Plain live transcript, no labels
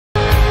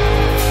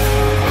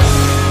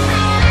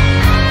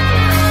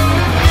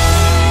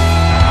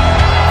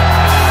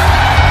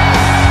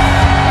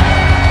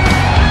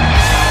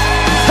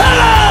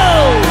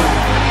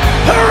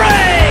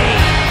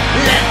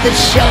the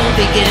show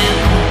begin.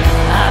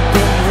 I've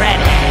been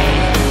ready.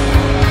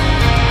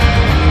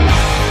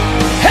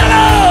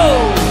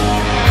 Hello!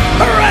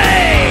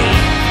 Hooray!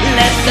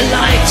 Let the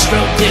lights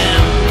grow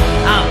dim.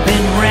 I've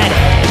been ready.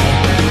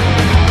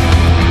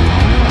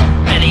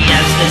 Ready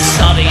as this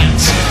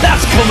audience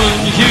that's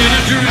coming here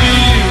to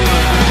dream.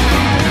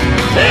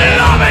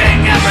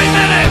 Loving every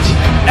minute,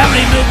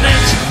 every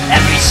movement,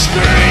 every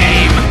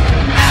scream.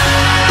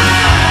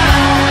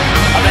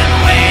 I've been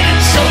waiting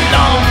so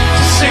long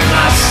to sing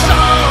my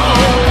song.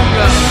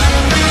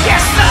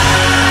 Yes,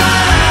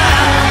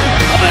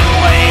 I've been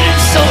waiting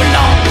so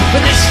long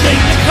for this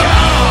thing to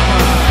come.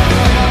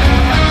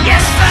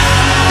 Yes,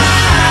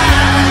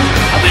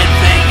 I've been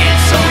thinking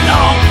so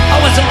long I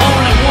was the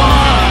only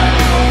one.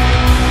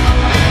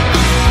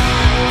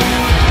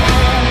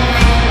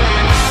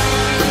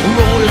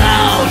 Roll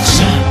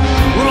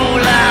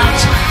out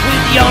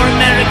with your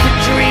American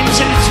dreams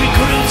and its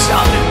recruits.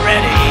 I've been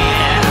ready.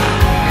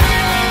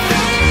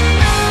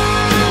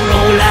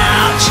 Roll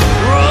out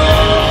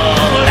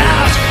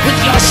with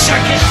your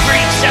circus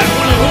freaks and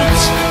hula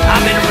hoops.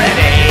 I've been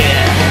ready.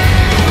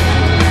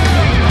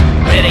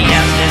 Ready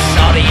as this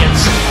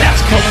audience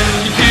that's coming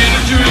here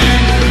to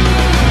dream.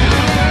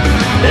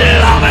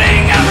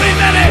 Loving every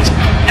minute,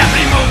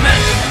 every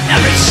movement,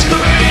 every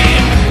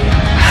scream.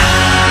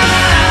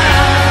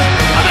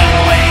 I've been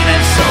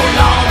waiting so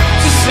long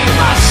to sing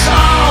my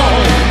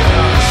song.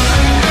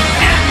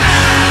 And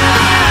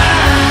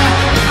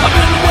I've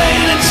been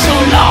waiting so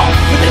long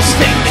for this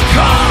thing to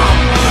come.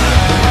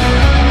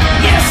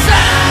 Yes,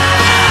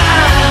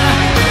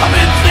 I've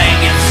been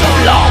thinking so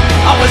long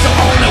I was the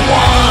only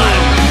one.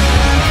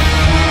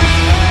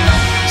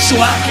 So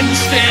I can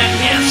stand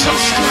here so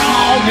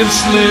strong and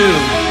slim.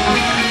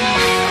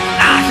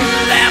 I can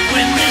laugh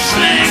when this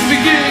thing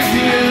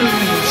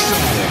begins.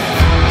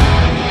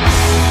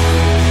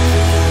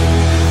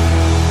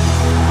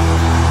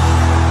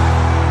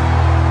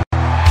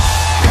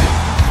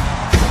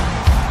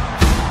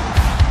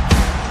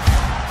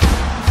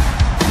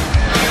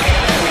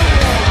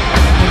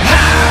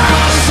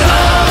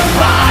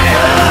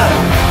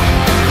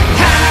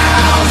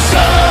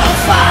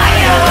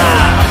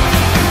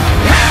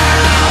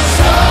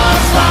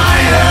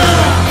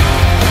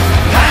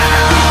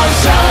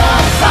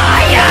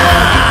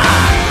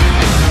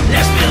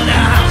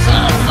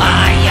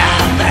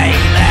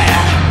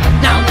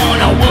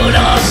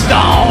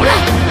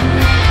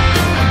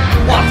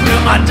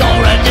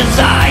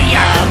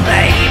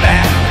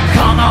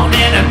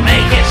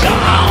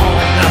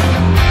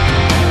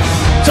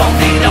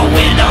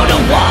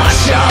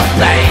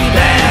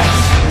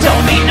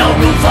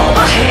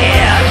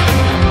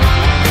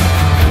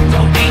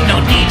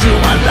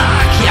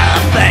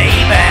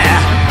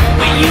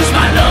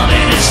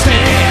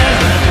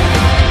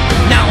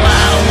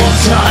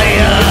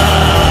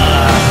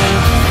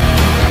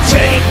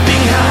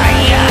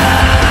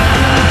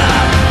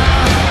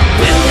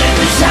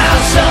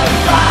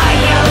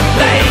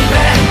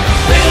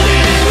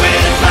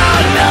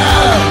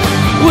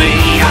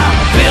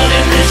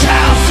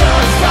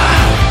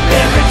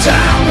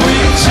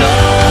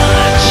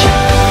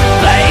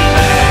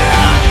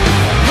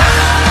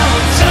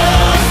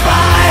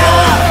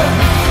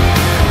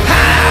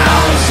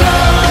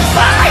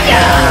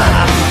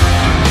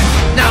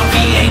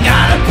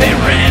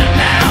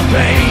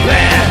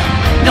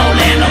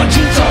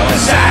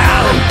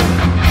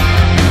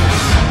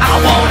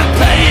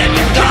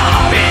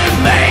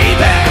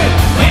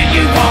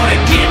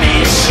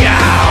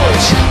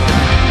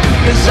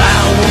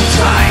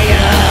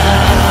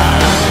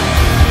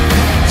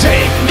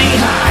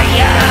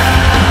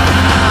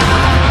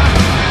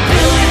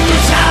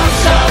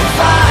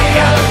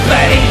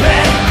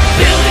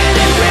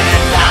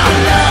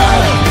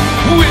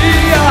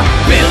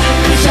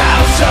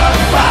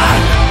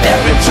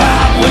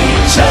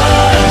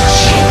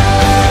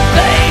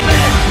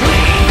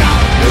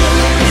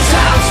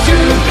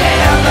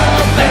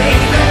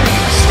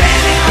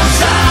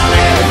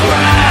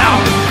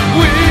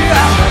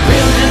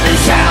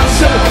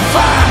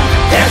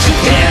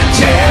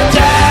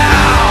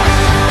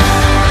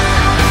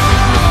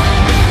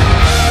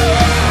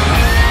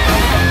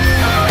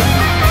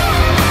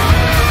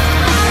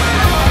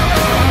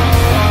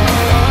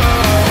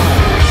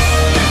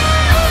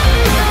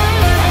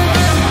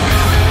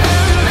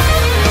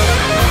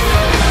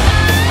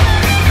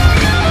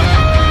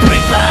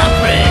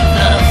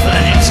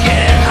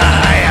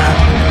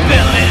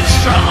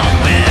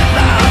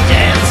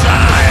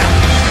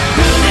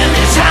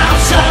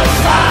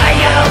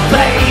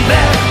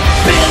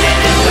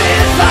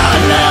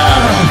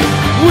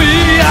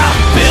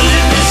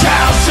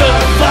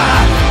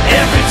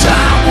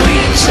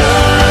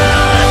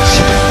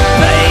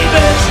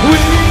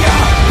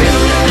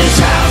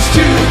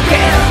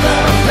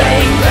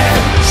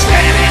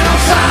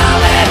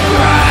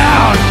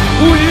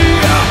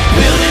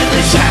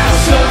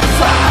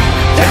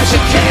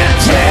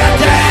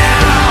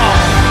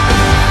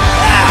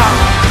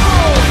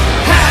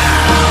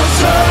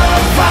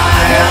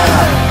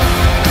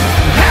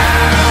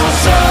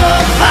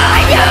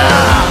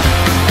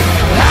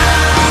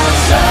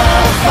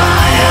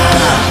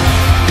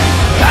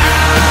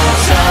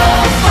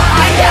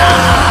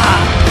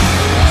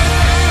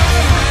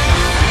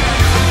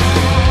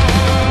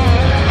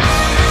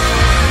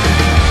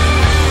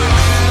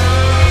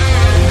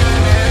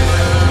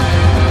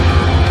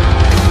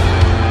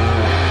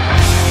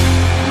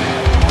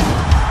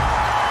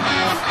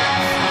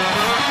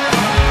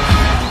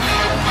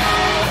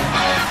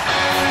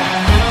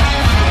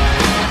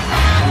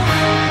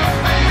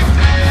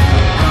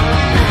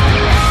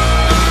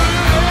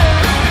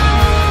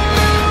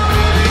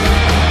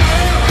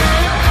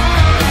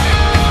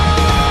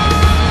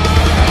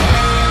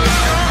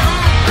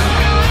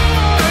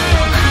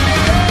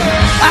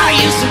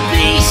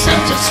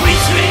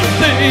 sweet, sweet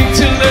thing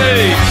to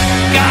lay.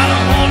 Got a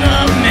hold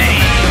of me.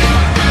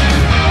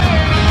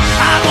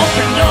 I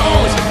open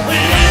doors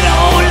with little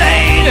old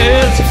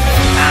ladies.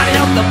 I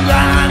help the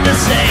blind to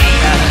see.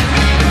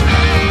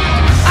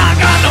 I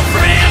got no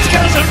friends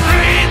 'cause I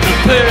read the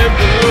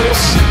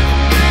papers.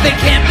 They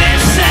can't be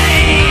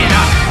seen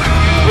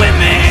with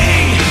me.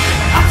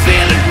 I'm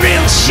feeling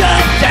real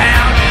shut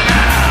down and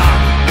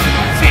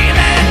I'm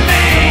feeling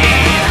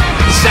mean.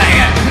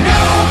 Saying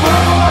no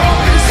more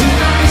Mr.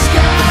 Nice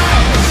Guy.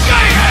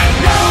 Saying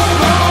no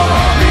more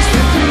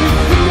Mr.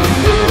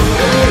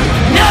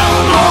 No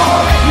more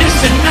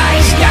Mr.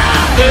 Nice Guy.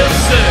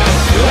 Listen,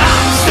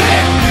 I'm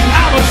sick,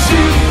 I'm a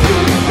suit.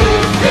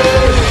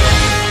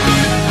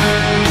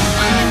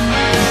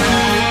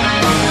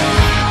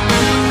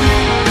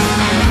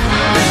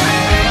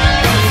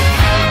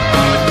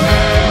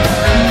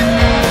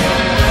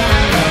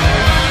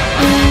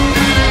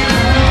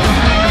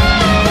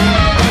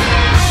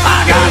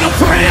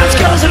 Friends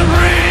 'cause I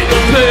read the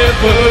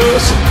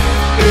papers.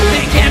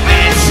 They can't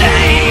be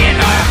seen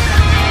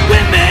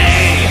with me.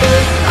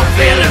 I'm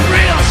feeling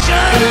real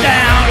shut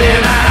down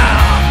and I'm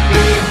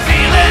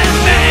feeling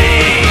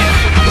mean.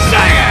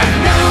 Saying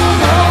no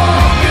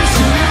more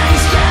Mr.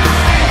 Nice Guy.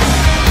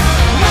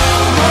 No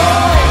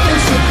more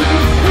Mr.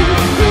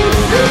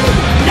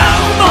 No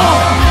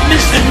more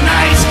Mr.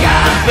 Nice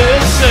Guy.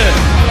 Listen,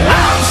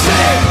 I'm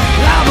sick,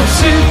 I'm a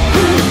sick.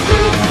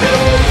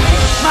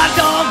 My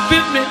dog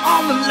bit me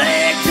on the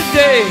leg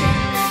today.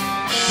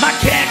 My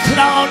cat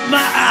clawed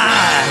my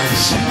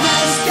eyes.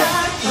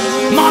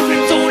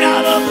 Mom's thrown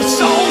out of the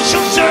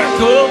social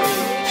circle.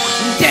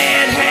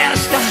 Dad has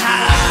to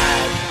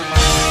hide.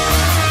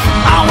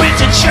 I went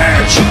to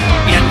church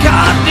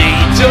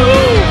incognito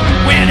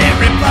when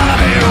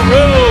everybody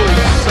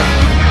rose.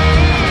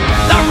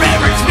 The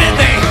Reverend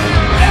Smithy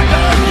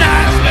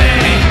recognized me.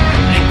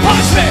 He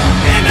punched me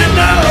in the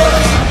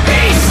nose.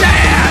 He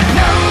said,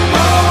 no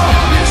more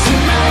Mr.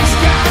 Nice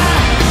Guy.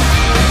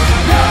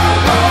 No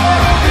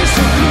more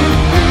Mr.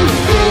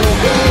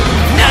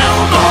 No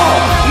more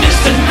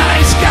Mr.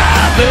 Nice Guy.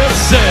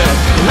 Listen,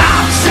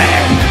 I'm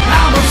sick,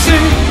 I'm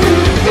upset.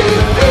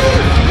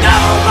 No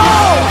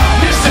more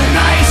Mr.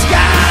 Nice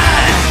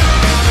Guy.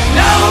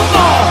 No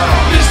more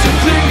Mr.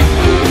 Clean.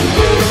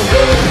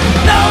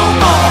 No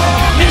more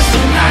Mr.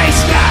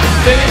 Nice Guy.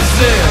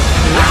 Listen,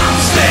 I'm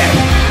sick,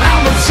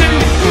 I'm upset.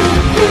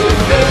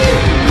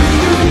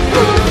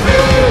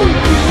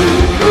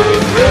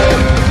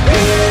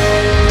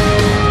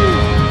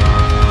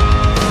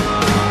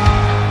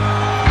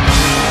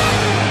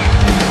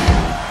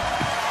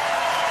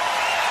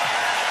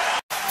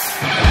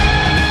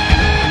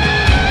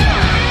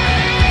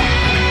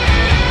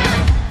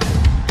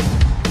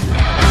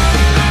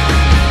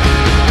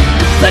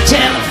 The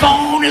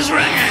telephone is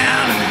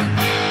ringing.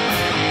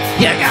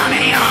 You got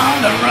me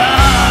on the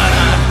run.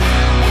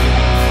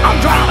 I'm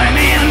driving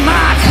in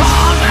my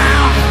car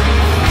now,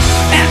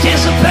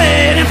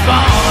 anticipating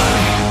fun.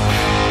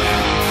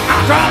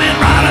 I'm driving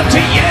right up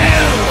to you.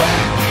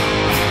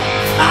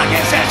 I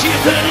guess that you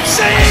couldn't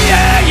see,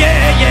 yeah,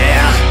 yeah,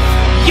 yeah.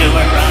 You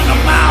were under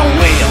my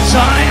wheels,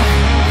 honey.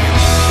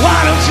 Why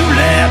don't you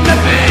let me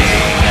be?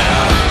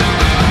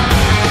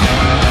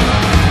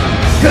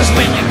 'Cause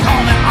when you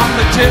call me on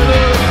the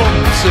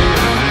telephone, say,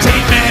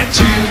 take me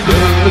to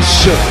the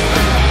show.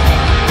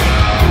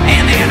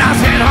 And then I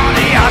said,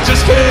 honey, I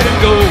just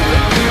can't go.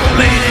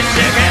 Lady's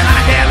sick and I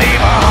can't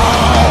leave her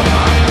home.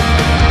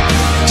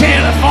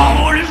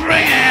 Telephone is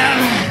ringing.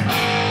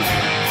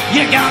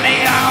 You got me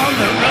on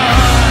the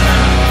run.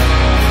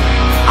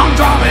 I'm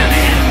driving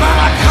in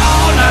my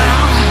car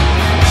now.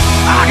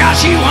 I got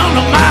you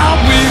under my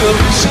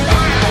wheels.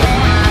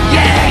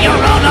 Yeah,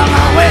 you're under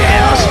my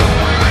wheels.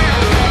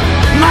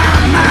 My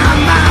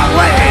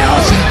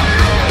wheels.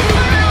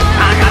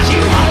 I got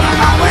you under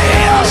my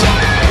wheels.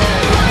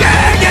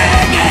 Yeah,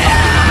 yeah, yeah.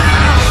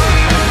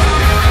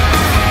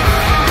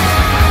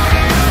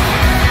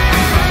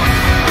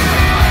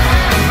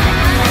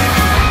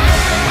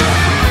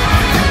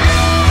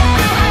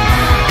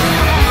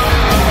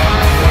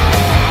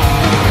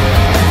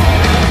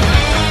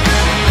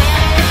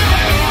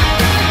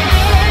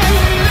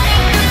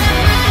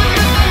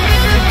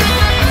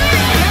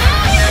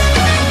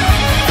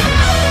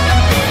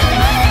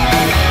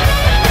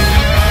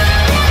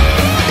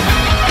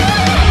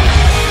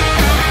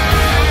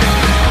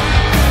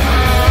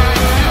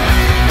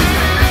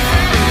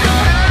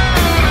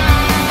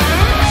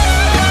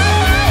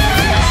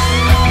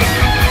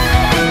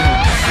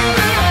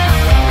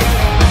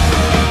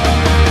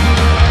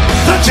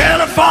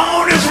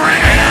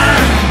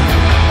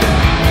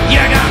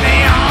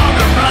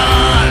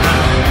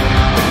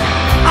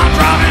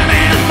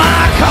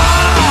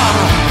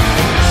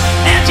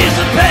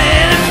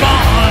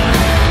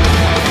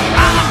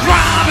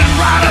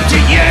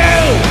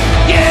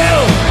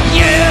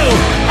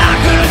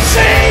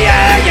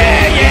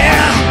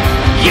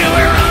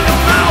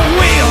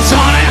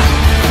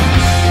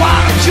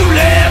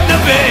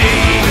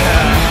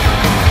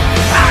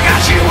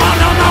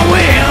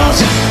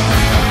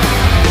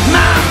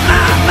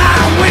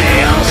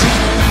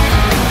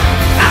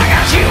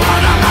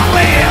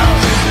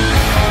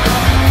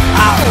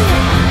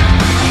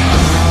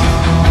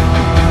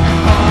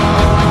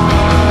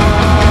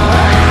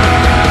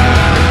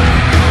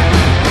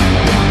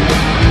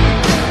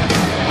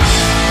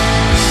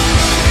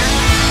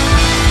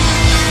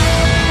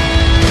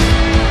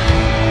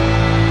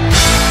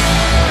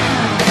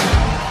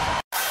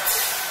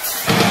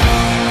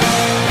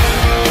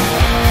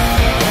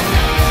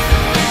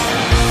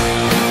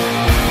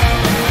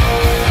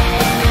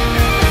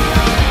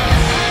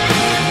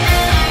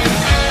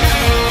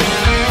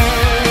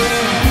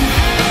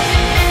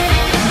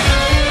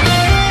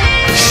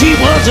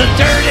 was a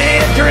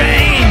dirty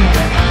drain,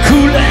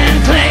 cool and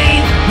clean,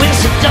 with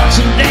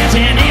seduction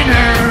dancing in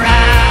her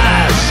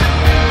eyes.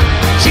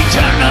 She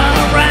turned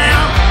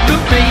around,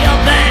 looked me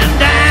up and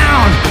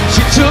down. She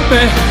took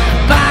me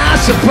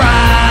by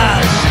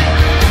surprise.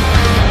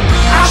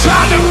 I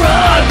tried to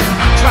run,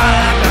 I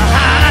tried to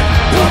hide,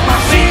 but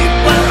my feet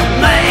were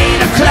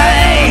made of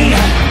clay.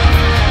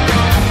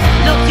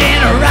 Look in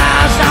her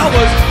eyes, I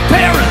was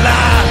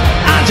paralyzed,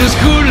 I just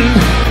couldn't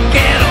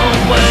get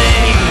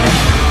away.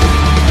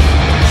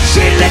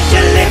 She licked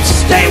her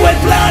lips, they were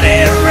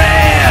bloody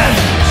red.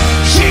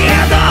 She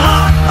had the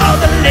heart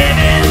of the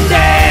living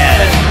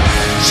dead.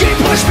 She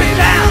pushed me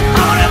down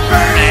on a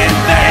burning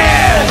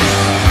bed.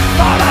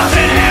 Thought I was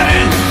in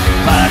heaven,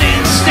 but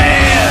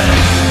instead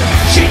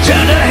she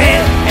turned her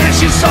head and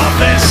she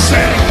softly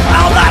said,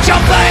 I'll bite your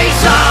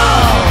face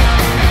off,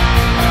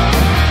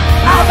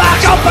 I'll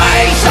bite your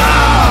face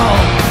off,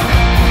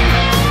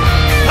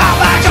 I'll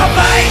bite your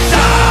face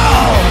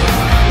off,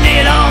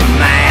 little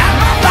man,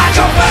 I'll bite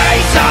your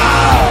face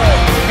off,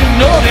 you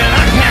know that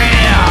I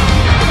can.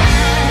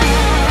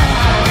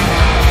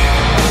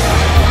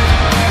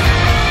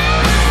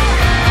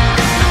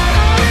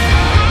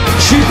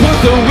 She put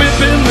the whip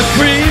in the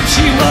cream,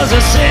 she was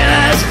a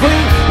sinner's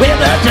queen with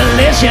a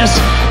delicious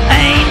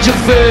angel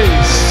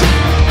face.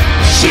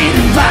 She'd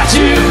invite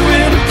you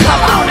in,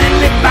 come on and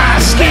lick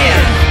my skin,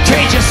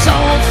 trade your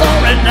soul for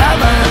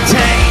another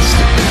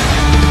taste.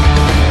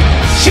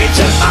 She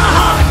took my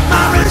heart,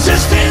 my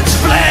resistance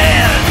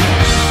fled.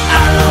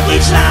 I love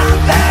each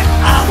line back,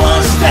 I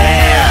was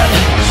dead.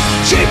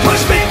 She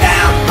pushed me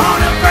down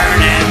on a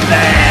burning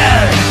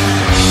bed.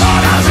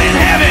 Thought I was in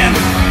heaven,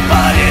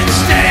 but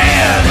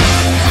instead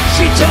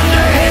she turned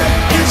her head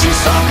and she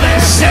softly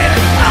said,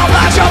 I'll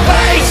bite your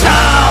face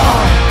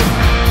off,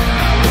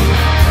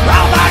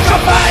 I'll bite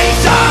your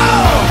face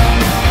off,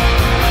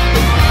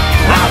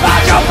 I'll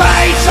bite your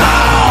face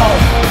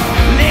off,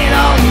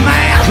 little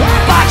man,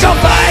 I'll bite your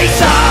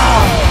face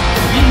off,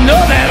 you know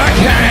that I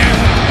can.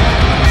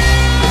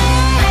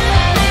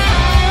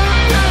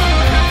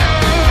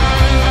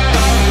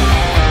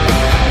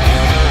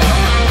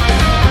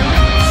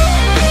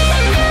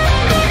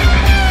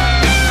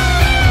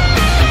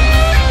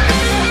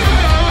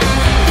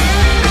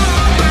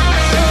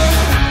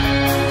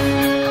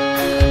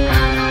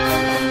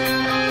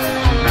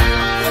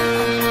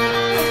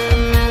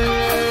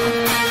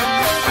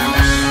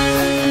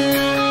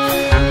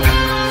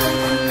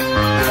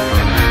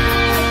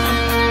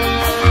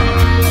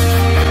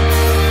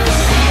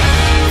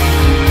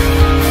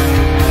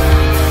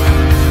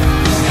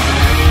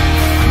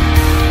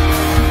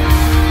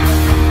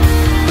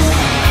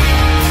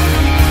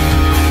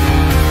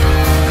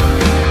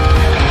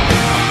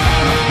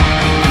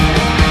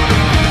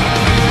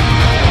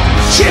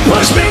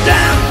 Pushed me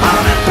down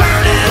on a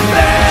burning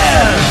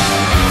bed.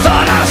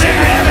 Thought I was in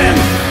heaven,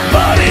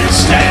 but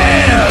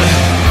instead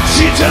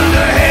she turned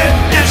her head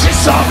and she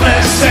softly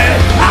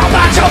said, I'll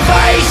bite your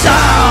face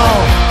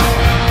off,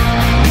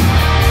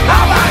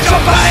 I'll bite your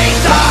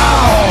face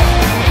off,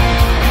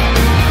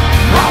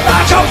 I'll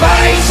bite your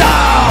face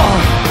off,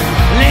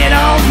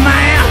 little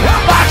man,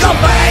 I'll bite your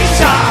face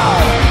off,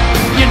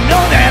 you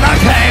know that I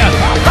can.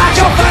 I'll bite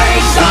your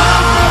face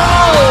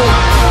off,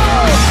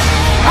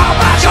 I'll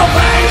bite your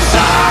face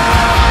off,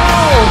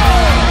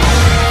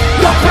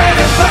 your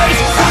pretty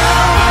face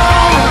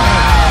off,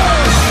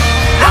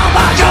 I'll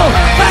bite your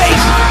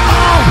face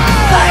off,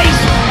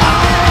 face off.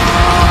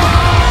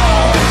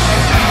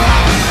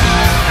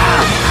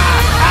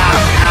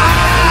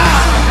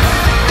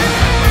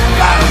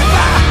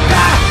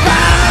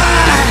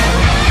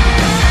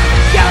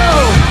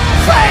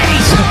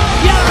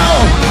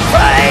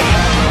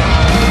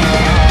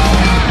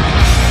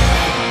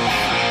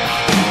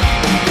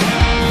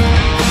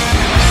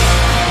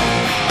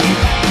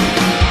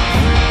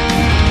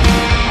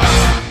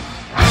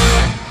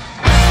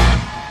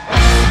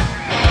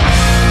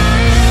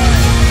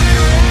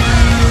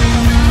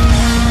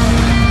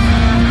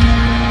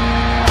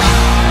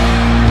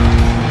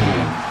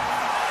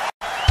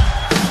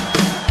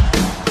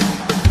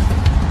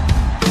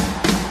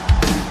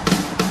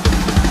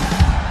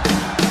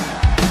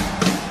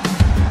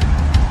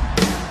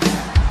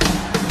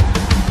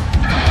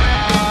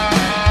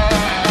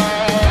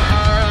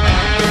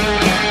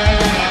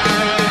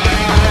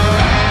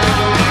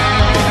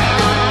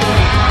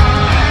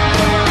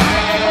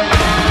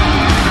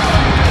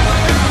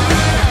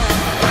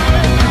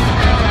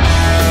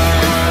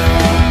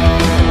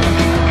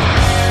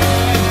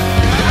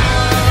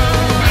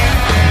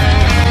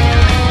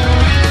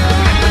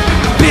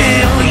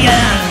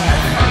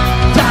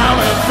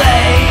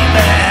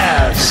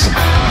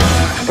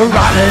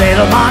 Right,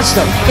 little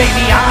monster,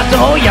 baby, I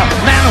adore ya.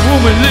 Man or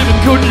woman living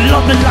good and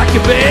love me like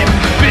you, babe.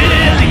 $1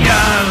 billion,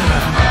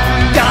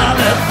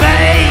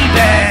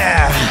 baby.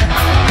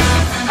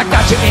 I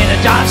got you in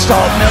a Dodge Star,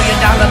 $1 million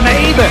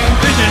maybe.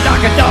 Vision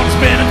like a dog's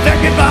been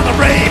infected by the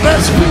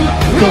ravers. We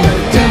go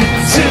down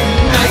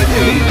tonight,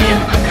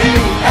 baby.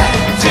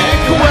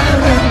 Take while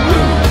the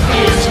moon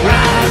is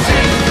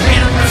rising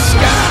in the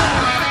sky.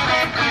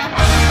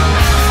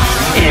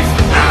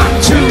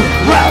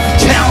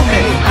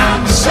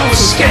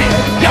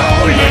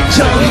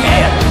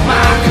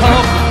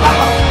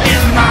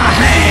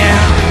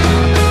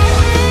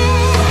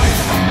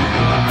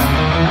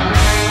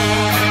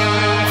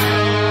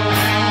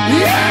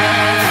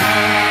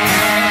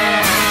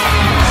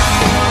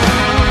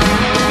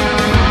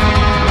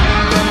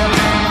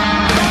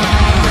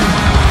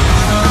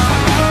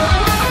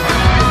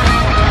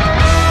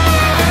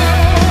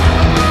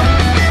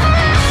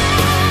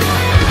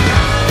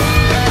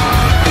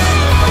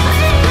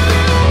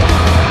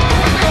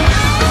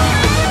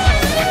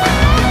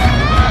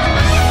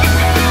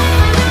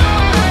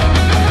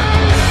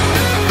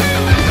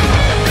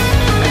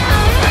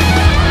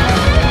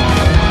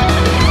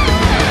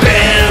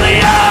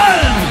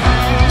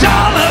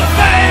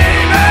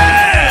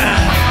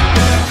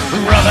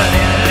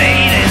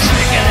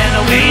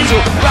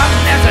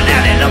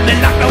 love me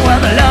like no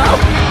other love.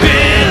 $1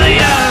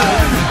 billion,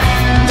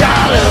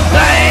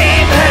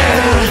 baby.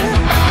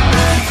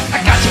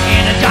 I got you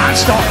in a dime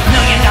store, $1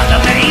 million,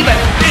 baby.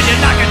 Did you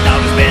like a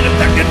dog's been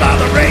affected by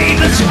the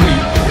ravens? We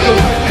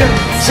look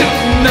to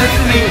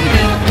me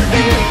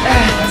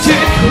at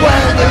it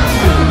while the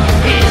moon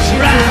is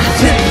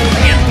rising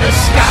in the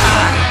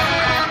sky.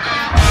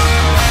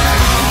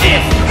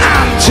 If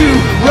I'm too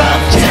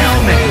rough, tell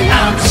me.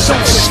 I'm so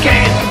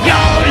scared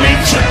your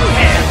little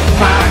head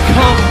might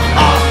come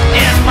off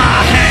in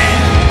my hand.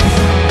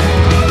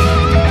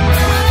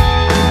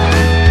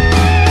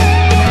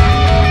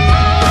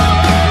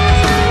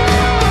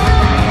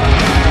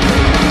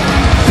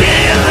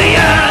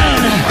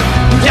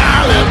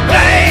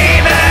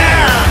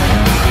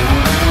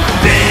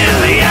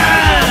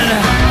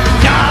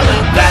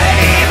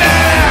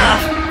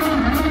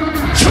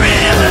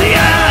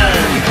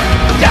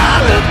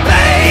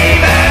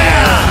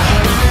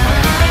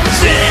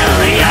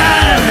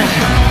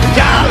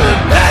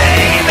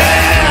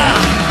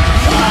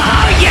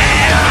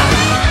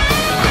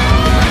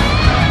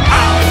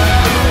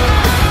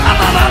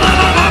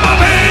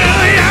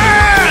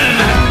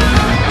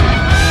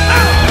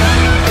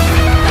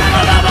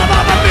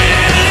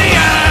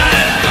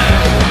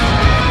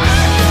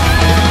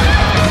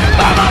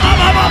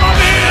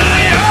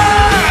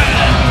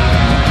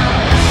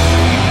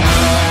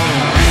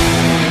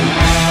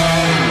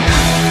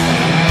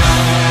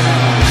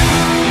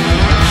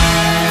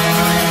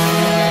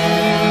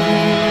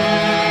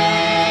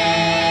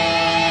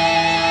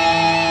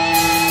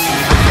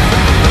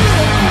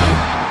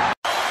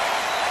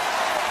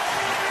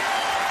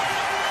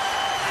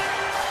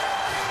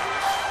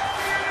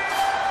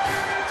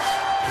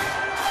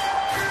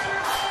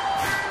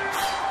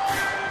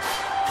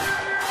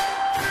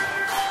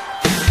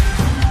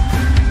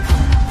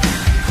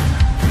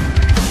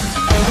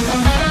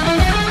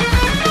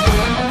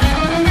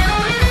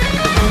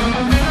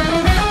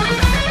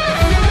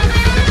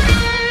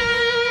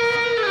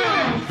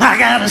 I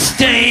gotta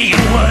stay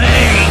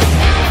awake.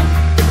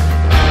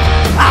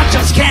 I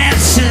just can't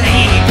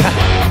sleep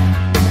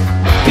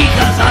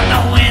because I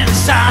know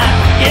inside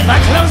if I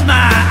close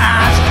my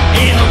eyes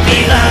it'll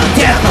be the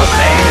death of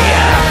me.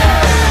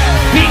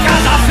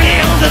 Because I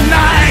feel the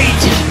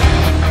night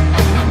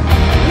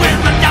when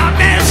the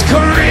darkness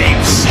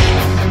creeps.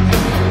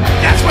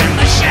 That's when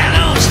the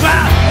shadows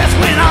drop. That's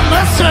when I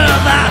must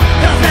survive.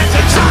 'Cause there's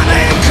a time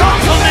they come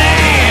for me.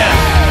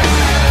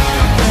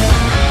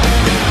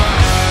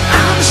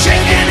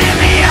 Shaking in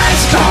the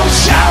ice cold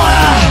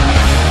shower.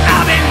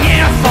 I've been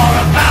here for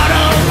about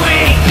a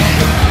week.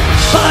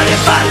 But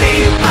if I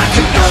leave, I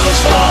could go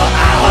for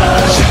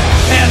hours,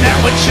 and that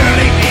would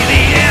surely be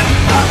the end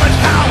of a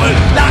coward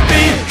like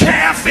me.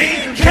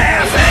 Caffeine,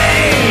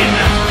 caffeine,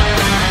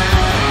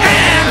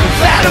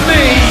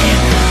 amphetamine.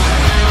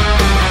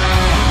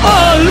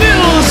 A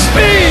little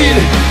speed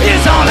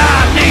is all I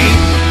need.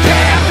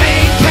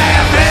 Caffeine,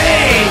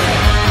 caffeine.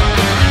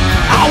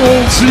 I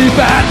won't sleep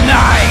at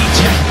night.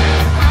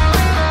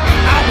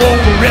 I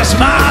won't rest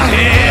my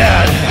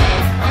head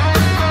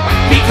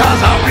because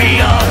I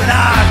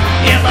realize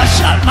if I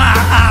shut my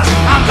eyes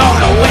I'm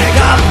gonna wake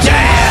up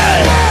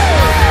dead.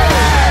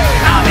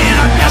 I'm in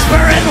a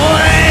desperate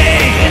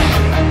way.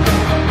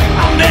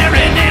 I'm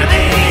very near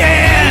the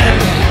end,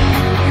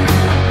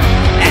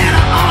 and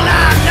all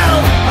I know,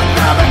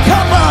 another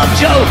cup of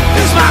Joe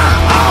is my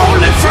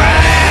only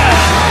friend.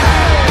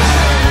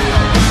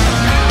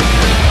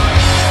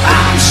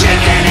 I'm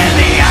shaking in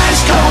the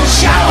ice cold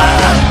shower.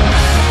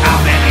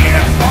 I've been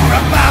here for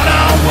about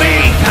a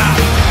week,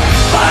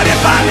 but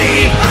if I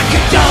leave, I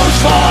could doze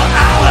for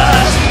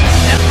hours,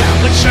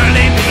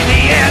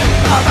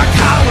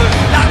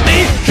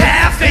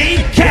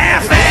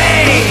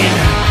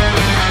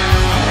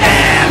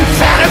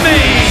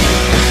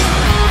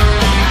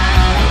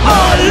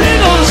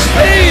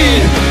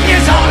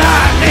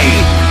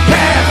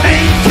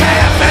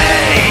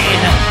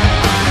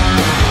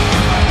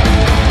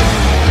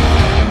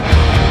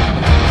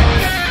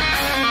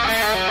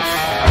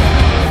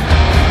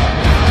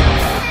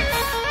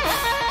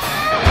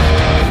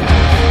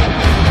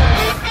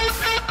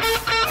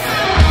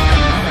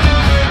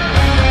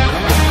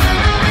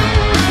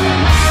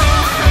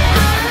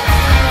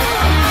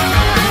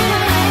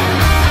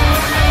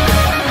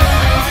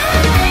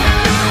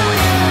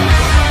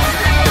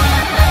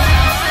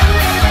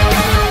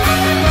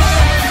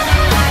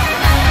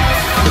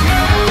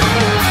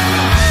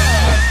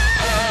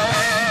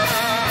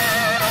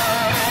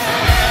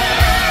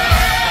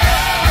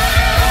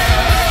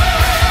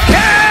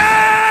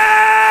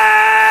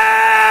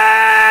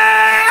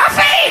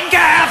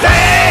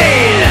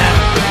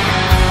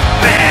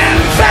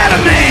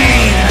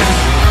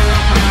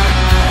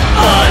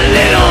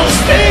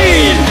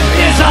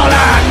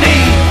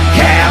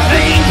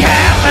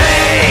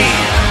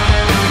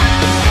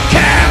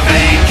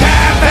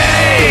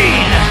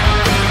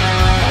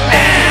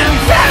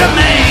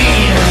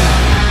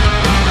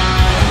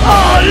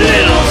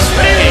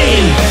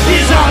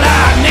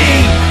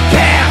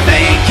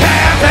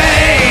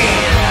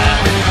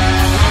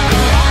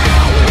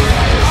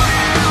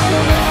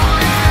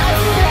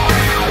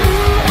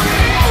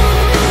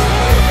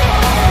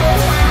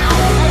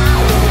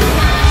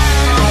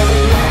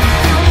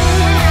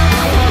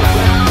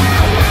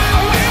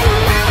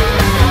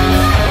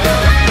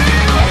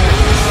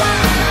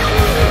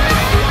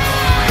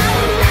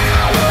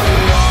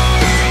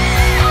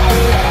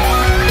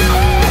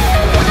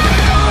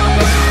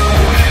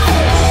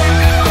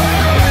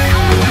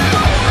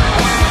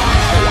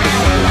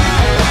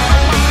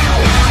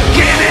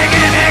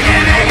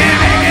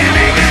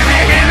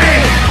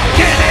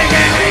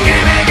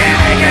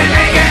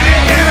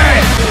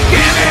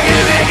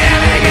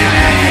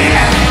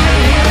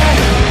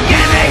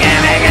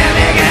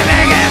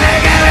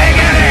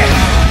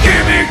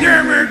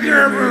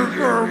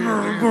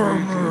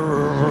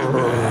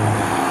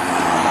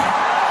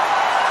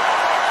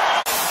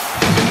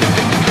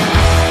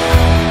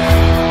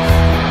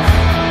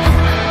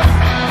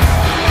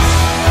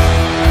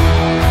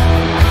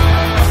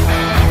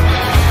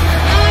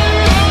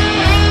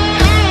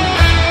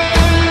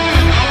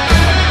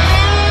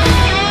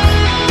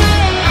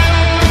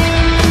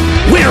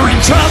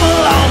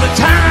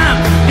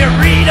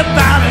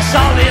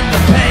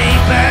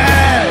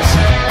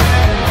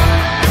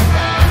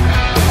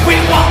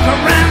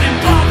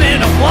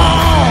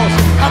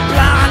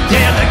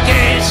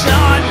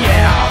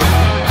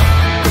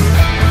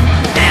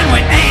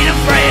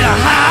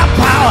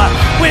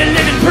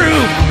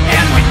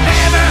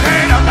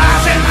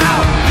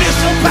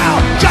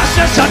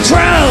 the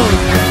truth.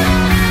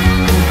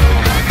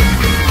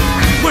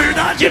 We're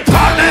the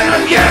Department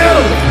of You.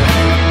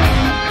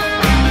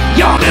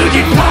 Your new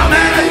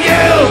Department of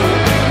You.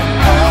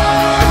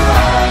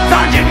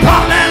 The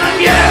Department of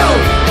You.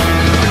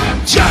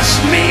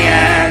 Just me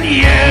and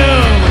you.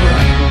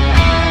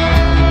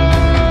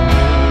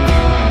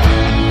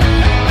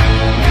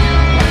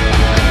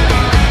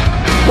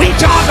 We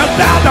talk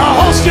about the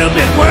whole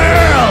stupid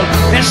world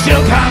and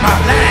still come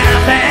out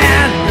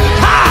laughing.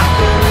 Ha!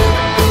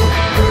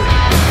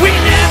 We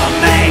never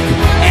make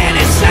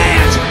any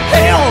sense.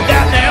 Hell,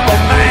 that never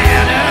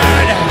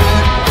mattered.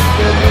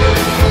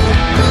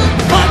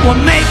 But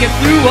we'll make it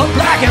through a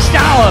blackest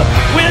hour.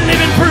 We're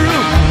living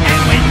proof, and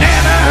we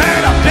never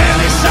heard a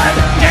Billy Sud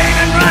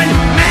Damon run.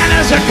 Man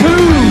is a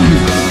coup.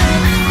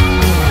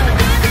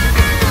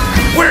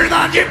 We're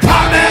the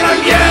Department of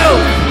You.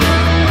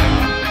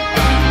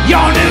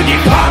 Your new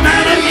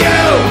Department of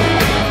You.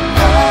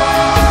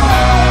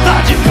 The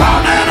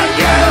Department of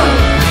You.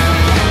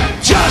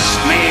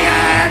 Just me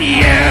and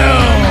you.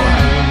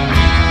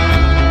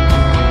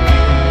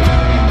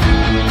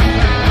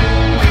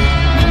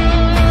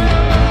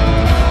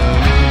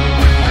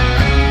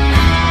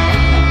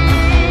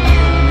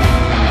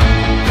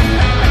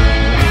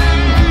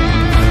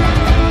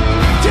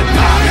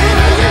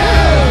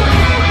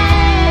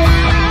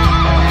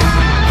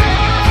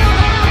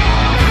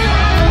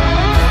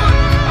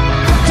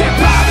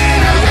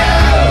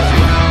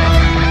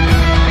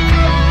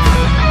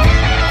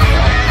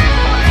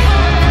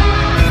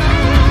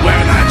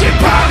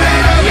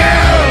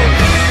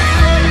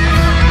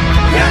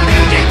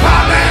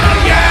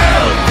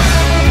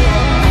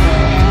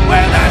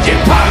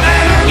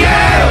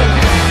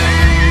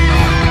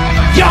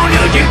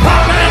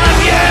 Department of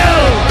You.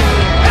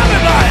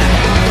 Everybody,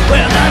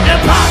 we're the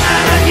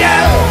Department of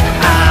You.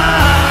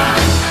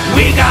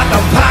 We got the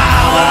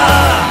power.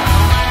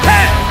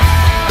 Hey,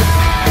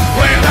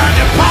 we're the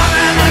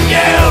Department of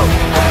You.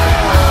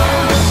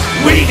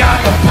 We got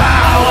the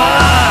power.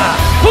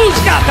 Who's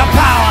got the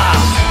power?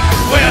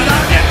 We're the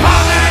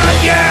Department of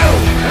You.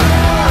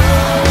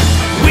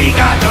 We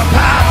got the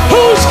power.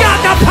 Who's got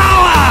the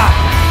power?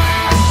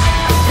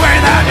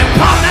 We're the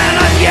Department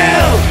of You.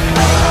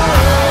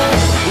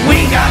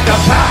 We got the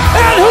power.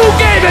 And who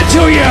gave it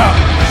to you?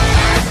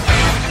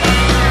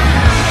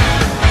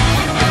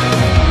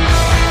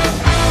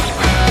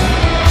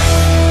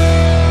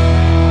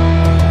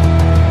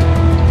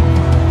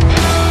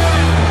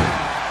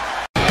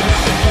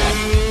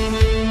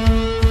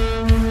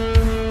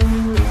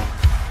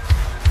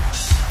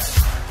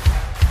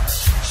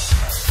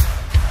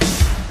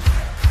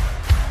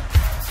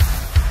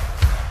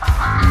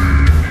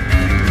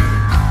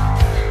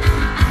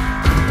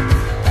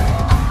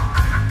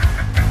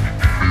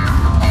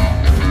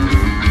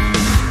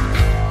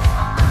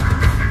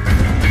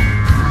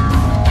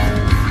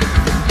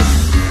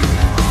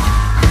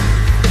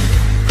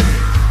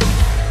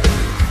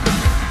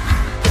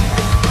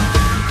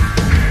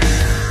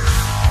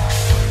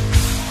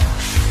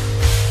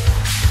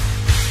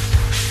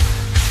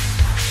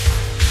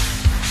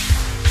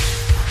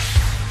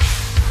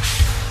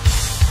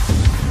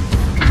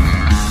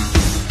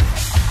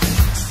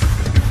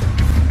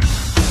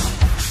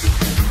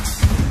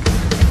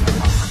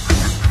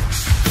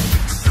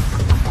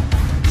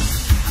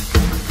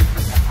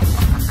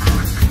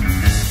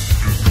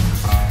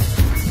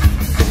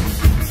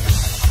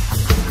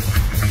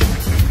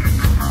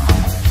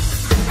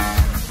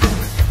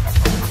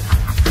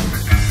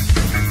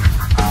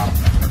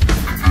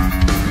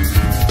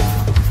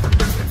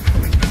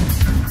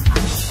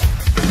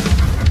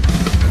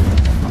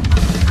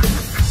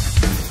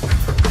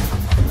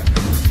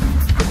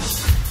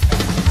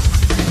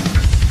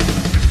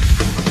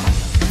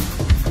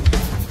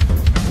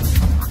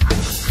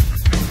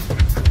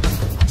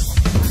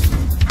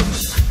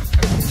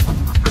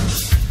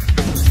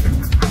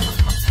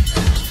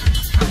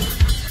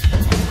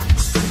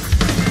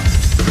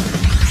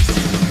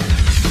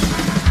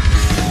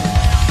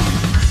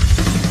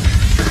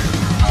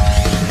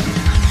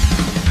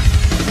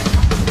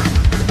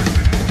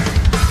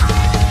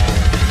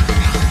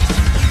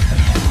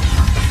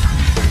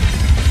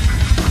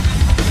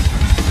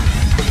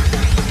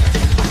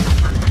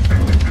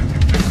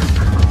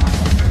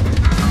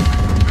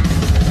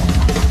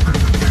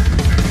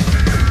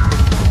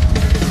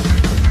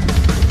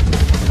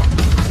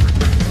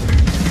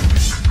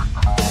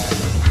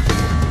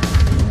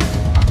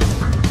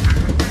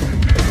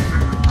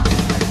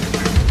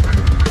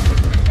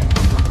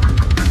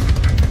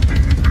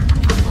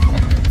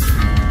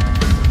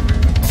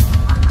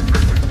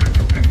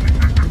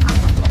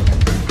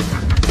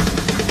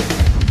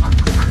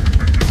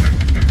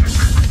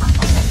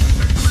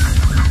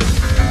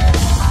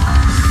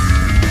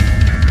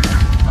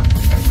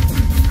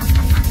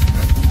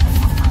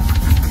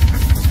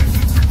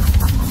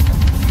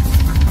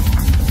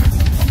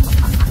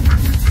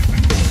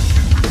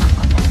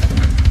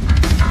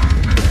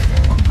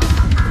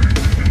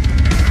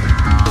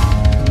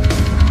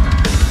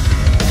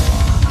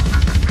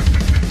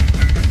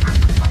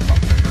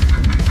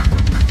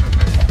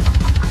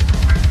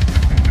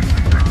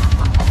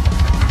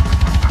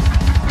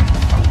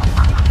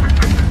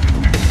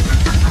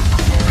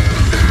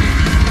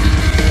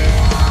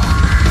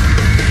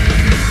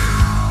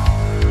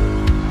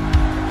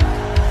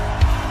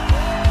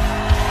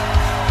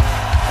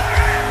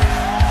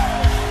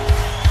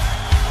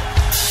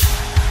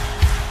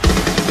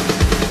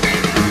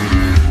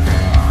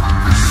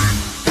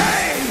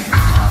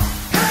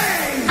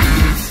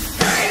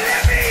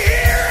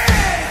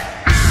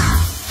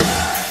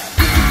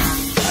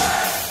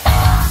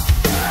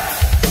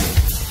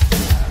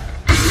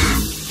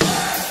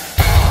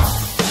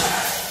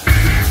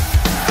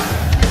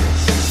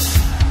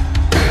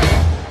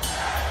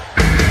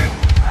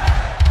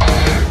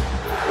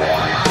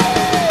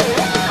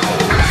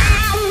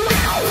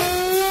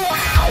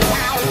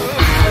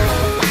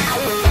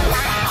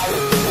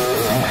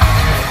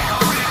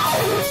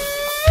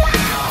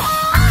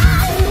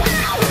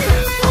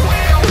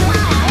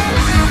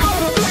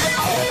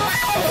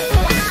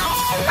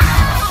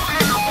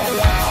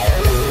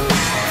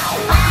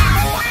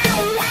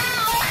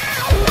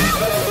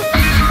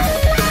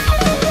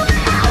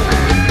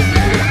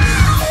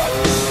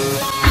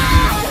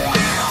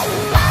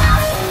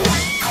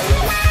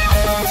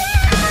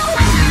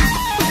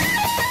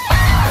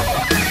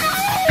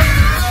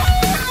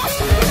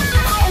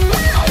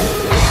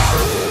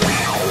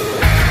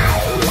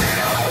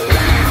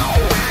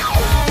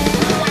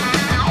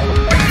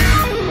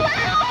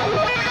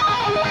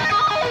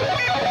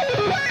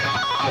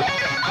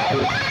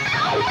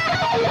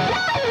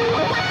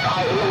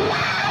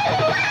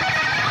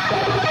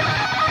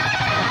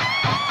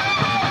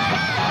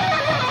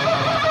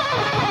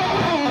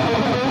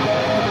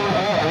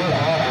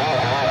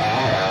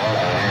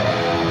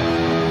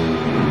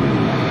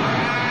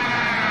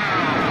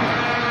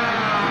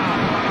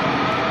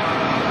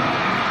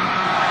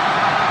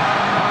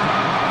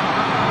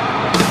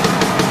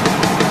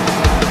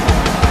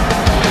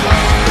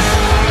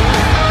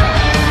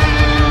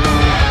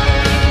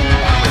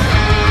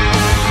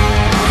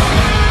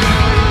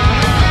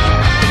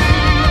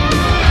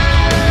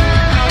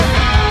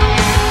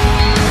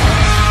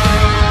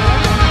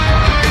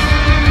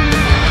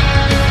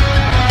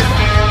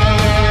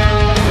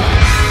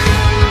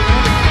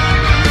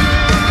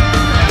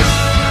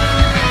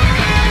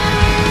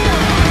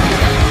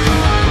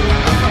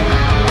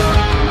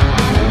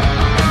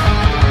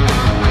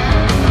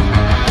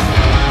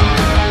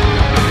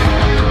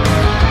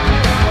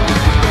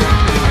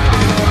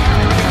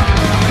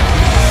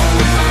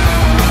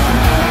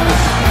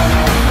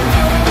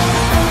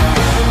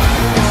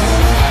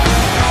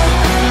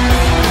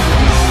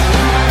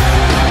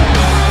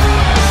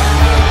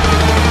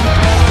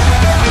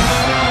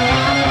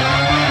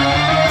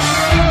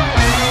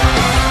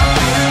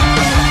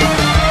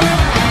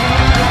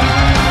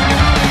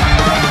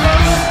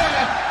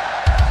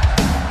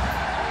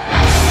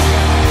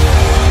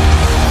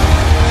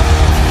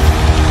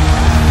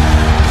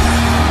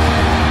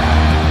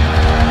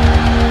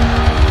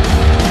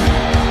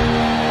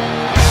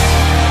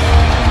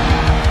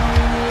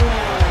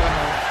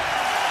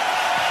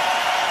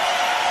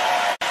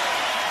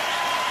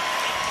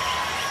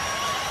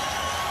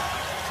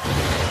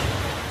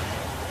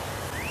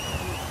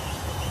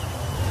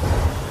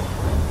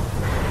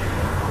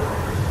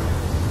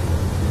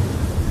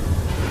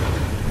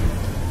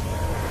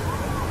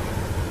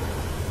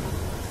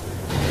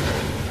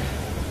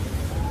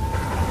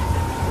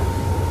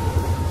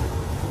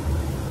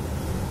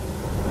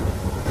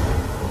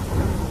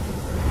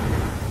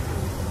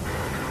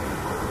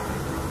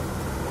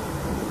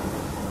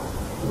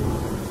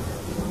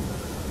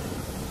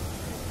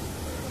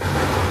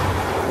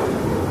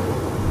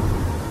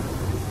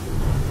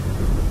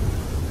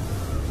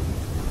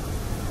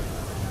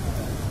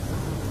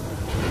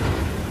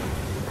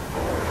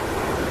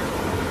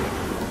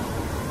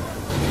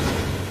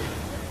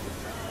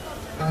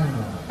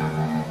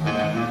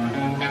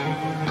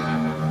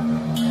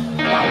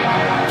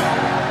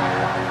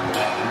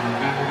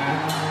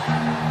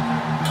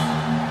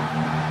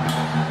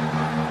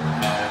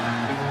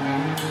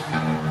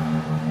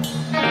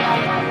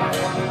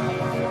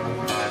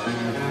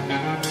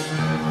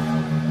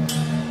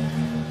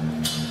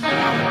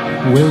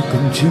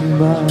 Welcome to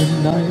my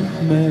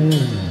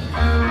nightmare.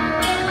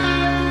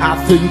 I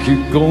think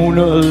you're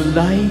gonna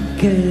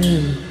like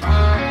it.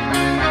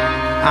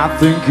 I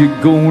think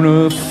you're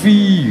gonna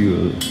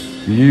feel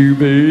you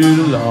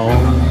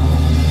belong.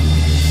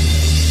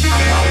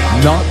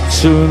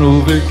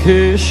 Nocturnal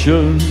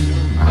vacation,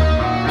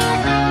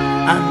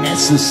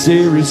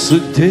 unnecessary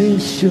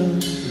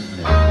sedation.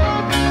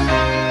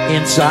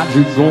 Inside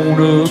you're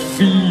gonna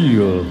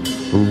feel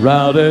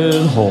right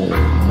at home.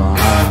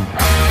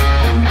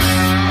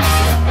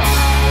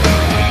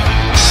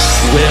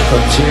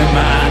 Welcome to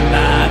my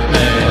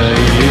nightmare,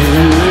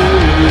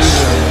 yeah.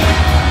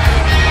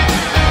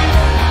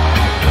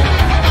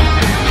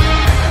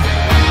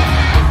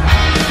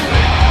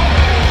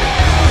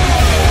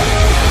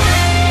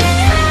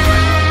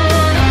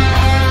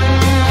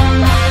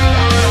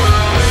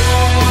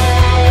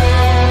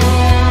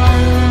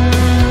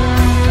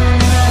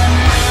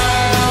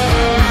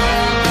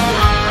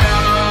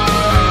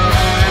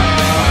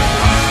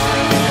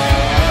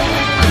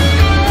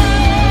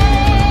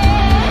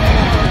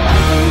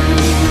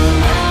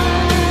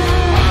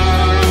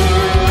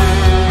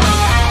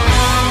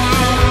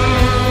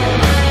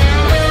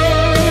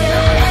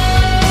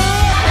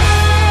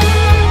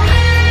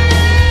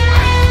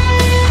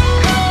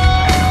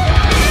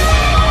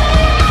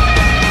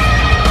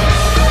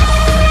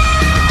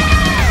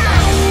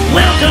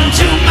 Welcome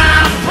to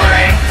my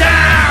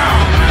breakdown.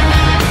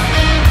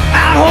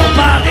 I hope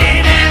I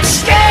didn't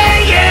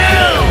scare you.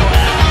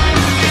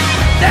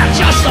 That's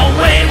just the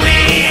way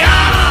we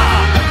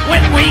are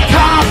when we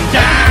calm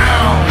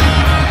down.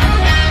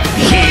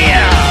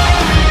 Here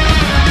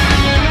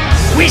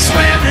we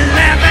swim and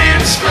laugh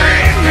and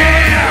scream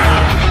here,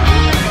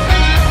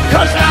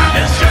 'cause life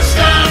is just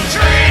a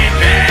dream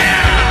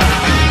here.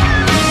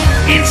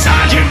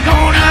 Inside you're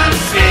gonna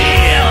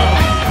feel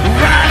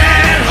right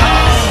at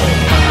home.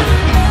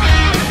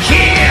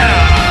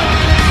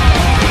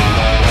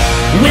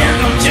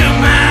 Welcome to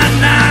my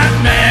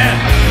nightmare,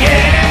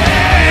 yeah.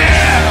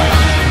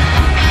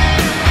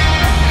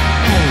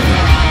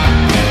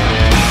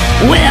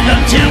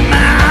 Welcome to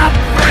my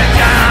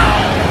breakdown.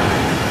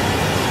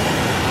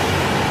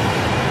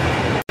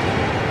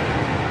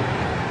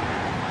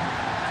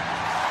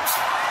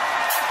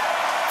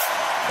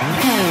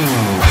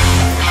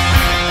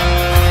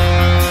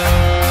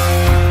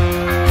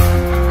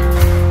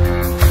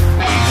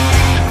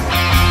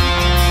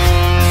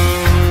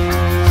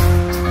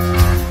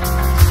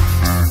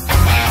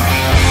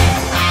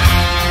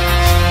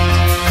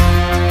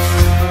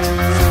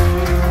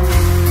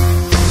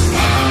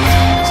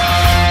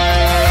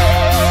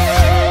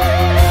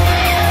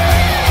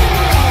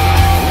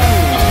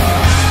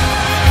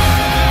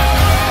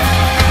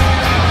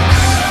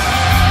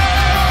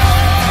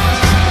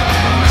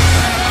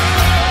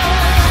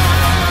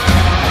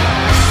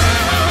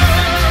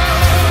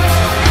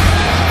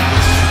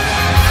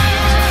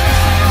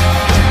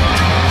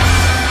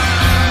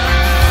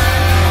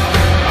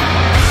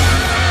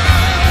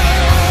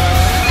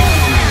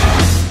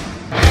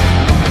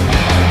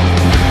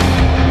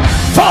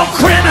 For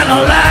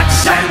criminal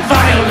acts and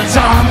violence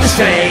on the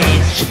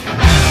stage,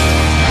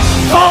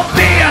 for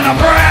being a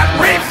brat,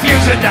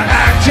 refusing to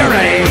act your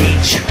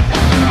age,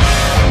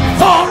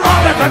 for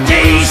all of the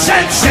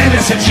decent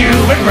citizens you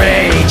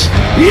enrage,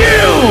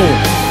 you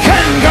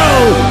can go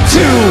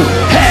to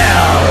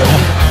hell.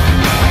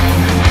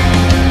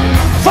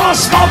 For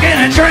smoking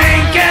and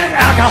drinking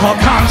alcohol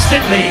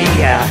constantly,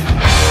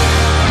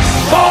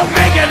 for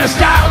making us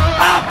doubt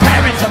our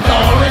parents'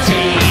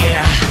 authority,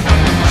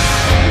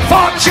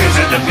 for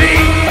choosing to be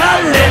a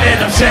living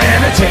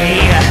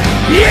obscenity.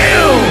 You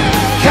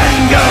can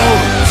go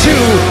to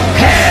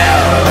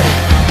hell.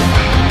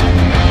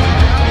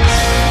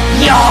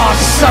 You're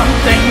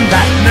something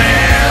that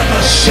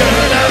never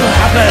should have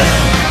happened.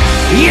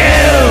 You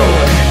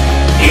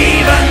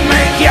even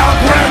make your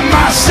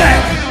grandma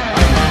sick.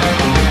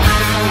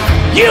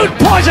 You'd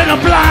poison a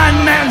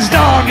blind man's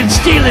dog and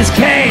steal his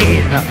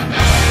cane.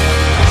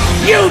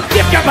 You'd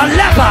gift up a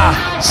leper,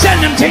 send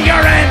him to your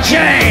Aunt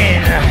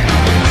Jane.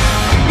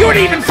 You'd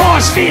even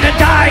force feed a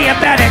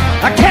diabetic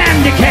a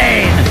candy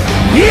cane.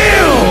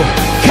 You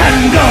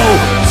can go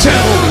to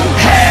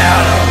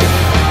hell.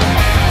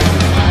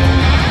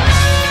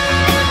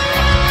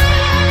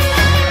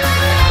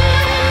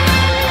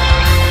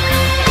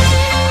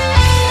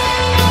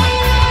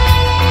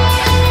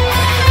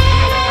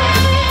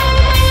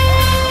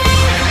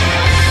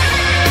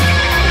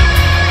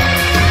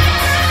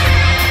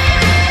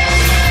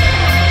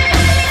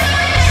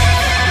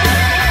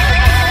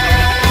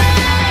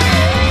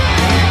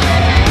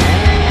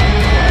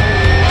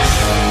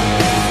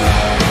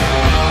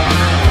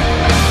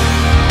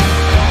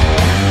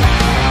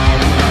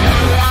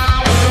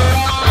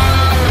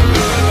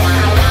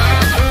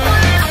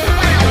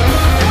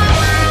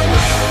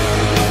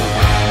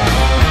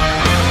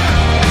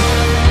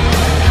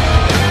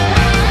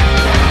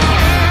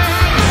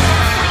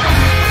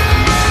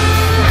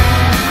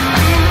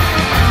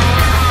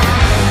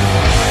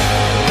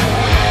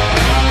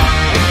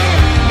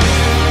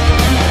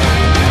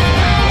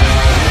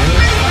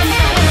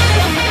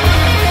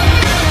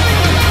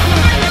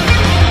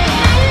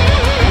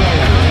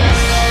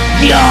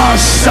 You're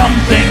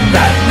something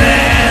that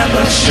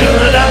never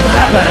should have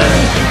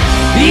happened.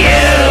 You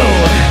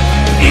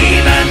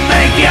even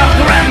make your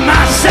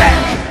grandma sick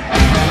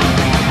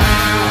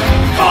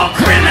for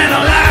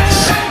criminal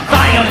acts,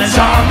 violence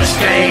on the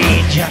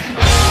stage,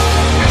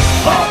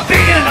 for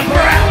being a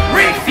brat,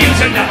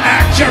 refusing to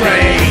act your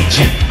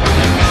age,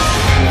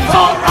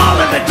 for all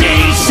of the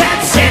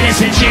decent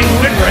citizens you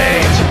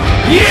enrage.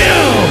 You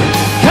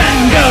can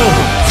go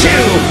to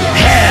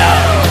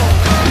hell.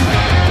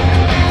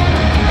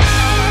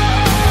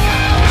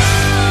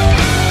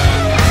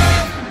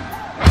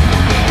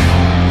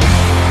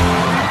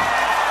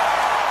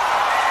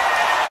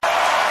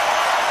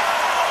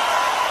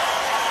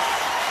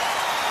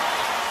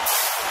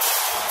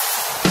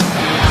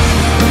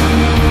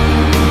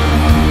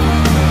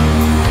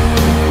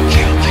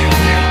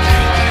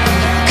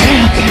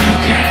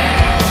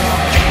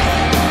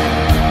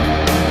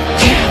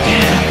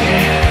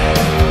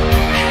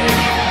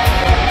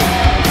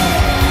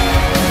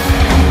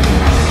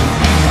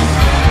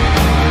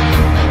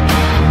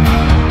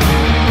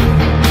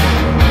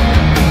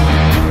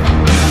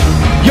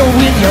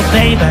 With your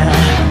baby,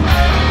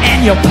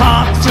 and you're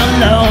parked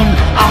alone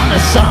on a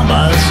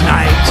summer's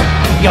night.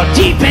 You're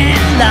deep in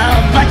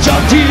love, but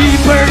you're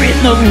deeper in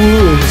the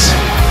woods.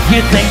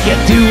 You think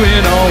you're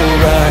doing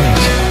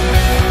alright.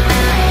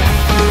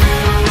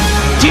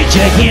 Did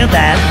you hear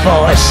that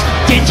voice?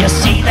 Did you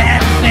see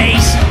that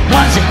face?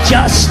 Was it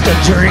just a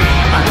dream?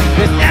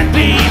 Could that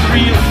be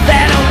real?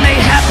 That only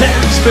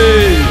happens,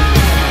 babe,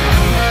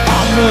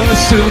 on the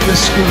silver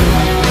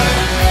screen.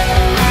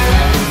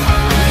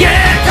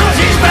 Yeah, 'cause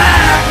he's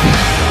back.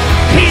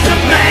 He's a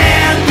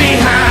man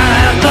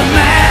behind the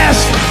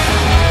mask,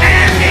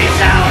 and he's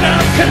out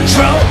of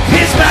control.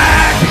 He's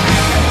back.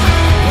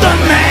 The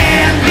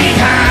man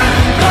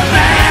behind the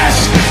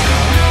mask,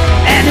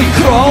 and he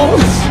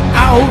crawls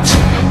out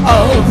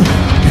of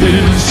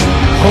his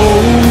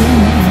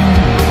hole.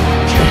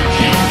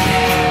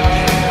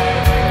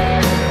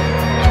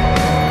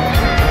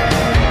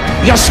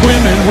 You're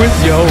swimming with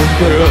your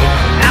girl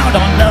out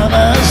on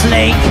Lover's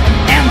Lake,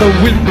 and the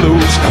wind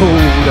blows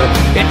cold.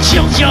 It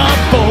chills your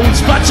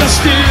bones, but you're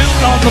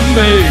still on the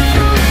make.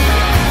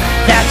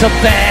 That's a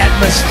bad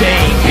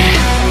mistake,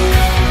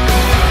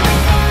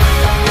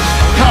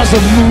 'cause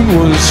the moon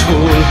was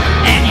full,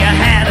 and you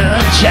had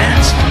a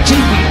chance to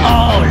be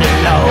all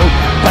alone.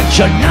 But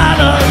you're not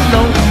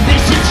alone.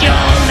 This is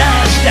your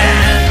last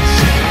dance,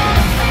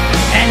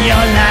 and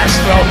your last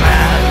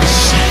romance.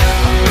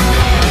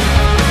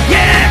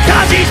 Yeah,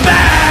 'cause he's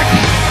back.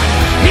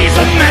 He's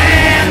a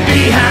man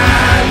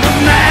behind the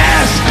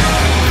mask,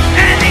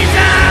 and he's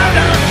out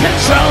of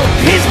control.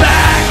 He's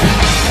back.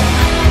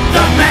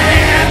 The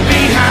man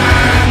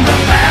behind the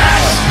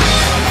mask,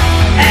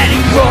 and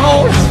he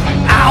crawls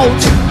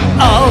out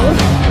of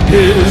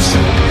his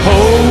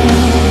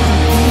hole.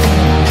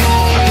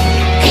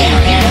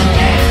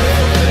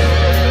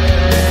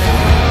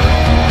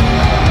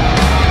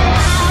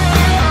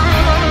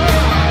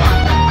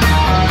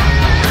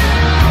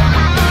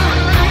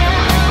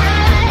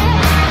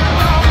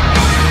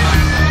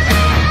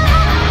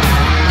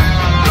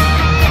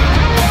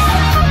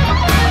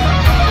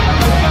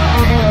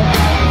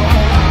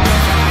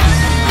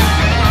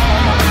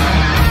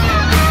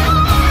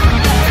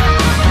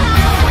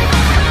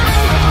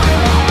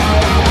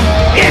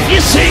 You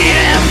see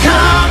him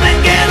come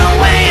and get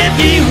away if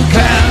you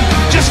can.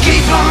 Just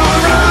keep on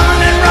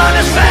running, run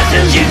as fast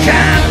as you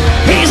can.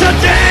 He's a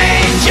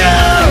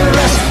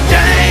dangerous,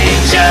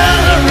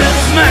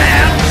 dangerous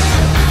man,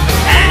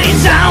 and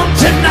he's out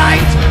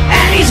tonight,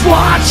 and he's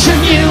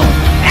watching you,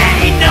 and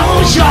he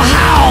knows your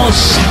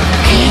house.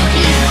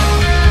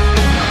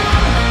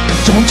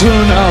 Don't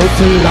turn out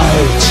the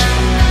lights,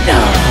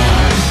 no.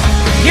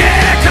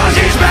 Yeah, 'cause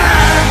he's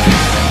back.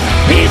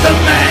 He's a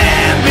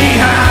man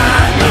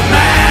behind the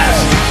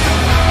mask,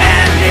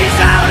 and he's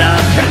out of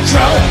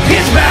control.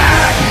 He's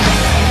back.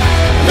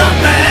 The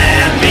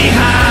man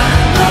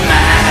behind the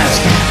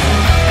mask,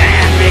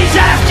 and he's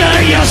after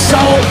your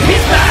soul.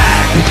 He's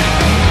back.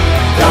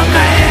 The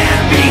man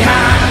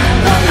behind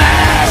the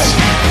mask,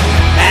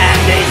 and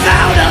he's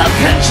out of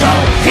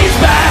control. He's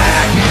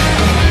back.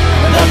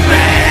 The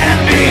man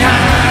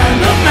behind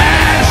the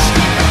mask,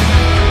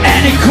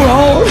 and he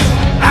crawled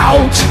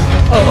out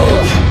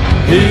of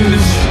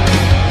his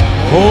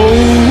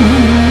hole.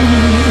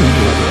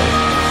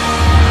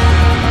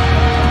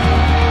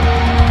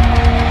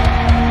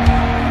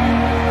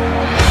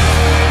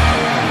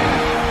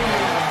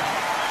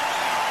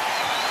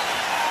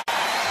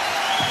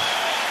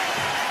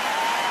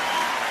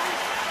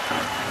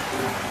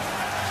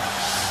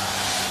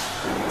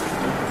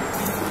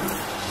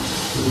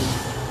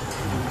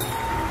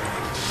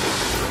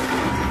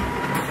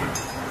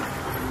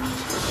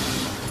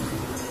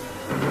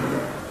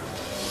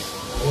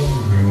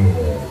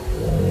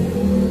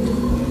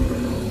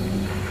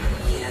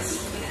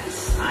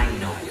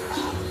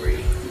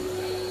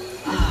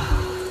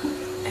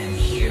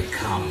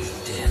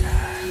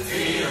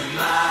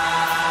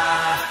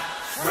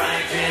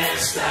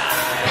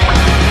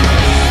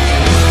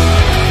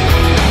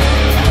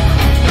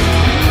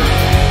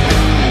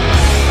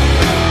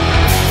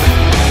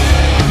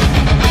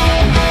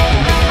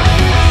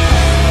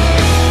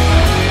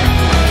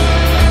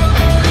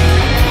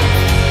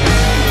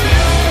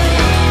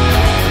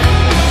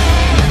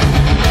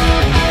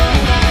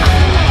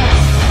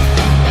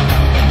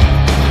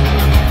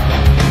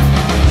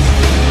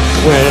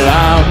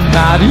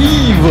 not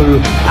evil,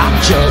 I'm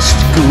just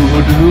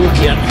good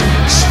looking.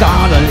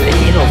 Start a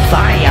little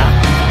fire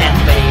and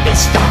baby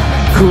start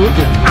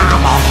cooking.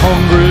 I'm a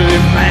hungry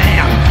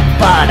man,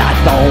 but I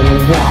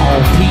don't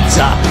want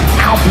pizza.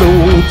 I'll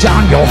blow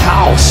down your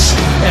house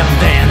and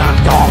then I'm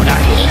gonna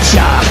eat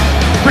ya.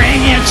 Bring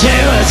you to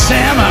a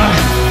simmer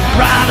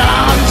right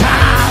on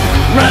time.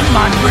 Run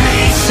my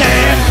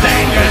greasy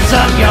fingers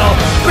up your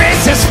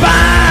greasy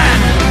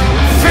spine.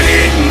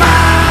 Feed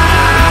my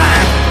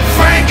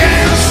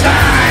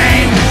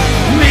Frankenstein.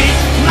 Meet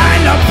my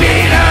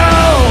libido,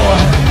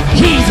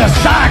 he's a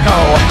psycho.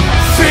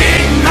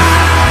 Feed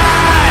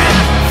my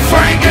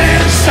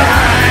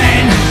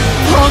Frankenstein.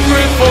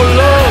 Hungry for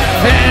love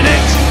and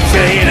it's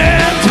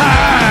feeding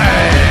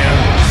time.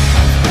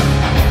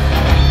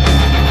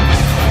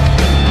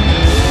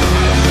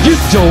 You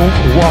don't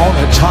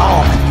wanna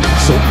talk,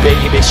 so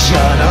baby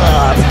shut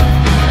up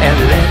and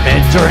let me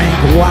drink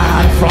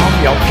wine from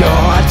your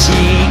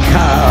goatee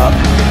cup.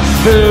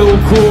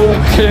 Velcro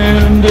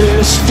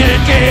candy,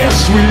 sticky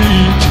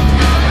sweet.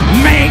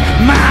 Make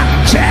my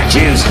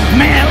tattoos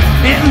melt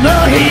in the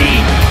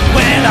heat.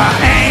 When I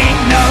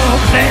ain't no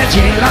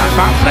veggie like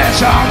my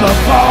flesh on the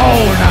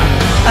bone.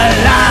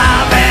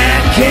 Alive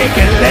and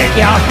kicking, lick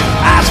your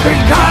ice cream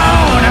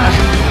cone.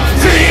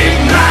 Feed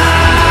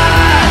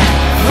my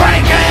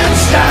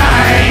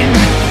Frankenstein.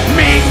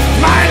 Meet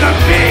my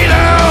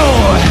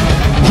libido,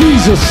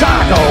 he's a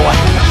psycho.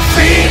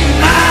 Feed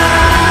my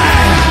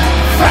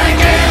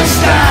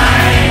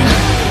Frankenstein.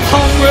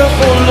 Hungry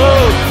for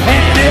love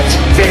and it's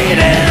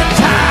feeding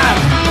time.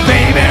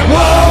 Baby,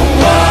 whoa,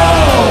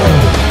 whoa.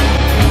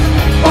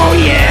 Oh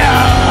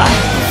yeah.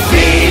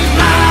 Feed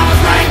my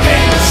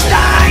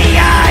Frankenstein.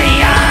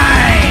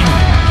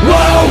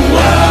 Whoa,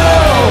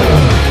 whoa.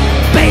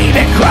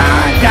 Baby,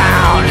 cry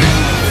down.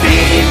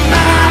 Feed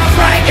my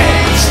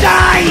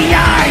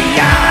Frankenstein.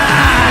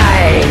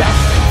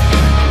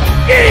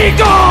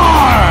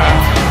 Igor!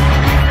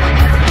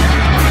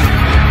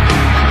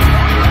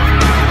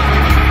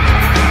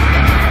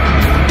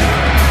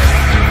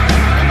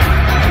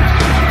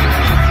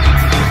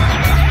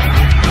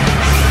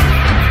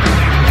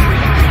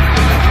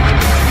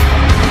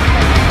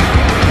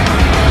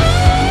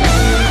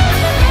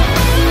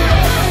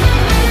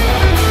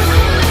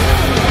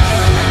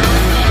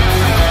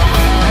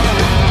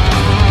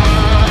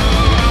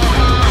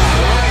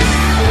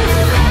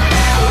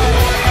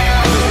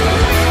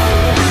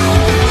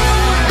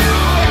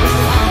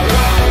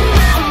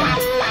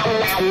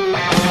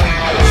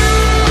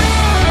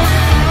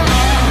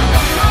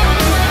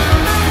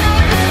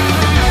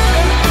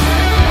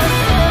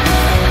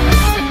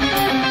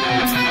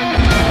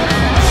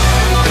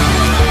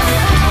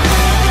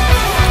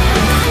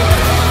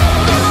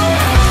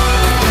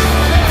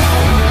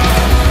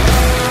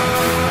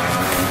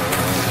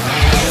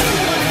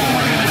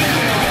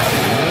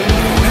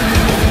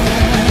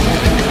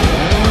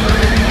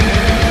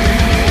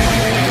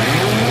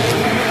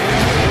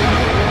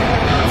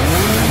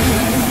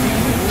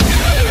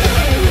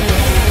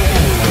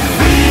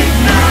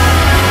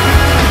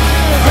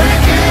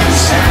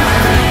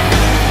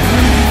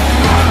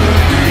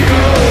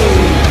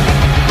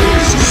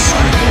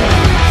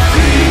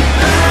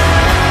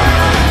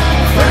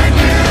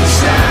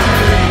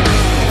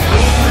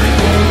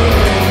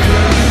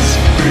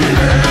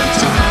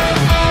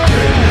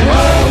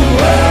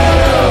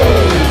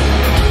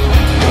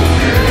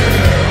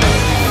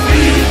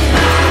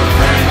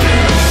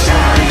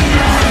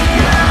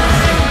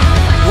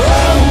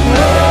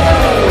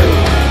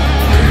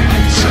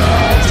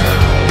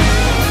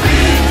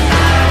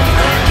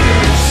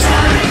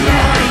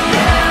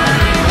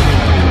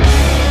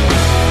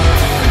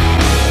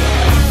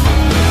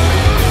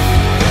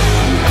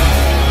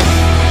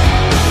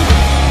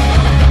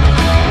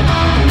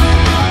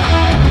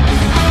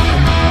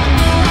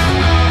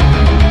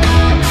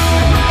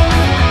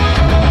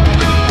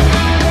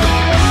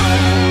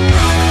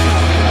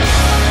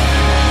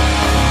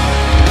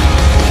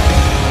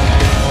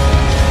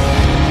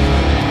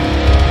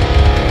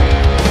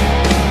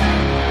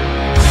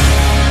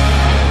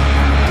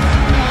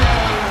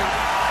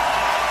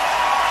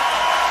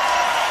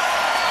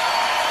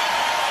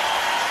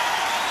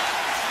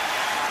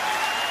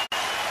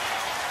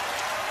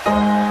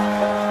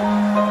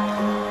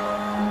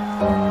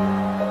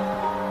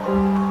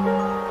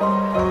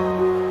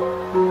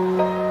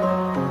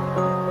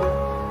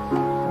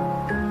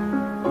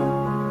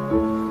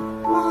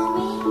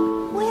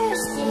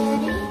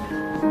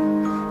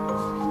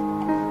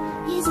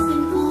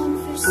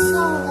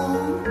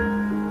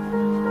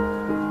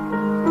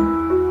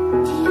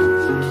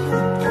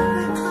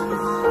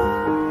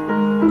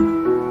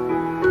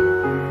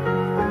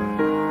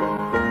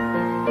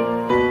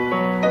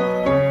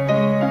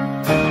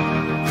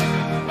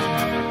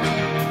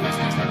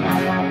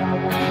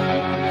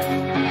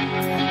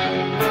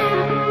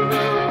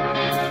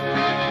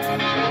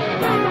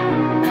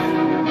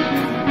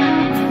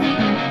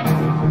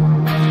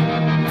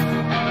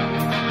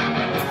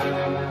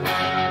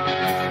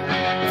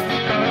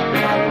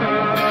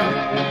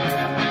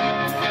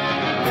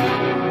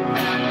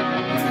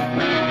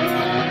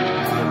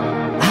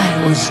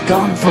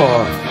 gone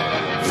for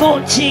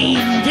 14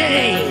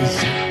 days.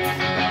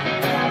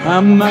 I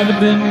might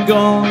have been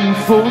gone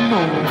for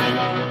more.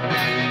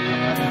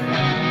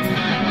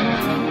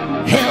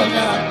 Held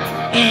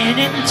up in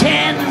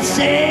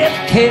intensive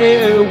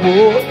care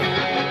ward.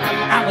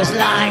 I was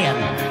lying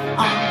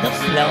on the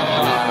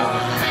floor.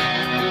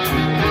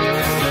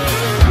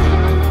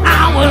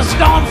 I was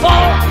gone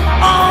for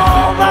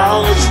all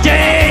those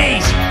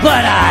days,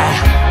 but I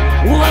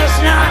was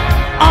not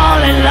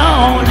all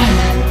alone.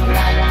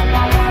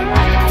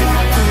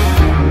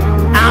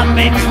 I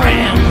made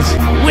friends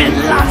with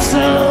lots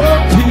of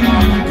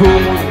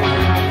people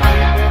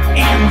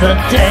in the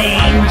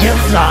danger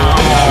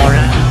zone.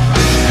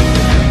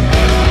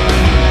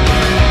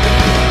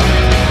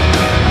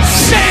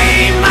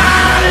 See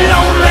my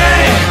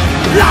lonely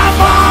life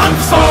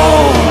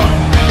unfold.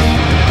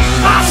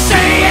 I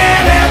say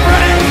it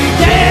every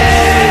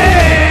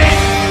day.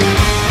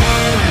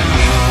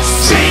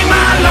 See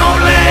my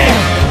lonely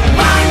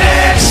mind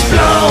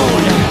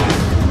explode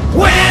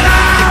when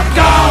I've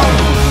gone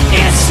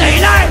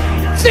insane. I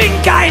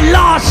think I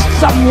lost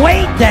some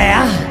weight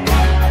there,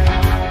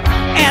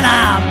 and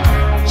I'm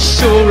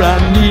sure I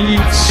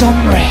need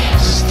some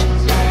rest.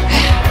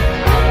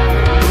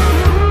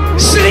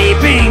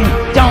 Sleeping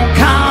don't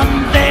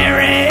come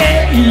very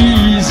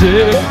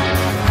easy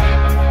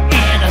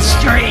in a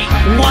straight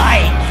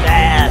white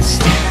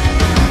vest.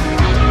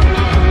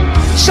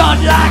 So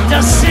I'd like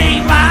to see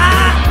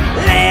my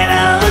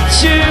little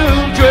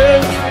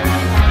children.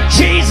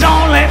 She's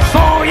only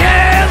 4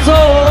 years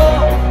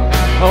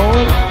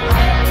old.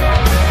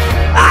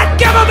 I'd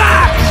give her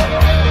back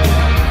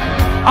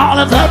all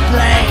of the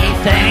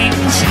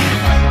playthings,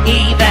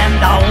 even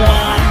the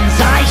ones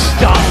I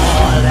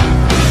stole.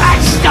 I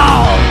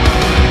stole.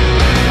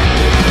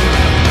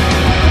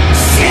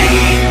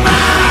 See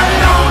my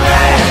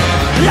lonely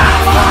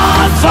life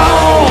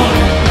unfold.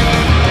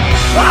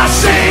 I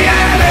see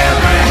it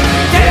every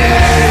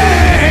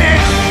day.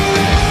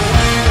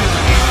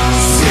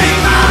 See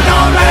my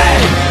lonely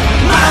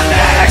mind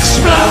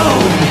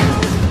explode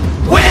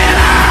when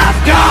I've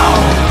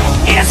gone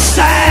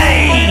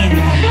insane.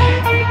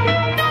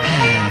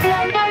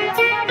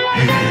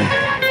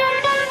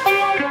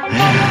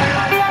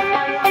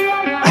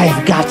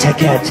 I've got to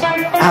get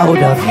out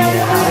of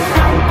here.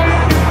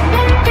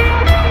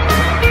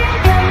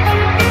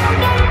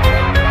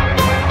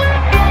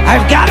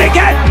 I've got to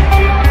get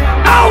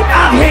out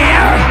of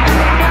here.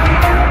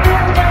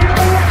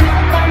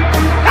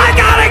 I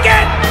gotta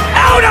get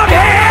out of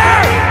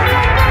here.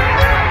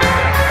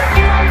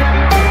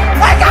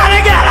 I gotta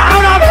get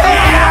out of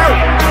here.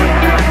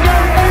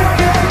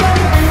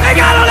 They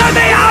gotta let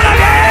me out of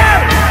here.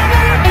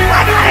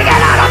 I gotta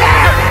get out of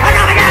here. I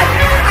gotta get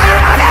out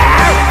of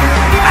here.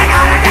 I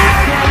gotta get out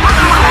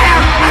of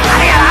here. I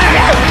gotta get out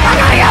of here.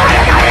 I gotta get out of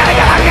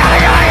here. I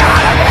gotta get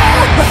out of here.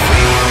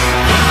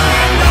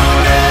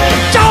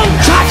 Don't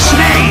touch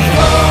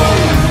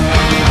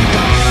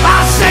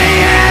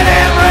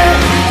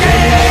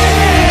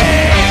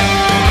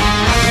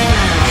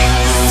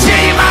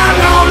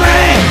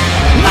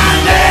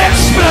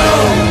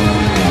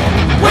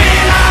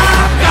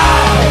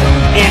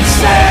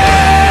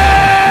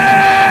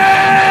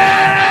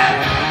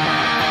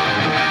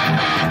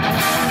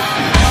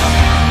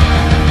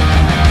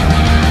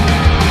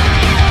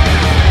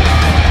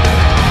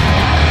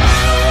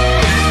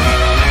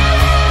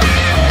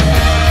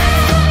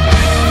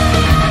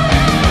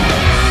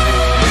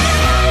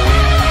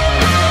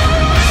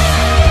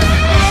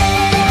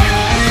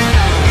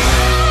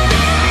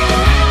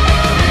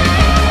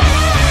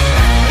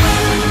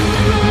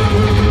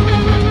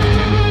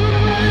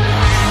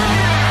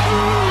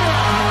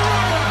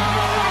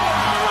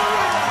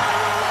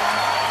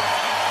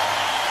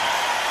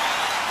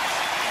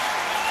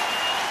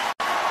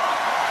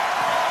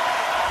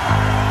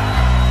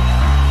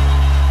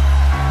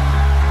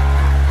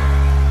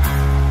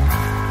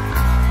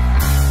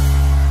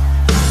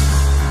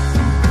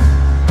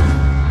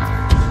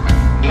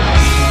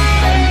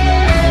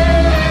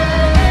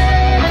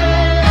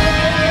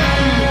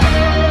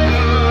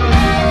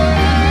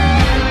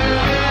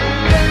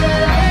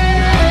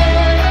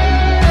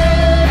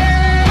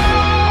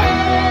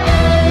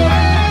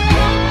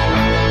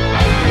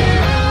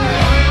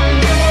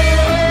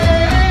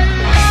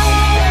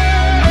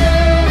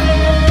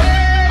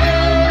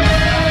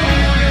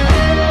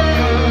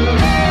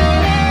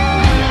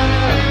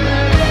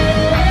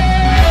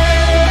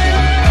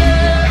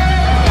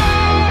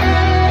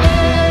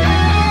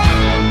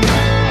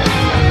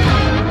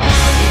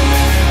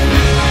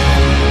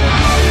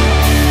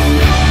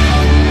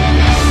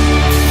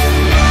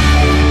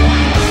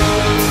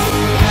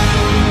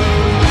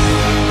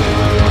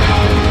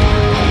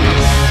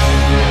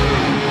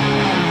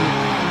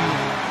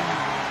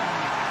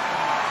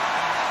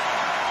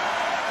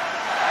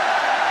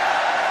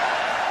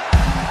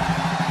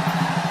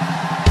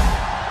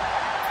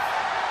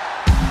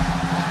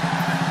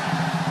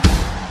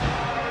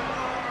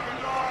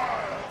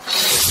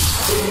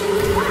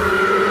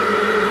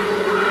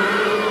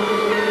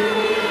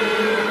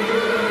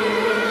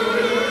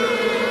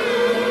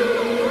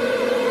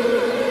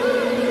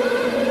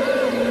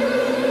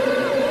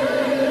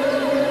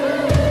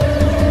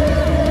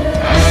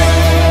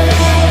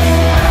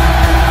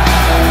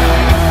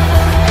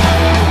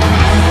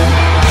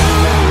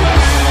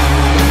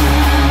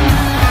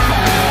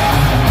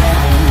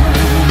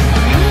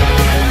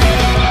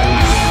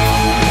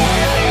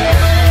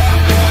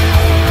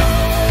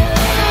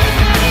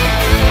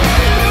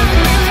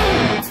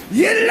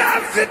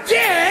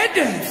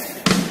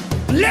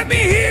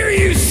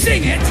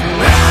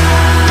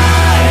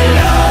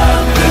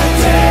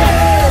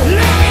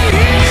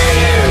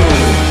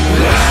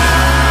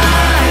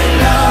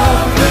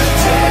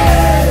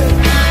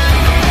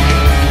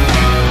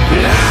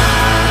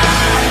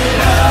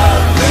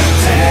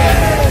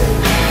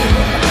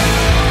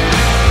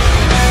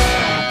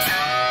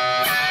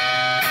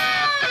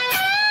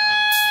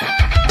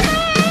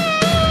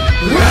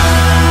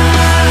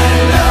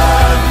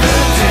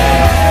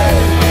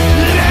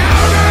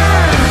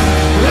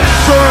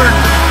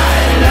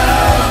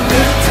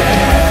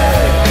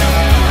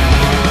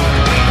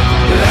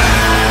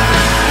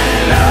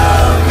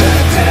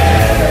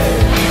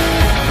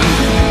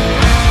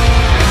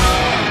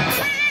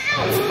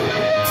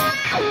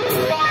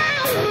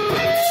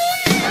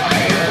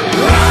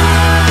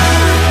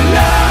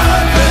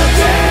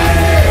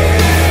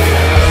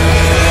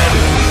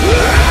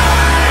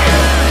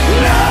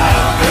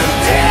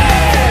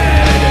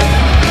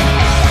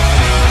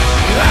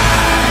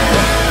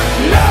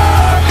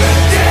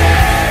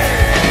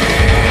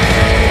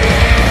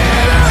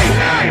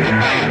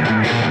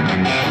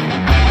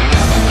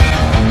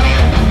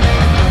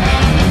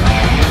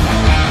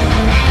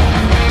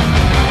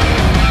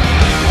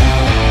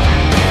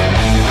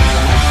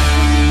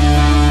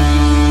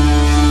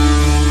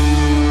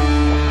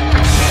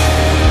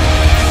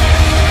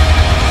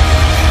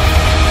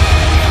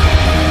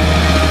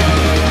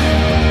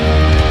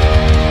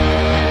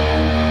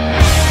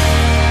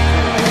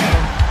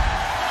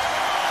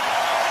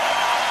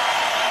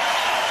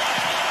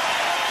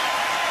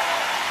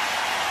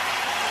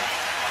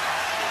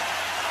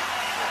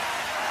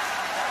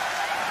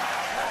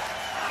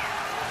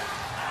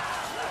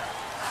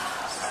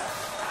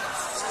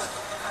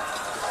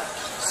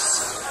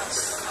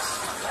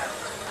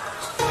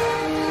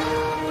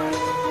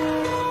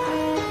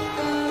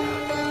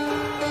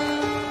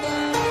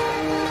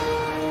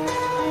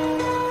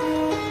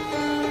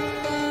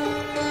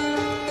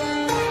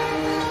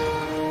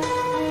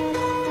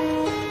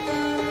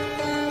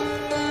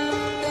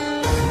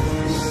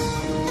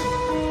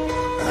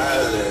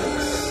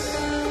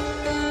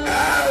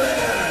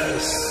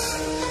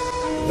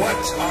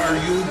What are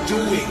you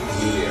doing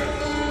here?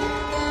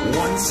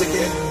 Once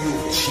again,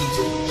 you've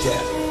cheated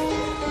death.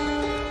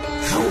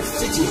 How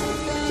fitting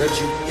that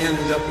you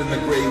end up in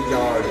the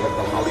graveyard of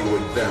the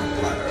Hollywood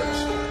vampires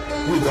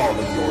with all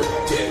of your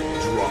dead,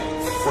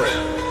 drunk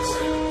friends.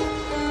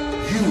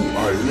 You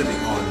are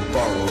living on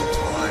borrowed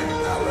time,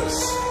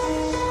 Alice.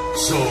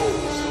 So,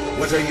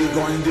 what are you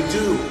going to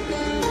do?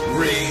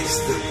 Raise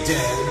the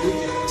dead,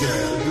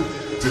 dead,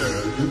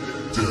 dead,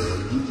 dead.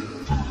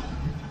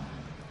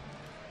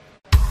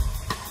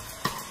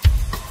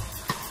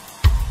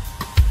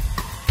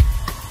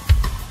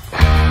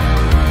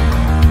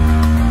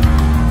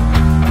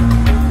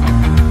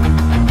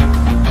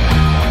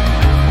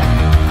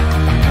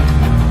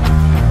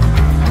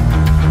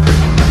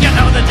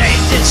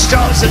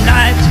 Destroys the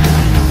night,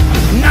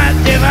 night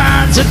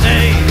divines the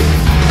day.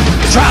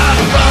 Try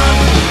to run,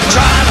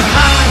 try to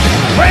hide,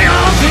 bring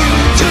on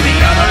through to the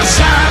other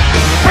side.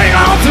 Bring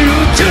on through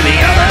to the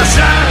other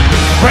side.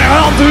 Bring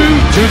on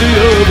through to the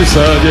other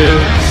side, yeah.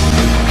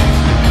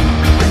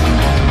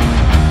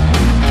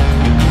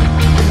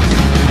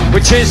 We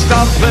chased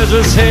our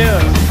pleasures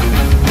here,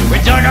 we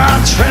dug our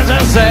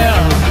treasures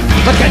there.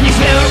 But can you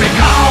still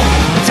recall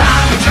the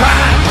time we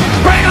tried?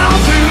 Bring on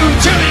through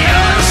to the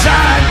other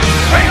side.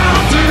 Bring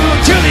on through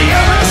to the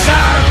other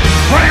side.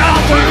 Bring on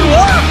through.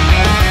 Oh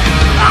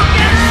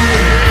yeah.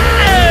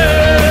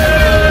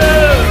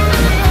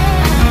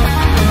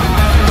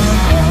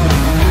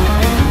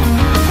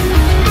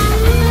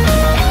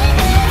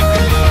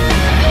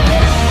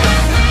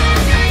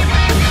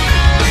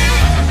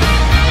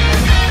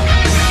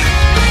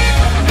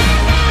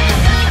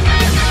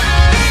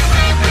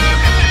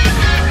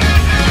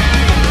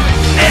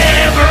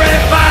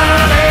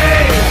 Everybody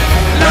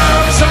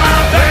loves my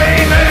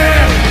baby.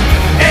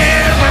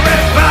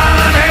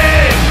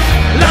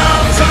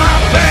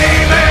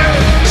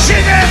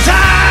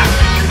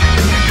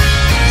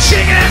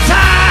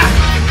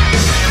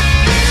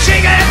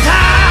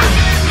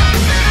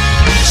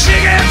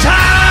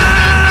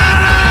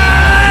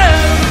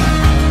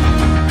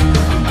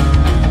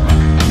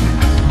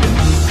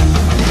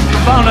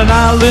 Found an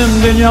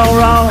island in your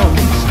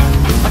arms,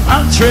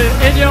 an country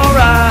in your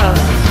eyes.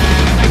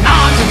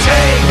 On to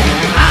take,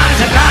 on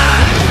to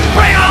die.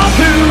 Bring on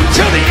through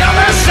to the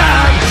other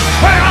side.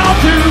 Bring on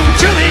through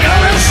to the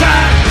other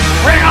side.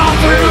 Bring on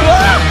through.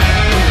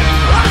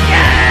 Oh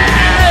yeah.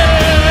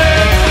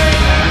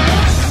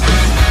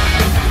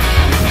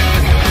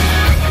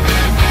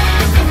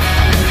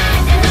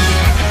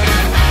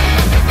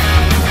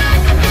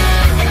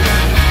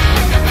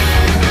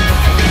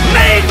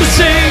 Made to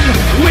sing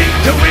week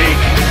to week,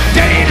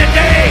 day to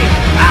day,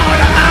 hour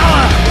to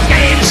hour,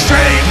 skating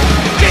straight,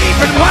 deep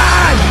and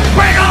wide.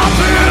 Bring on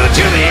through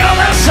to the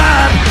other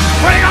side.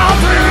 Bring on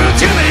through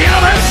to the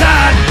other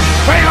side.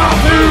 Bring on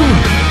through.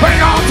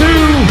 Bring on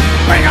through.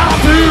 Bring on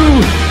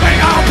through. Bring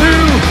on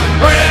through.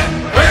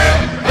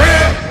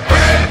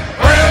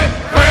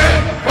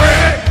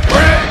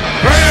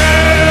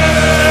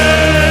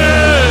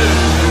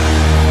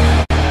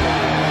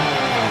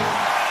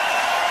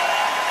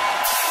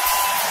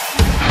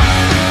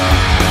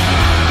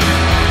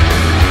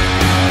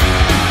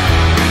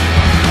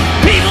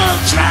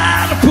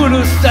 Put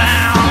us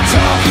down,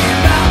 talking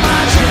about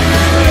my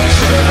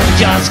generation.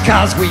 Just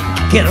cause we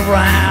get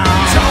around,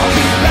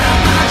 talking about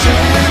my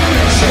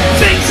generation.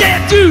 Things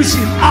that do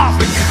seem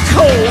awfully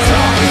cold,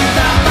 talking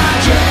about my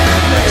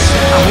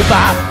generation. I hope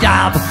I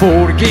die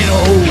before I get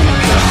old,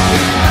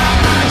 talking about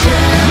my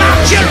generation. My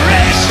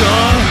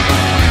generation,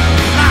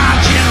 my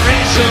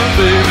generation,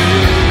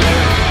 baby.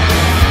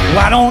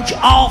 Why don't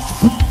you all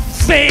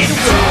fade away?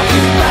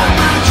 Talking about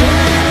my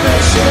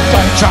generation.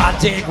 Don't try to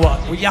dig what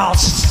we all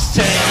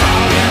say.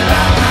 Talking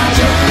about my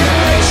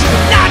generation.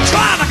 Not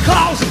trying to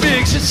cause a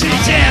big sensation.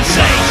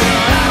 Talking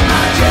about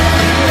my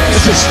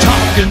generation. Just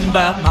talking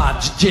about my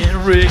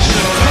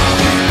generation.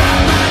 Talking about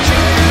my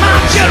generation.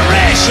 My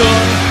generation.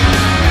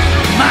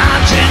 My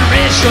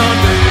generation,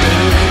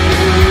 baby.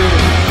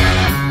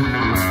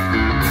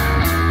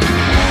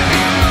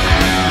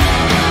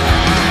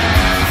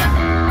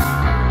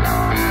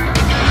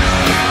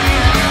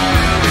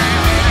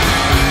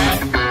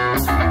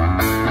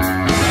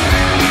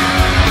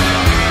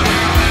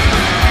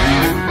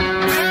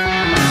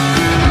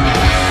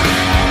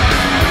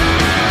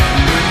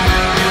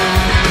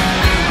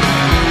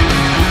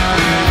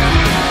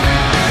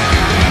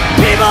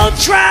 People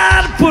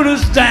try to put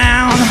us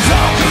down,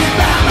 talking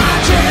about my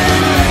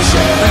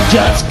generation.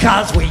 Just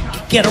cause we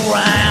get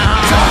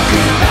around,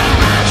 talking about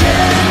my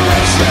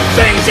generation.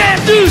 Things that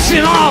do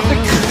seem awfully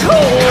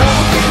cold,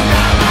 talking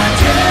about my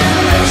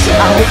generation.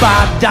 I hope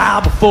I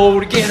die before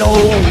we get old,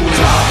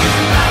 talking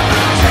about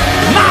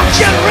my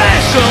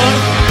generation.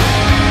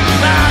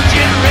 My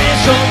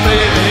generation,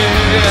 baby.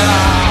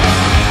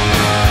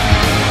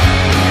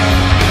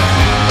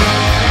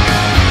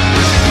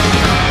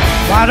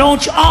 Why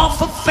don't you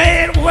offer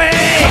fade away?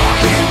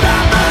 Talking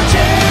about my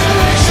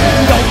generation.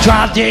 Don't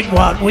try to dig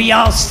what we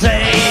all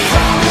say.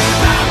 Talking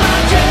about my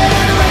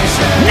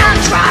generation. Not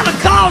trying to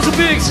cause a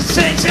big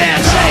sensation.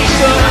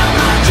 Talking about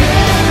my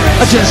generation.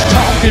 Just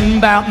talking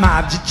about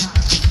my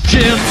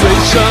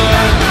generation.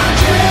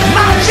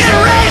 My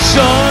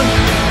generation.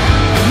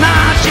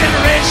 My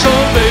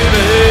generation,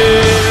 baby.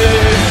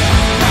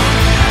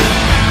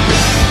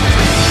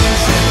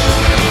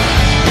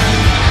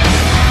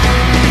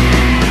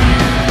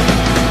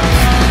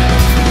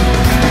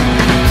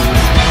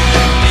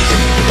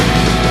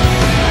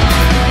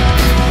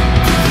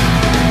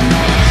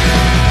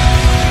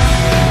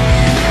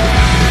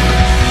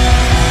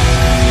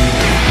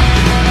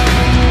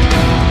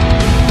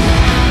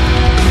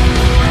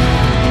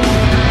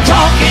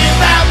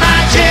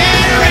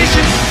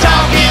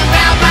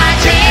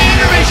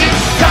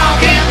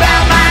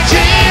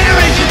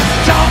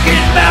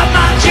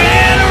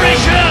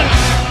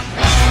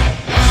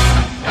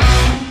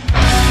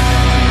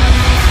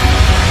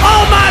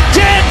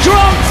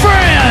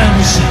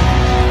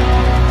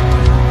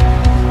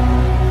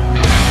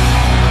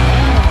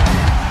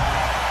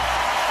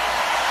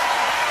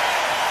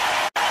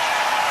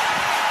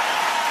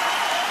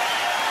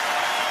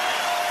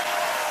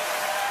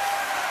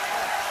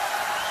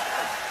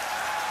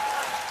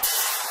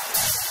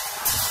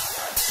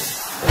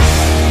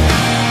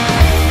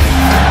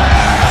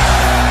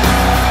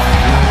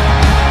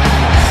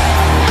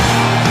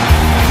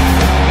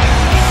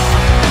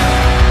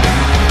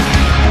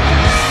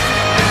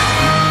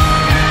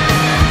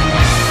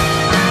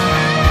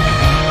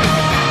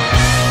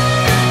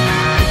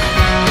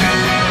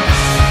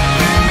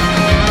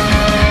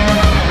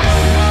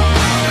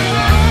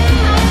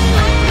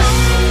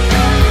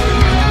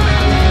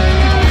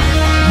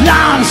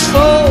 Lines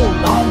fall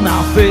on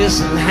my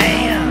face and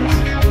hands.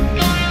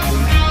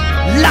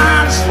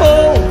 Lines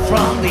fall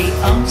from the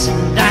ups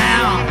and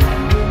downs.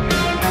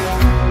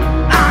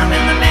 I'm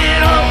in the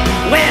middle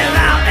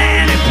without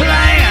any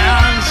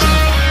plans.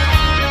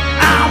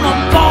 I'm a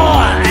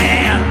boy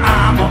and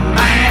I'm a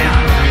man.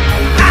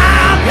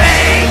 I'm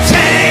 18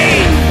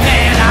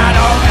 and I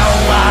don't know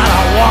what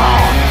I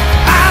want.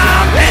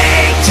 I'm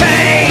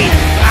 18,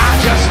 I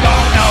just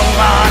don't know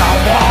what I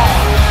want.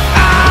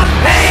 I'm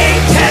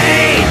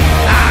 18,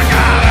 I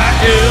gotta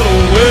get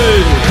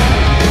away.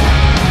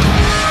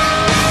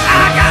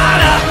 I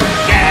gotta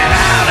get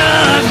out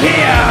of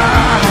here.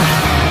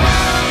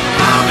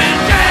 Mom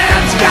and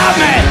Dad's got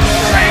me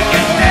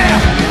drinking there.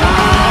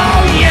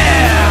 Oh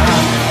yeah.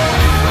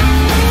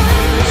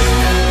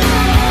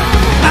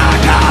 I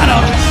got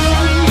a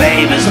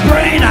baby's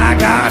brain, I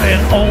got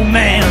an old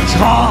man's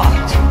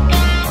heart.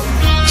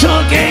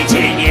 Took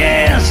 18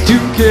 years to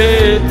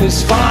get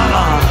this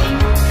far.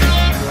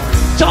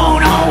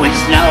 Don't always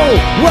know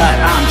what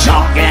I'm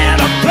talking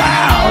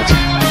about.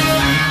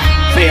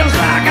 Feels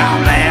like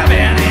I'm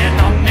living in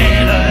the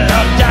middle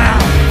of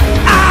town.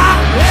 I'm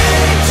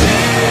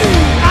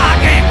 18, I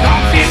get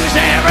confused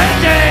every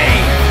day.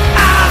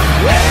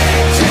 I'm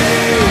 18,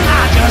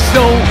 I just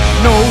don't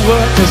know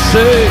what to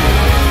say.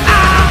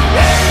 I'm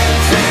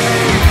 18,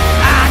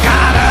 I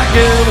gotta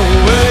get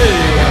away.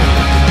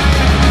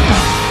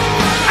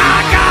 I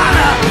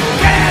gotta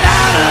get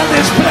out of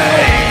this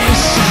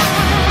place.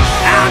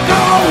 I'll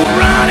go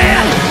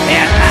running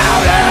in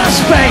outer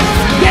space.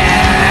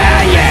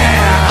 Yeah, yeah.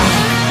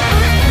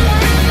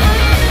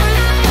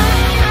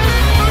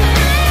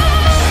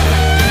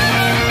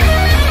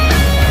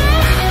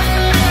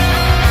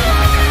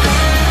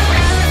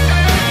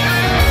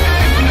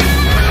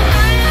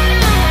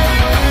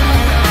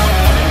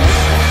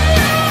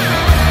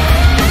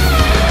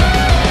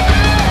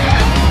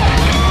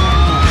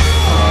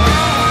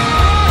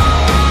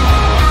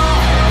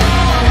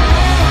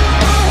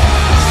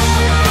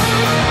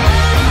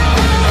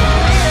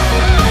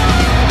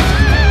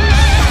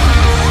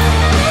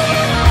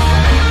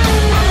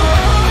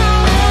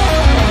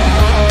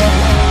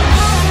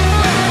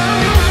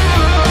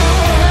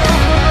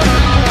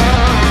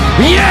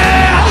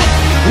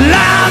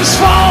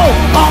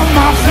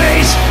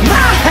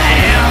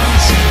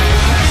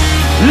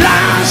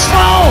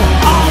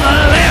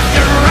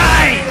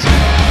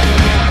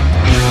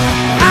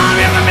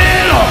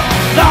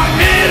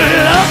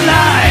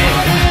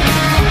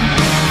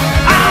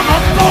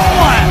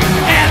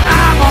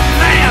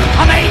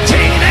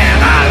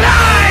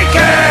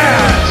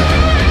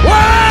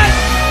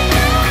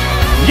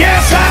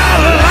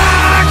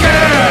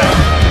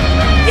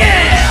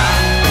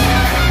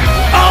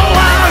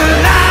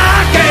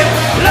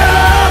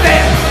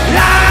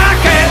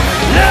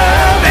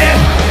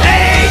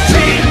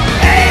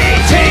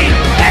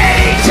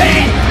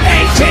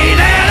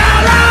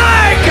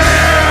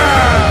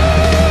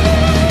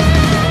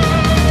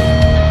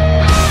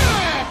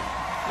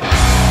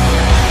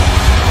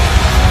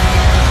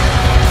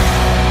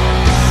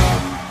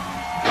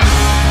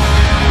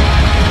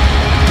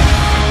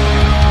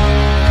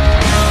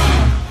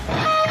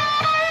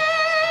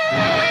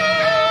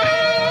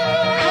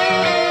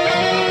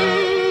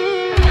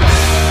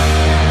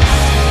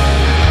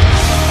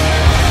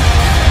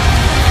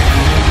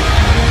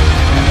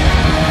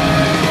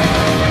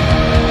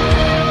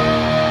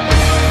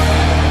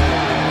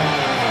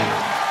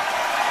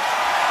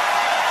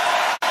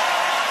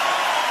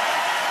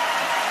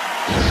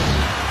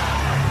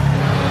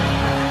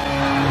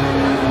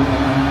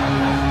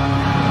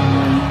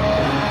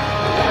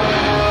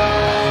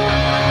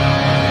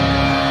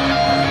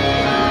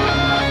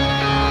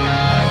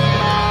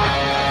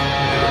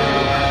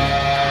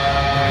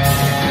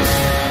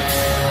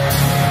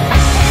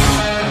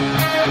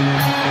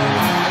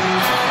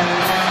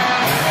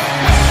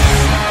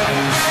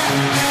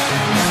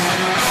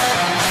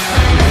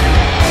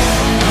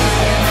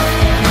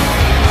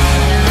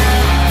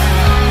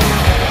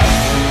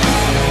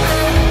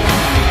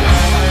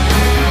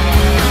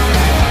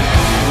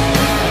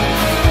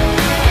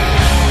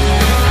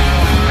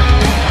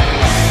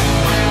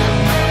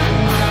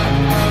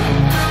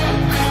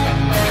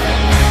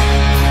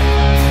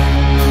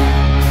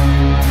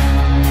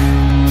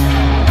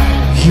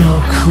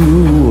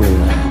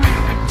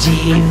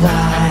 brave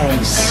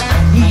eyes,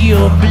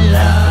 your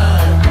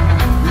blood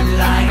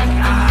like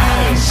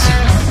ice.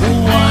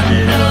 One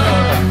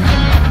look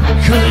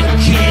could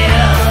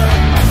kill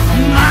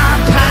my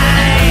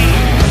pain,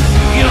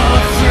 your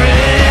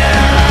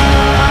thrill.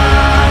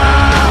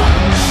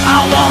 I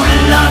wanna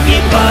love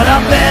you, but I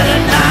better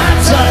not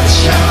touch.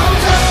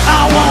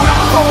 I wanna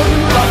hold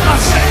you, but my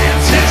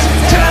senses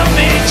tell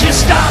me to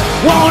stop.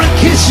 Wanna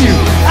kiss you,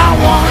 I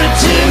wanna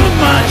too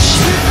much.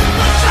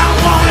 I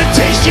wanna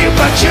taste you,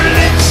 but your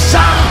lips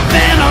are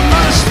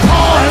venomous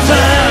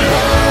poison.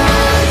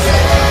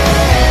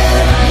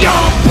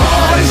 Your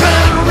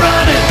poison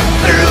running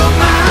through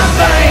my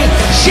veins.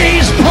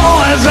 She's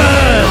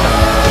poison,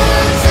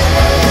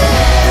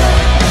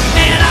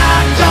 and I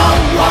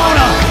don't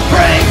wanna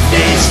break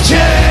these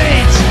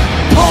chains.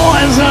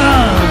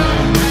 Poison.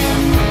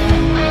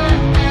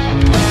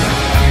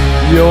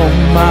 Your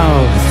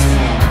mouth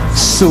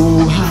so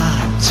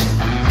hot,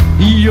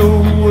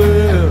 your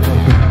web,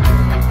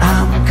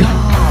 I'm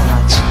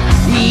caught.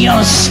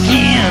 Your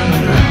skin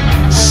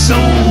so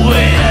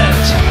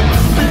wet,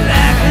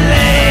 black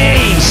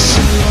lace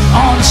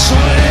on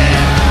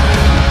sweat.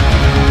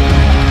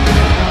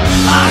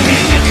 I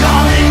hear you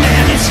calling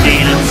and it's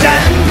needles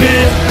and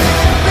bit.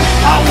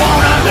 I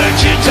wanna hurt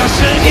you just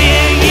to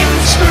hear you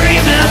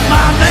screaming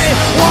my name.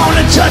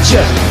 Wanna touch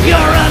you,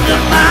 you're under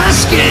my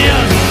skin.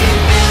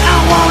 I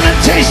wanna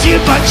taste you,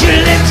 but your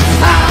lips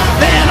are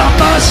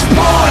venomous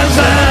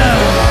poison.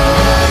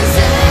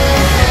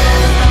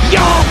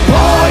 Your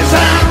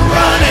poison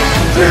running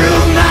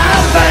through my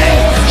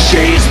veins.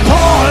 She's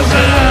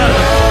poison,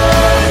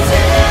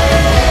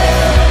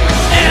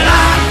 and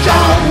I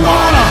don't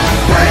wanna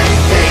break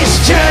these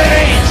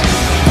chains.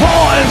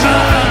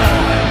 Poison.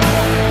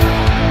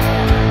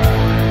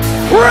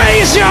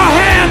 Raise your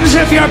hands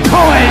if you're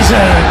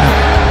poison.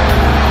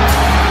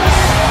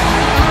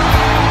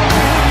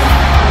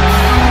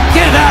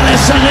 Give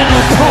Alice a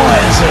little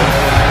poison.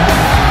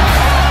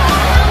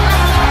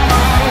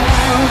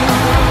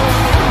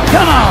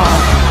 Come on.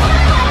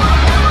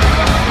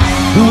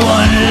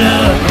 One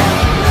look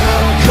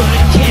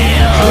could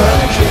kill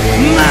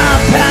my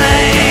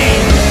pain,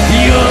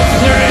 your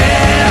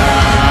thrill.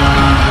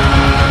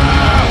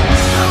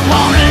 I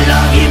wanna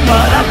love you,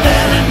 but I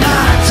better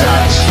not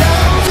touch.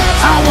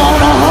 I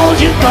wanna hold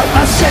you, but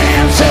my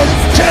senses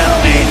tell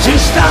me to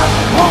stop.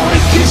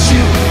 Wanna kiss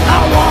you, I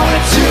want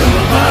it too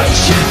much.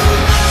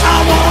 I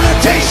wanna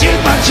taste you,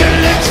 but your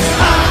lips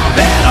are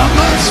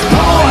venomous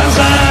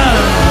poison.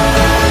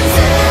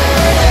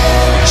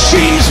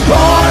 She's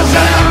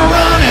poison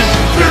running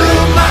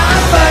through my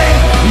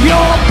veins.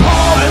 You're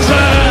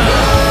poison,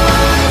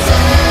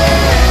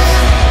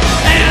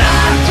 and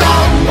I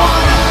don't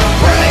wanna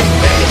break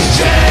these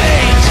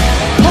chains.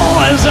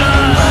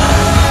 Poison.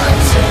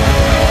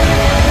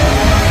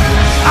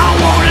 I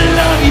wanna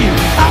love you,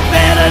 I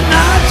better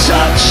not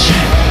touch.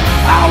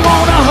 I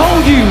wanna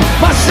hold you,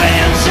 my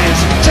senses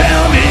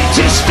tell me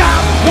to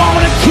stop.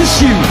 Wanna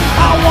kiss you,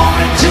 I want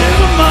it too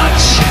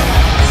much.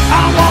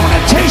 I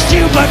wanna taste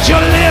you, but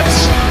your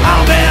lips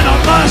are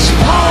venomous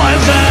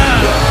poison.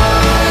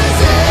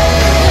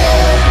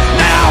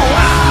 Now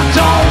I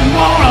don't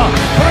wanna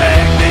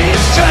break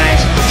these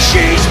chains.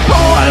 She's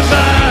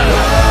poison,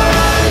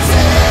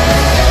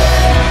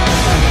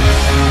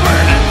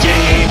 burning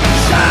deep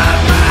inside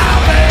my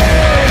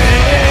veins.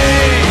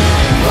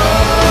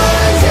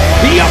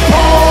 You're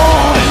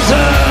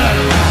poison,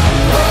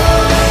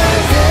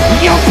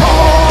 you're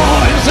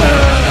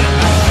poison,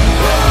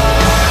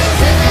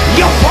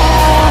 you're poison.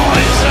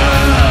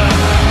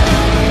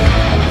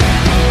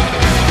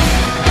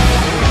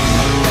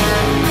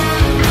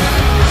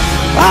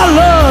 I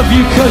love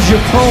you 'cause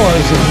you're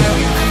poison.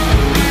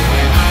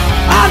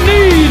 I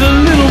need a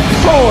little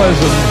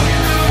poison.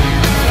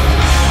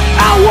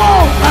 I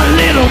want a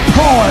little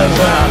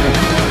poison.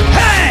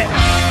 Hey!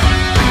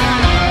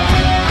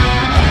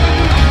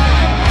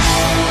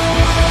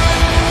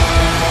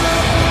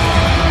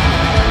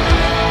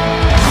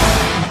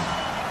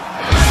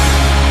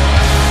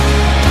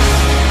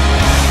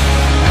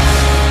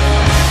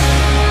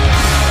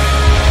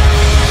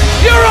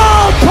 You're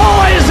all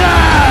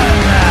poison!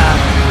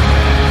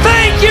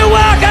 Thank you,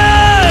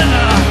 Wagon!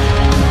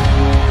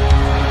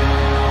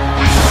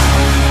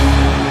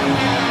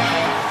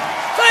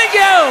 Thank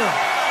you!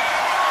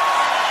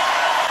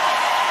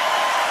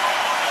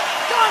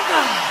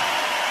 Conga!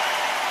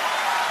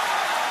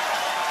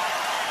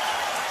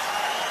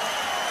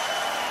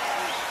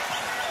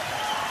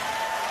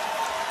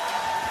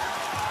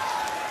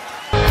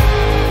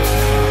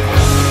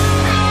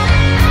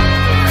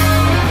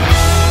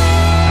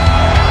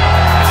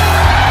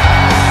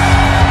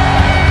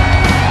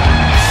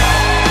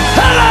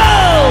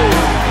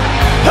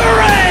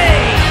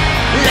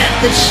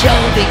 The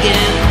show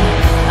begin,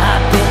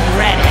 I've been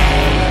ready.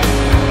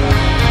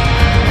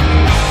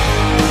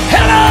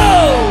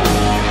 Hello,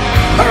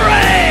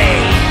 hooray,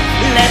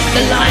 let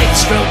the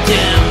lights grow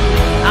dim,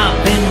 I've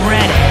been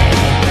ready.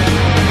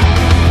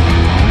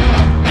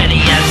 And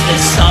yes,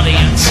 this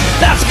audience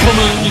that's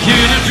coming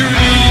here to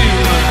dream,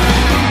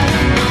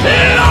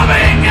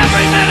 loving every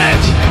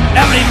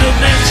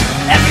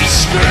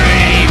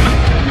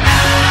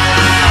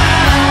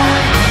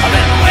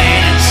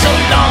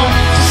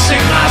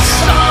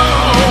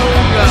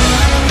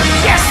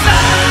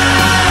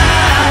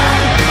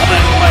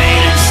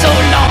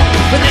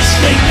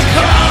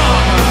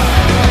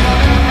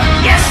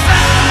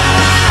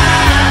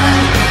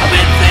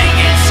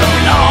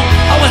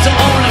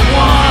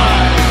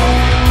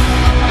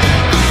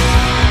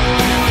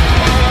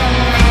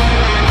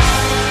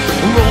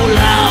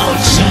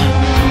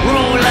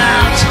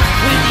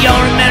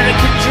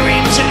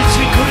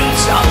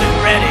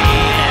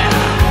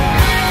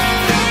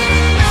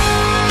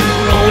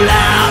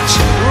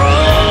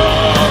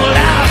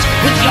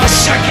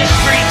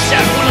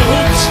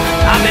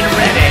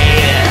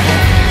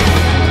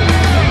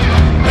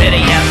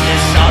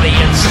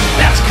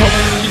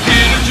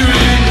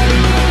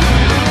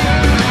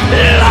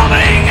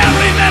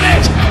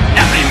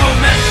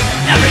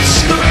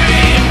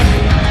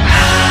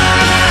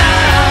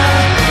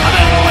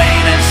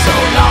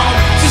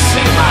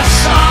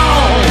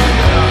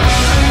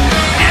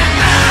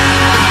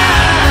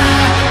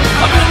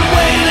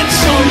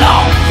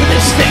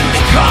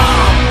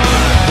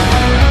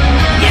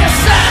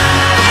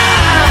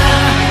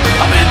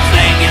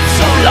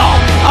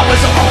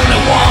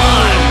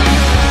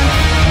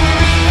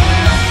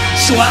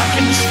so I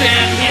can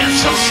stand here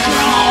so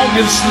strong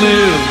and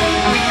slim.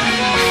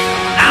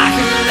 I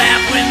can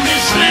laugh when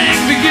this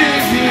thing begins.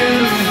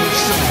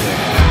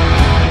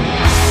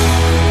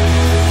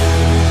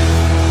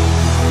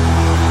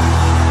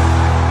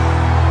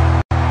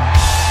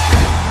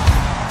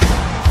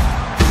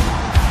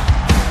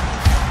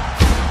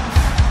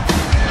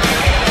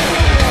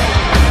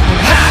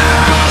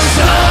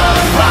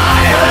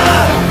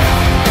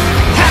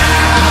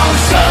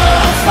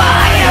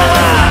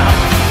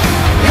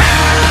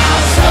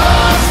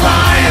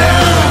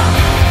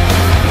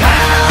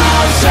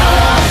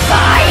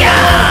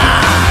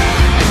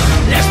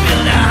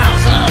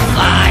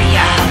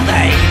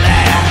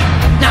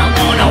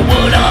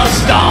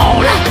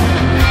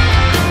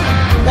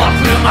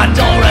 My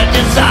door of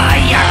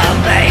desire,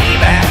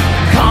 baby.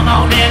 Come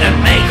on in and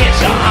make it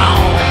your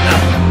own.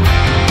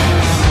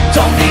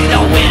 Don't need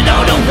a window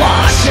to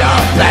wash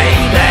up,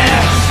 baby.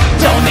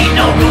 Don't need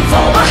no roof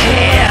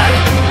overhead.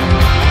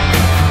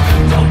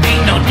 Don't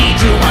need no need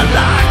to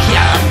unlock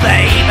ya,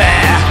 baby.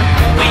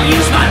 We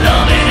use my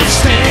loving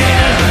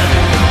instead.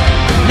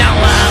 Now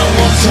I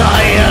won't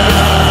tire.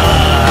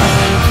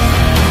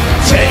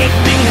 Take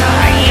me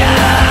higher.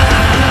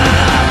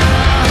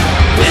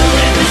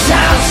 Building this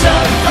house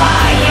of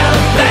fire,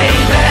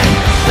 baby.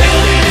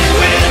 Building it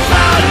with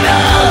our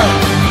love.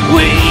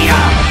 We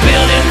are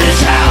building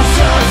this house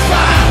of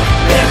fire.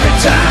 Every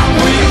time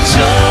we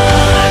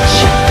touch,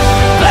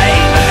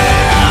 baby.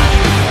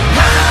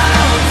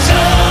 House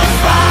of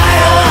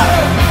fire.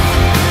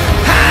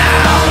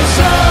 House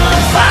of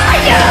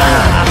fire.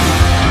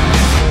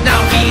 Now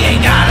we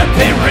ain't gotta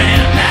pay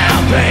rent now,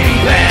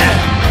 baby.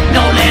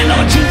 No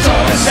landlord to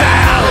throw us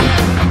out.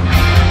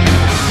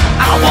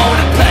 I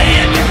wanna play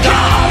in your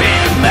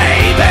garden,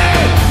 baby.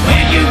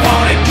 When you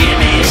wanna give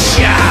me a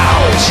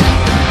shout,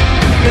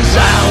 'cause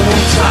I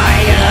won't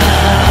tire.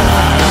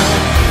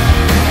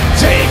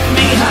 Take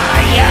me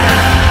higher.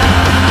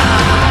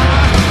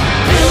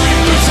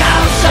 Building this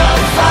house of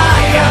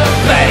fire,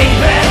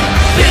 baby.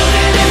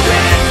 Building it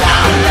with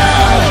our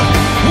love.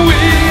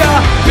 We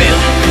are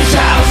building this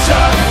house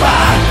of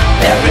fire.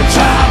 Every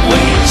time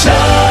we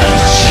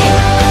touch,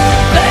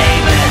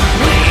 baby,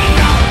 we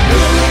are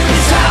building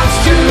this house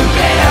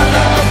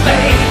together,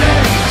 baby.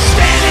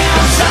 Standing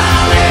on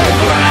solid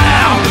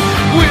ground.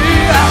 We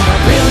are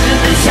building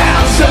this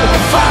house of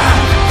fire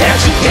that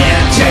you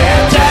can't tear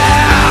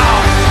down.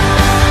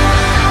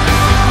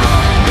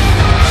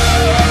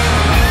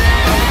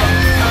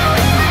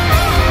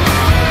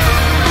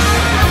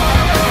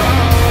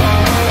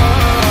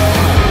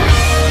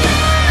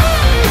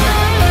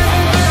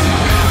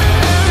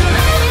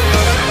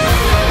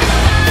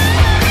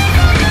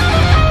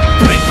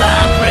 Brick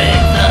by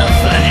brick, the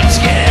flames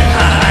get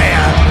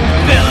higher.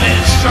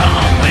 Building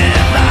strong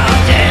without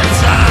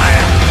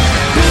desire.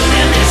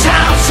 Building this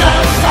house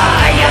of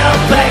fire,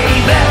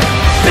 baby.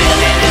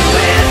 Building it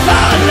with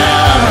our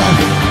love.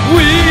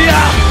 We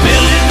are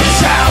building this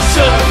house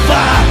of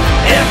fire.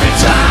 Every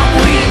time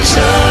we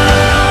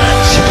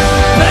touch,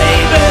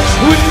 baby.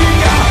 We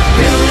are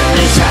building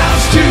this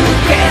house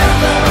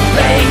together,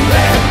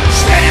 baby.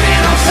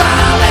 Standing on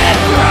solid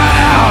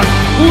ground.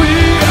 We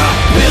are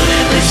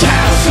building this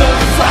house of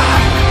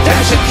fire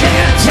that you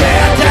can't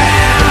tear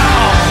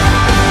down.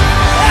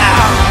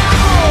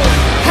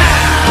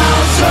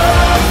 House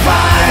of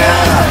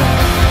fire.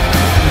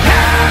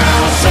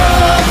 House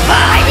of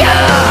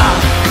fire.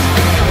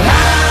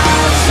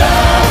 House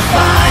of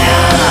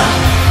fire.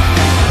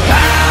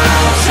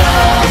 House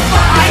of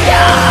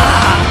fire.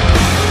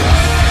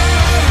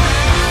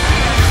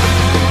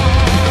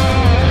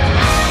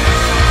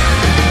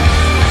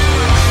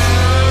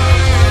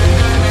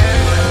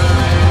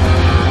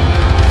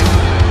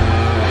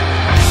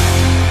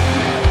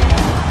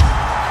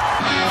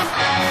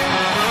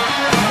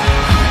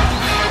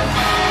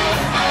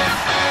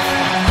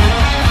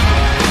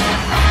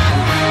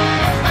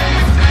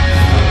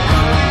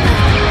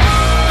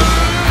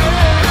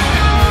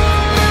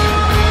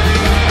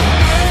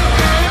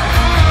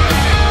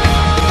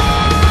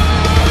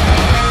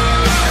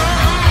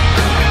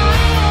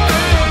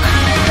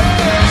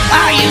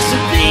 I used to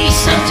be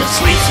such a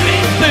sweet,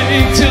 sweet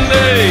thing till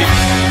they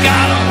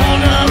got a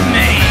hold of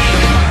me.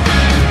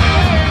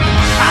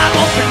 I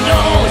opened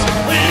doors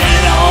with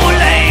little old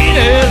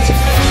ladies.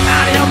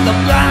 I helped the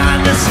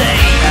blind to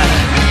see.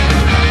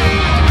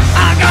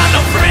 I got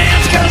no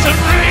friends 'cause I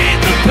read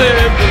the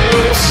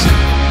papers.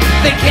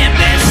 They can't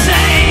be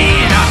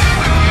seen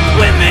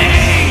with me.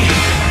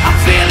 I'm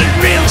feeling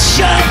real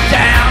shut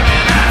down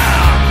and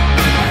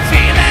I'm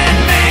feeling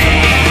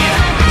mean.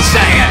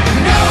 Saying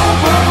no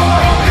more.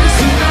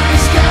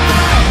 Nice guy.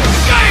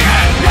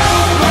 No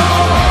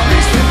more,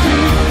 Mr.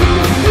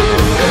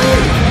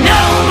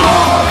 No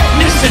more,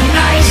 Mr.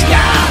 Nice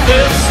Guy.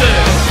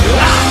 Listen,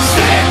 I'm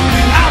sick,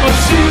 I'm a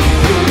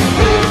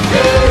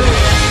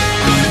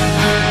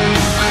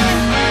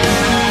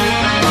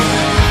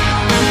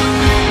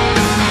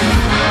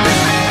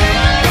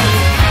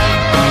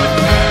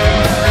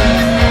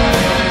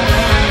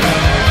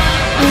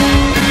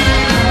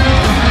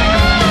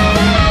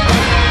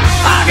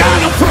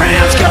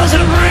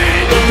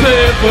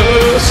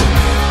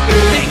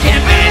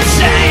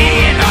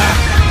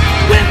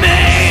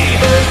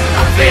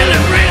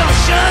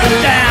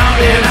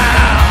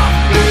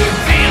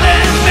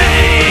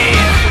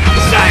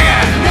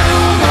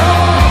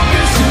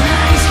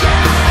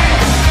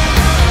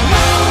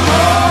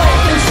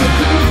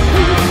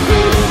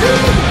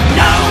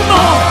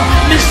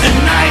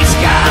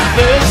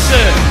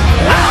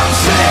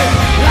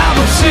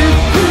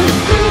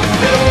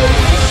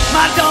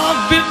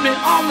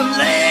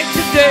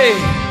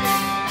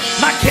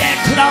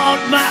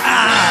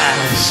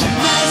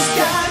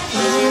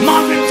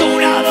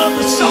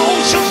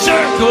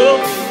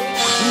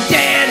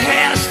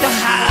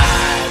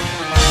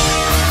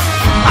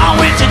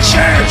to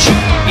church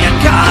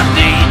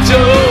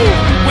incognito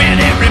when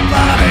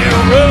everybody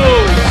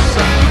rose.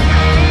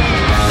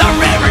 The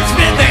Reverend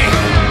Smithy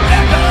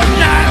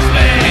recognized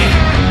me.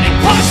 He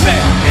punched me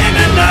in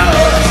the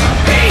nose.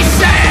 He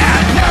said,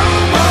 "No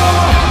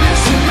more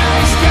Mr.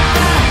 Nice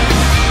Guy.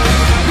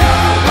 No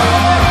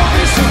more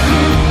Mr.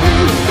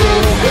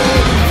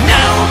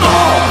 No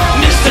more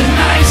Mr.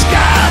 Nice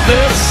Guy."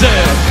 They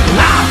said,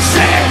 "I'm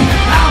sick,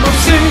 I'm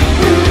upset.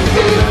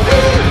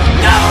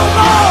 No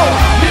more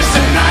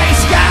Mr.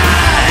 Nice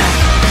Guy.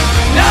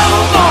 No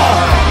more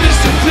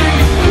Mr.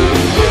 Clean.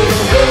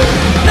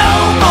 No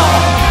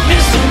more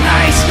Mr.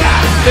 Nice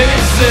Guy." They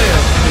said,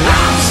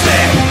 "I'm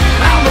sick,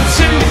 I'm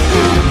upset.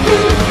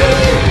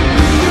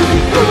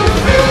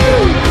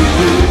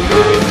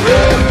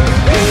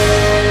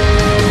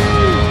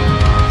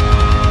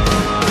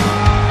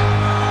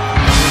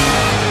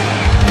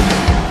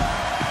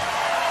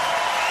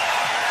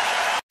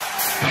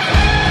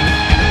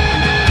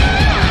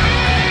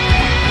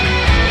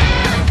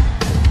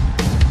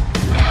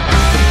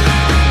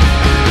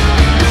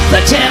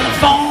 The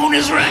telephone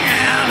is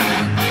ringing.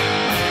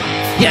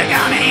 You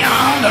got me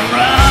on the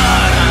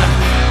run.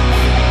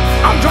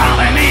 I'm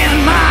driving in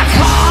my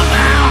car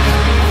now,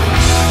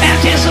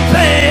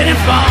 anticipating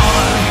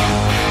fun.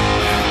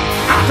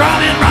 I'm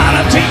driving right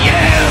up to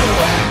you.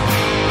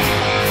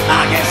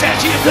 I guess that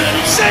you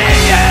couldn't see,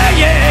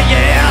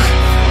 yeah.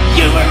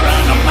 You were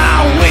under my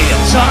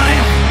wheels,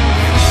 honey.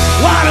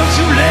 Why don't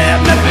you let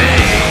me be?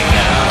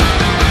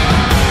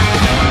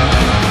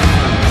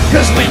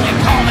 'Cause when you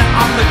call me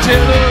on the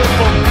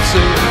telephone,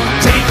 say,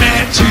 "Take me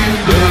to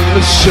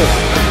the show."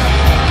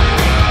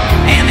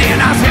 And then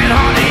I said,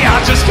 "Honey, I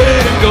just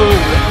can't go.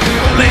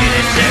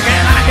 Lady's sick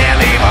and I can't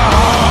leave her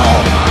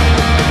home."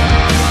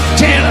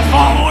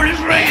 Telephone is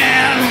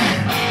ringing.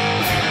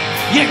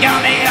 You got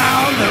me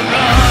on the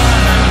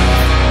run.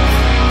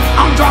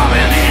 I'm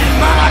driving in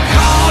my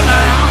car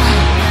now.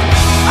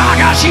 I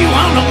got you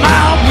under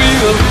my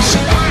wheels.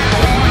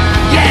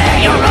 Yeah,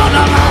 you're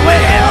under my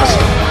wheels.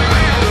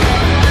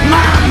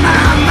 My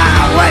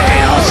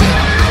wheels.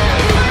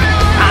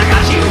 I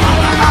got you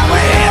under my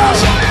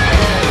wheels.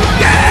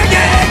 Yeah.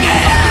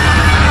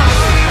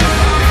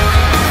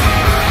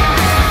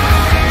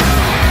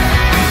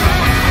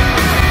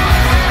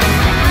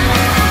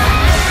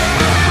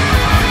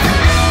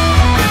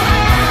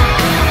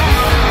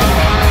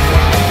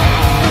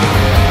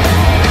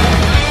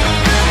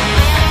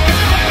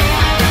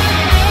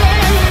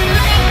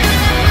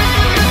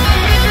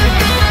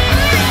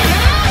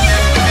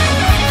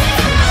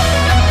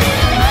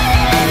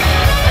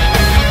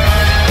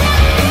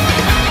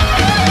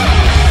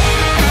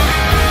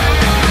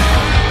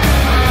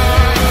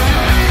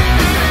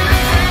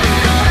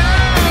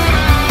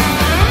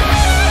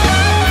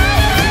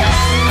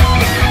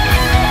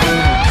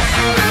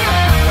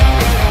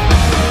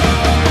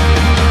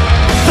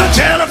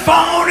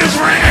 Telephone is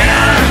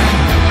ringing.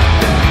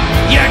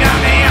 You got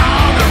me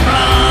on the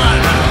run.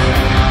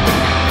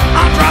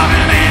 I'm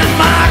driving in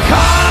my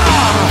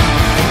car,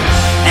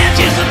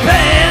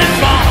 anticipating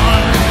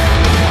fun.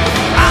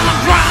 I'm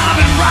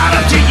driving right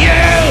up to you.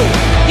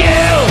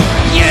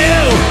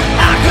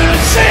 I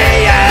couldn't see,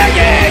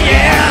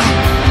 yeah.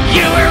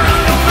 You were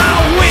under my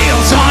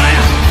wheels, honey.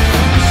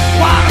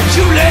 Why don't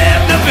you let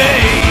me be?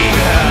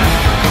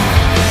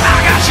 I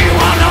got you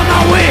under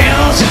my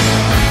wheels.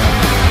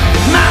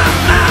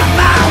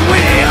 My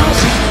wheels.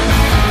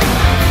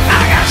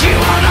 I got you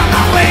under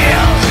my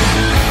wheels.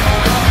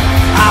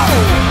 Oh.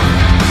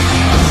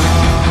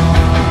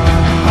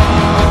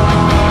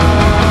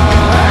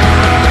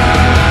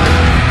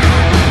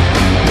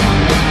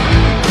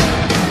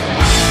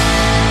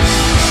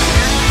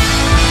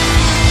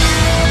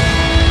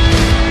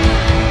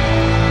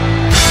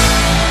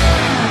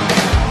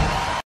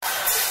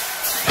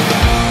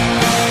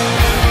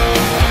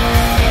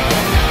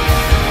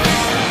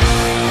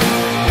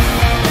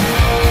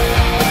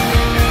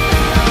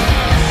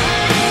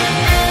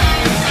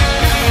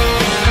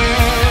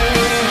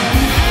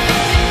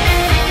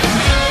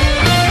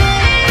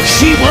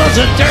 She was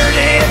a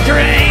dirty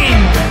dream,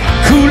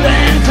 cool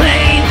and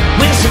clean,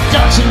 with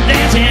seduction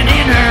dancing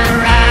in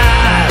her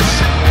eyes.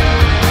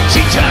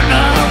 She turned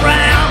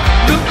around,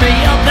 looked me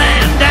up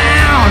and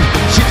down.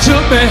 She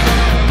took me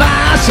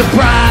by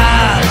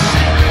surprise.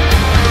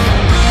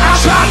 I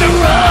tried to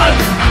run,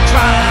 I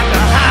tried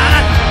to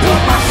hide,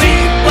 but my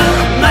feet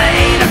were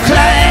made of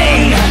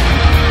clay.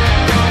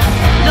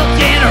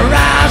 Looked in her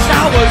eyes,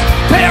 I was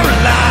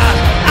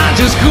paralyzed. I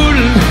just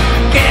couldn't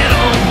get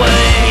away.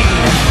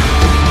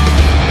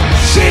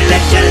 She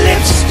licked her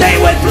lips, they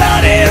were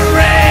bloody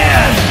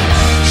red.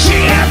 She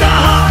had the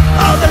heart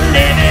of the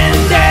living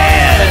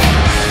dead.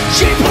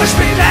 She pushed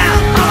me down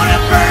on a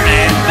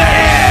burning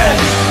bed.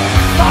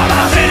 Thought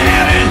I was in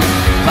heaven,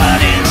 but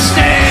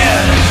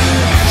instead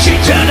she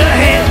turned her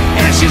head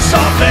and she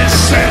softly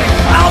said,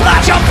 "I'll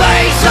bite your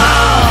face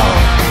off.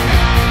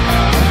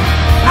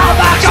 I'll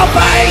bite your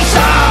face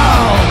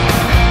off.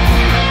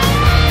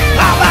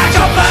 I'll bite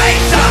your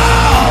face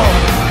off.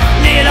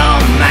 Little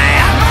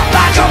man, I'll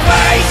bite your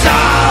face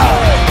off.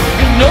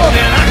 You know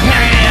that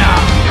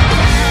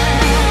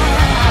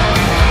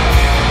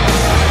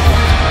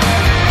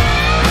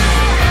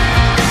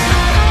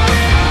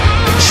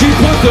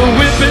the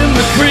whipping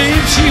the cream.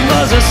 She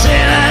was a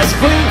sinner's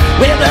queen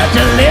with a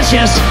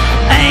delicious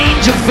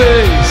angel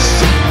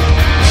face.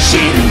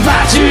 She'd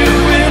invite you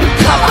in,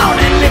 come on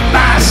and lick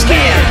my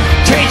skin,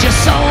 trade your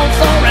soul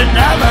for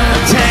another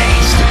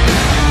taste.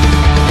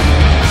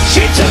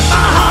 She took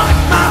my heart,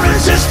 my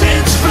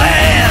resistance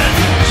fled.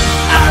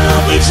 I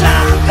love each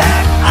line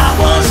that I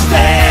was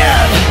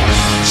dead.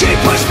 She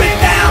pushed me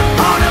down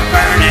on a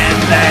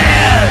burning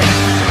bed.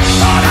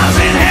 Thought I was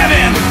in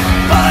heaven,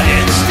 but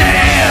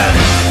instead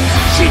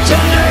she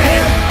turned her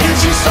head and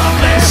she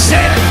softly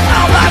said,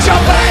 I'll bite your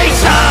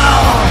face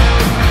off.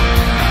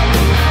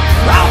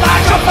 I'll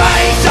bite your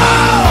face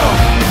off.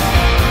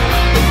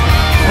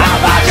 I'll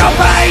bite your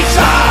face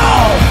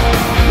off.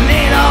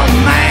 Little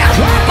man,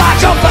 I'll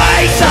bite your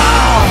face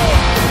off.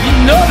 You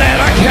know that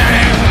I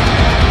can.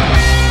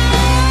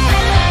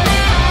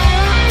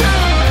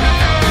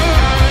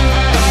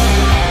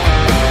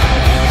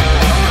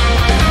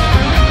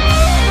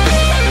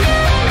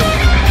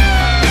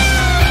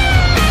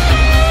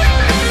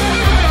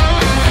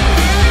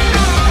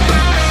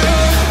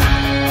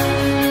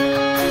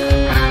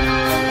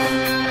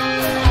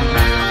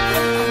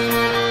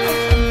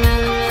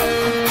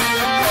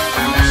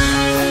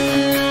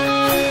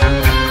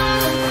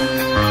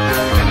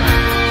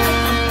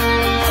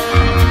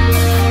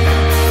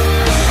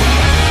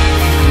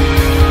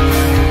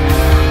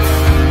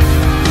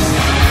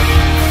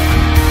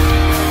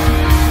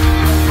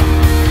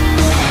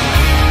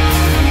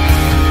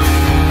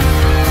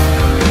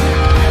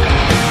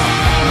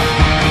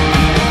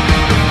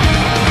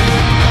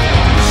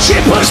 She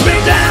pushed me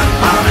down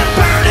on a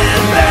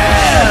burning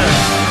bed.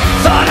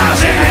 Thought I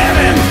was in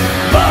heaven,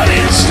 but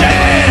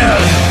instead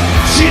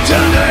she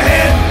turned her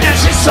head and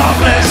she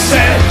softly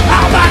said,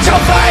 I'll bite your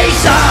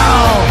face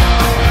off.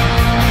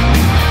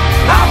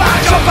 I'll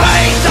bite your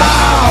face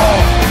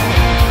off.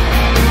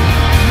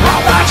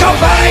 I'll bite your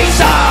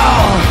face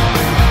off.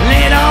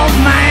 Little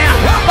man,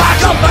 I'll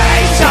bite your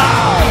face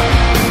off.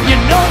 You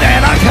know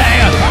that I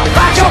can. I'll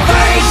bite your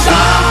face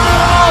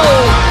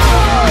off.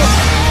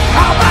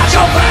 I'll bite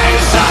your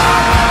face off.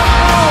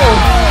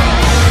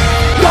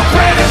 Your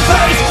pretty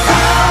face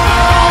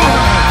off.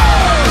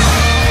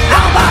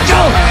 I'll bite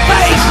your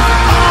face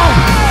off.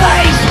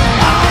 Face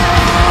off.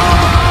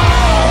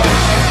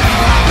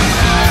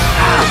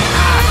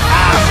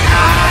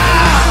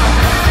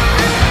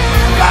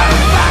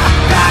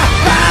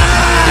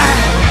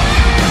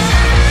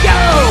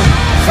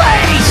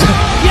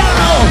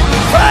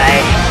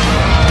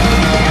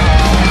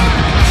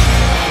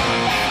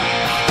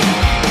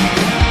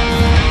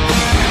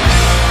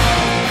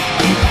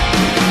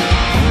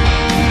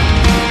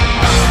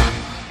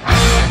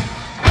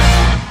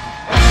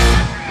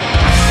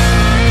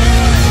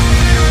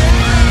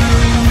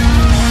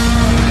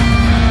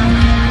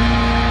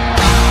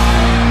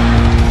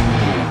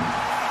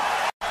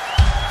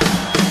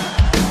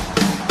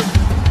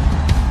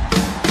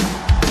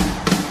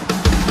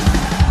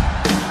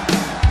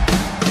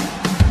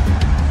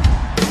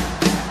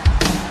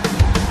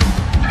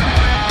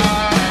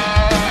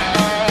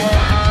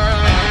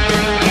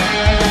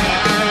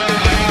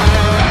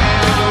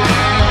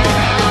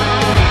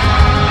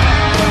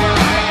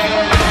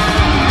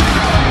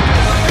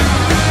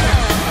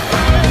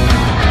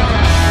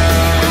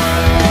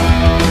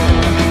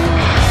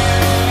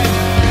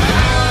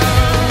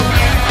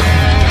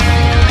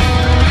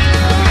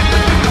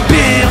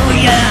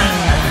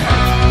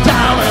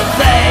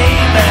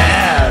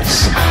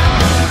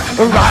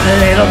 Right,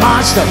 little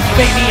monster,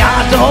 baby,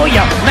 I adore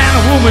ya. Man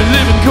or woman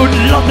living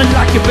couldn't love me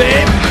like you,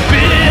 babe. $1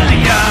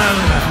 billion,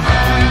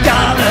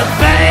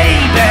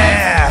 baby.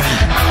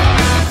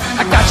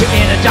 I got you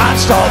in a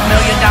Dodge Star, $1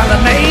 million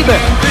maybe.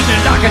 Vision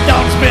like a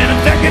dog's been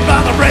infected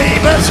by the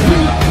ravens.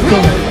 We go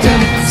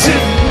down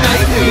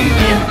tonight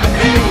in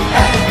the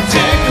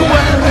attic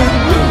where the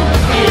moon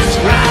is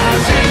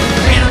rising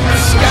in the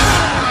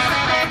sky.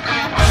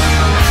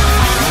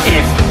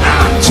 If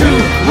I'm too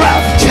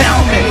rough, tell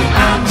me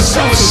I'm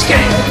so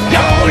scared.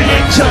 Your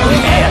little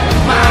head,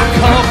 my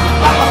cup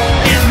all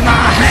in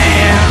my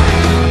hand.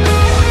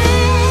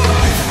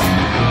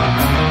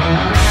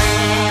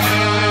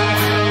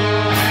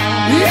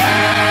 Yeah.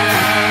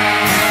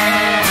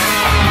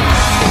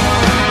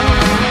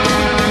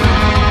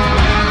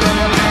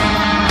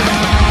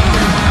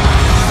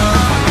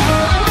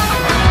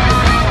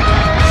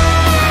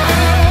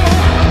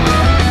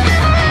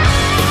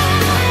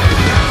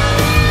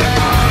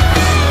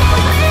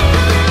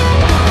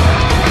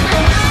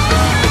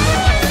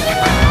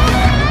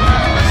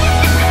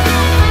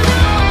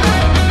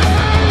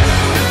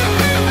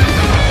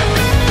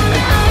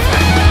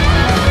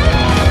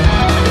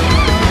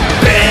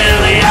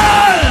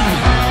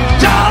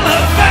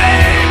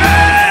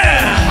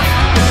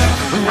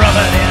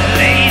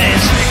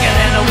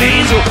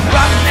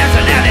 Rotten as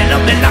an alley,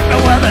 love me like no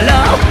other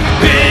love. $1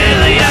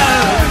 billion,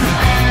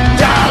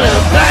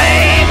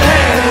 baby.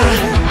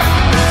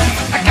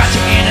 I got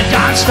you in a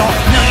Dodge Star,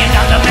 $1 million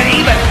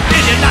baby.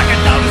 Vision like a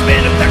dog has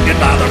been affected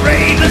by the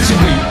ravens.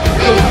 We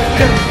go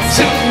down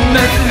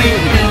tonight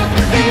in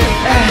the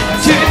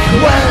attic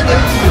where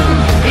the moon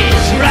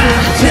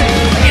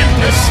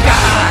the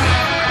sky.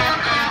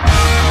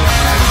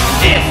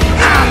 If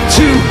I'm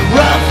too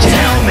rough,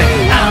 tell me.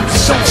 I'm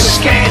so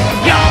scared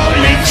you'll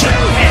let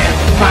your head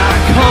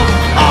might come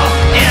off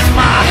in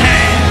my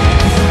hand.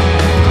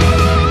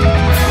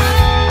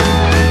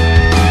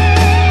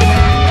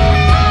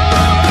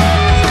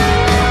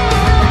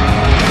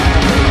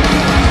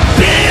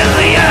 $1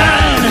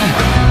 billion,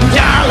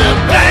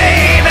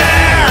 baby.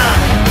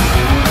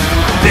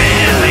 $1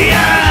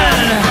 billion,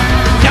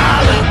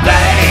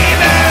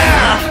 baby.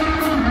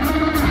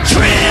 $1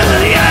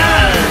 trillion,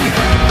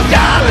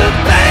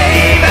 baby.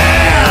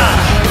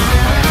 $1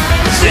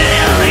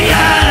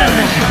 zillion,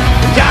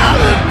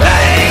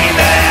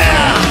 baby.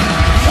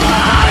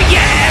 Oh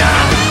yeah.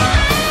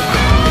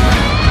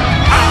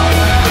 Oh,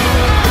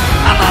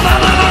 I'm a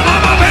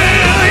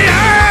billion.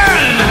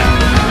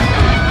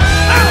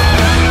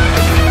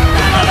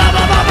 Oh, I'm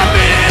a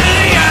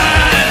billion.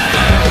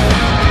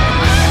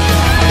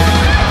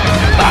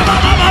 I'm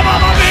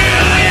a billion.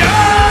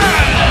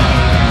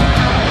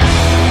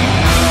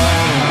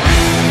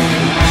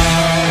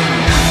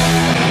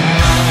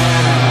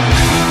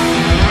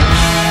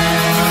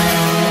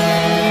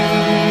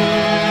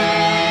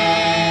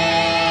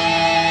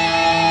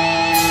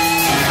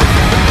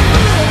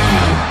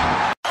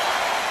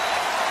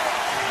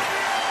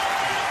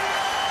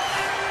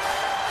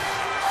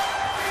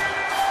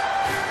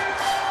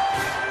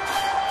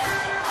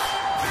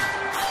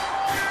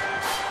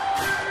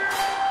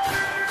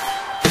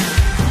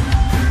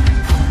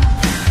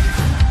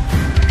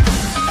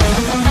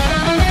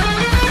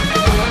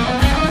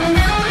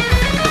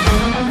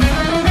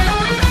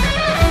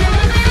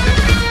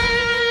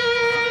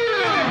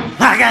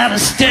 I gotta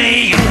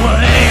stay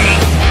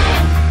awake.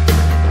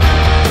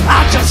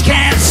 I just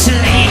can't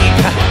sleep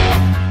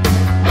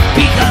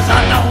because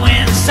I know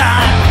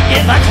inside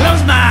if I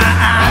close my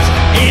eyes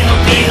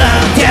it'll be the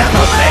death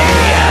of me.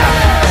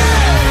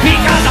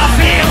 Because I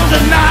feel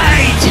the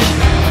night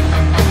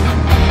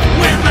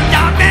when the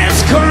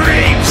darkness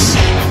creeps.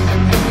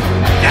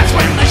 That's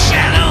when the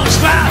shadows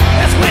drop.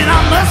 That's when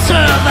I must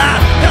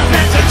survive. 'Cause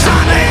there's a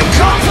time they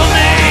come for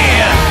me.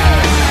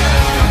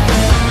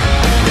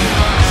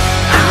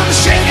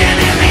 Shaking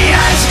in the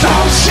ice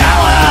cold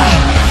shower.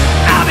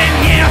 I've been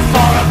here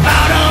for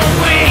about a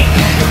week.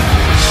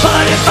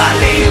 But if I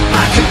leave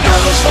my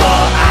candles for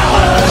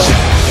hours,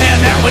 and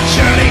that would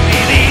surely be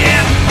the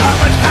end of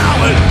a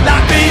coward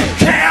like me.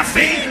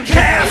 Caffeine,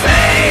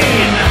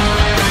 caffeine,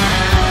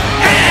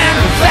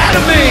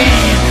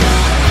 amphetamine.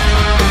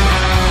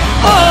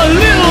 A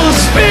little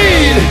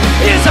speed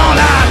is all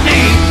I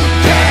need.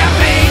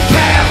 Caffeine,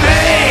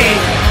 caffeine.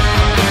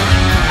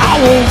 I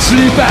won't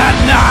sleep at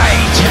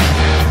night.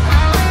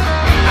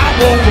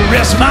 Won't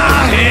rest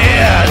my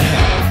head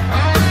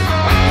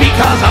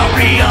because I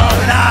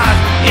realize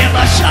if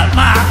I shut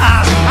my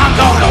eyes I'm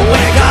gonna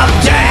wake up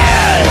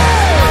dead.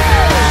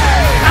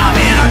 I'm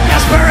in a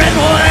desperate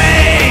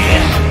way.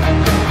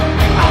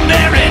 I'm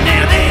very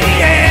near the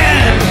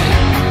end,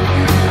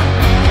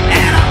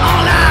 and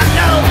all I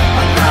know,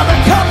 another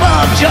cup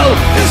of Joe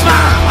is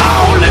my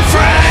only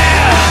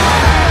friend.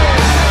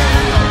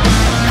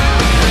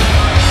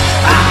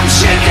 I'm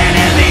shaking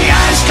in the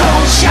ice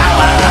cold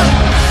shower.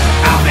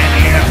 I've been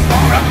here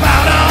for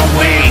about a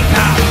week,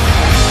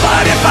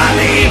 but if I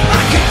leave,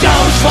 I could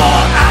doze for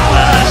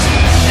hours,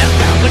 and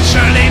that would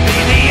surely be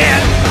the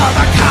end of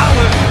a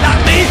coward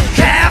like me.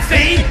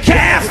 Caffeine,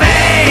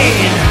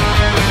 caffeine,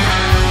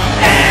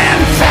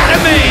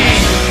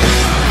 amphetamine.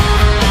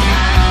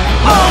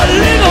 A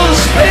little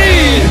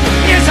speed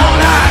is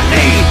all I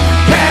need.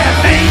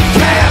 Caffeine,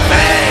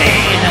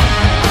 caffeine.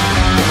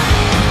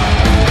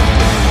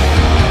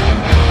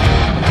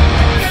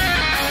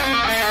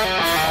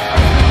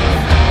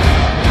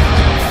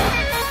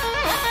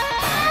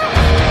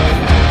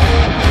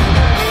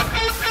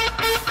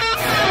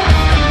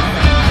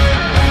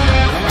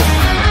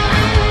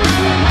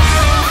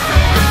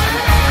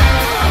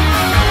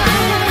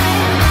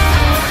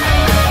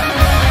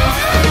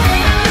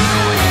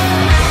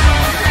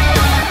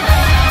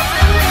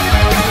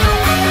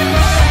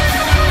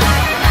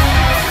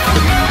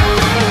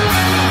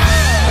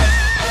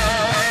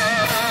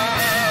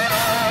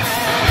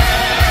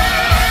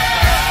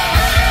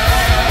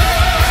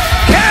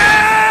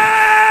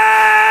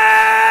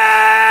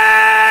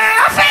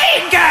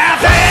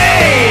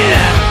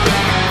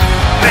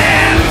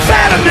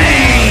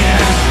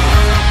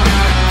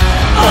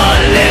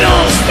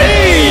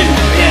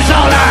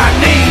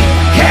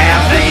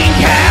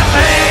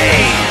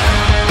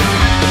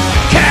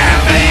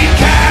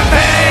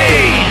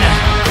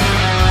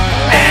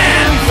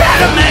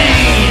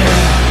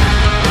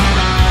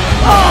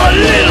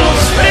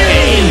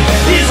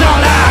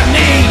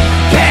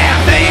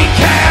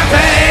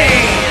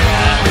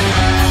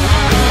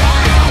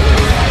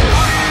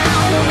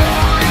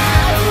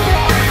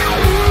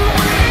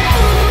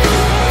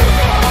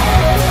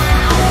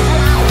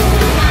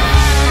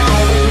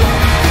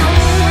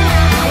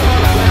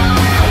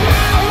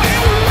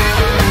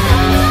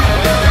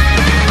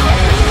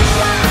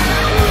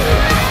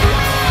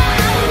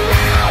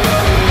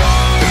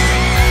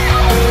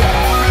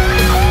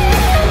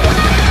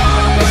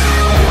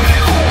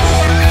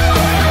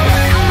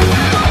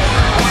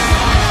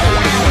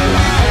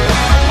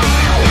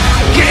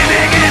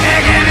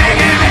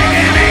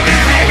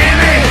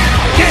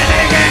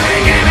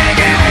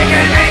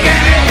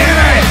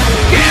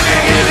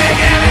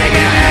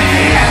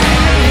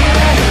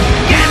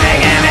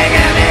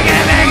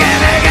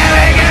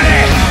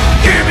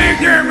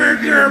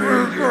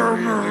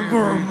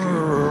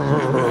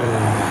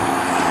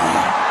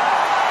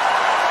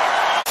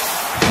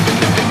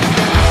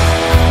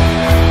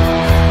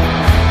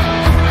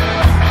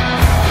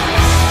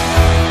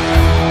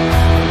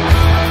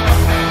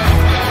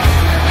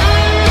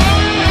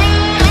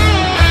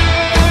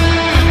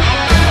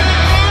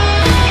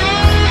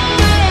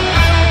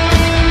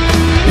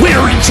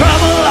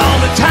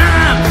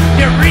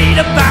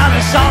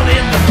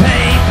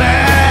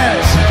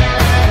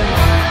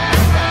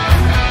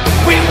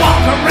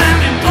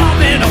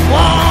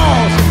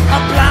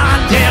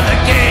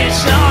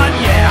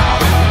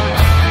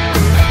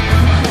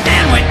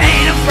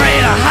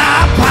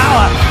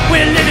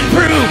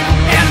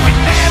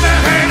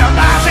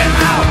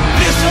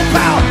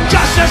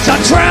 the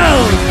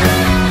truth.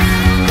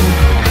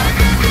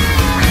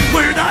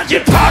 We're the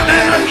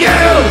department of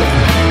you.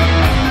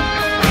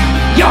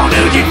 Your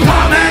new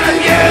department of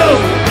you.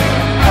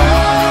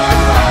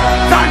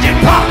 The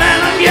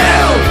department of you.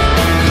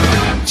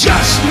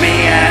 Just me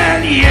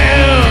and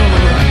you.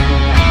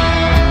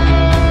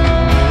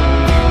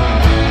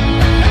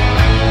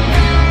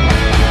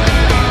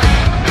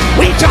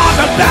 We talk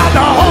about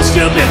the whole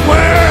stupid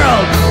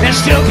world and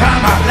still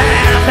come out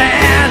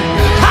laughing.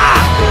 Ha!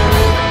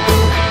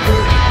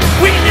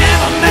 We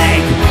never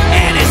make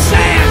any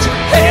sense.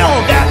 Hell,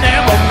 that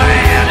never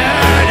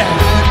mattered.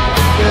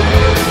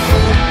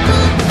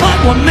 But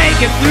we'll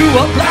make it through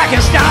a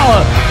blackest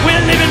hour.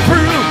 We're living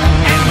proof,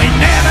 and we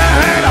never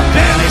heard of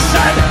Billy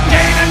Sutton,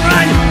 Damon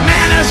Run,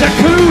 manners or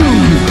coup.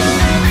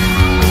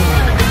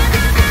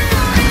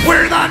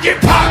 We're the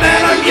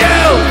department of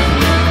you.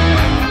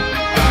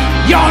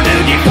 Your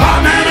new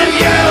department of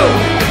you.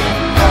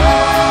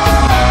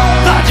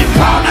 The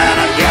department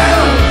of you.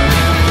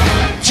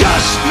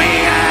 Just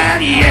me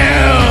and you.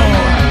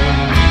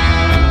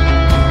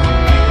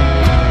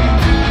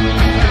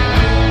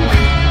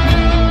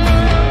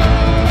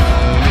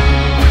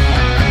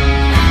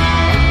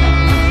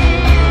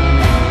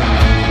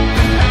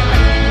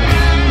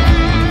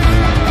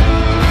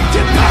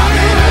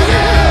 Department of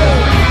you.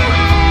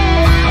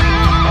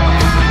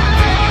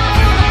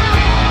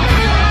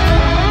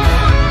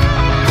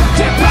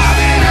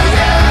 Department of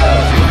you.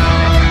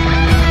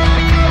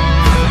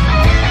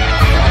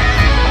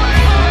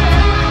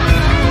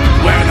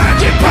 We're the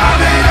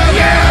department of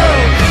you.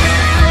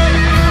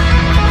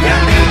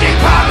 Your new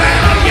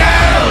department of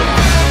you.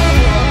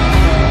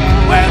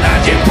 We're the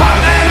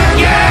department of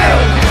you.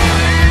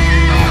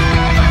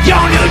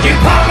 Your new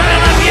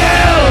department of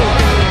you.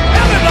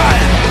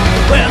 Everybody,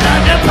 we're the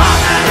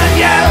department of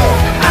you.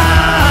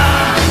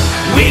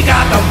 We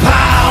got the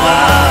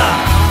power.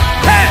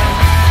 Hey,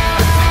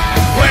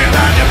 we're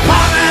the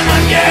department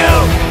of you.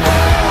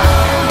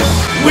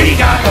 We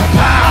got the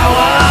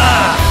power.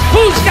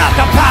 Who's got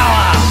the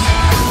power?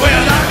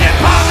 We're the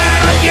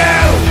department of you.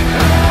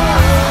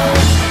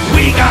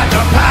 We got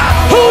the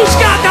power. Who's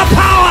got the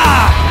power?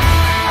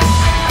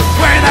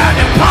 We're the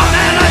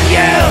department of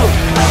you.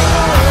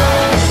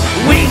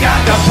 We got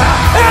the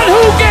power. And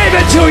who gave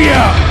it to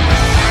you?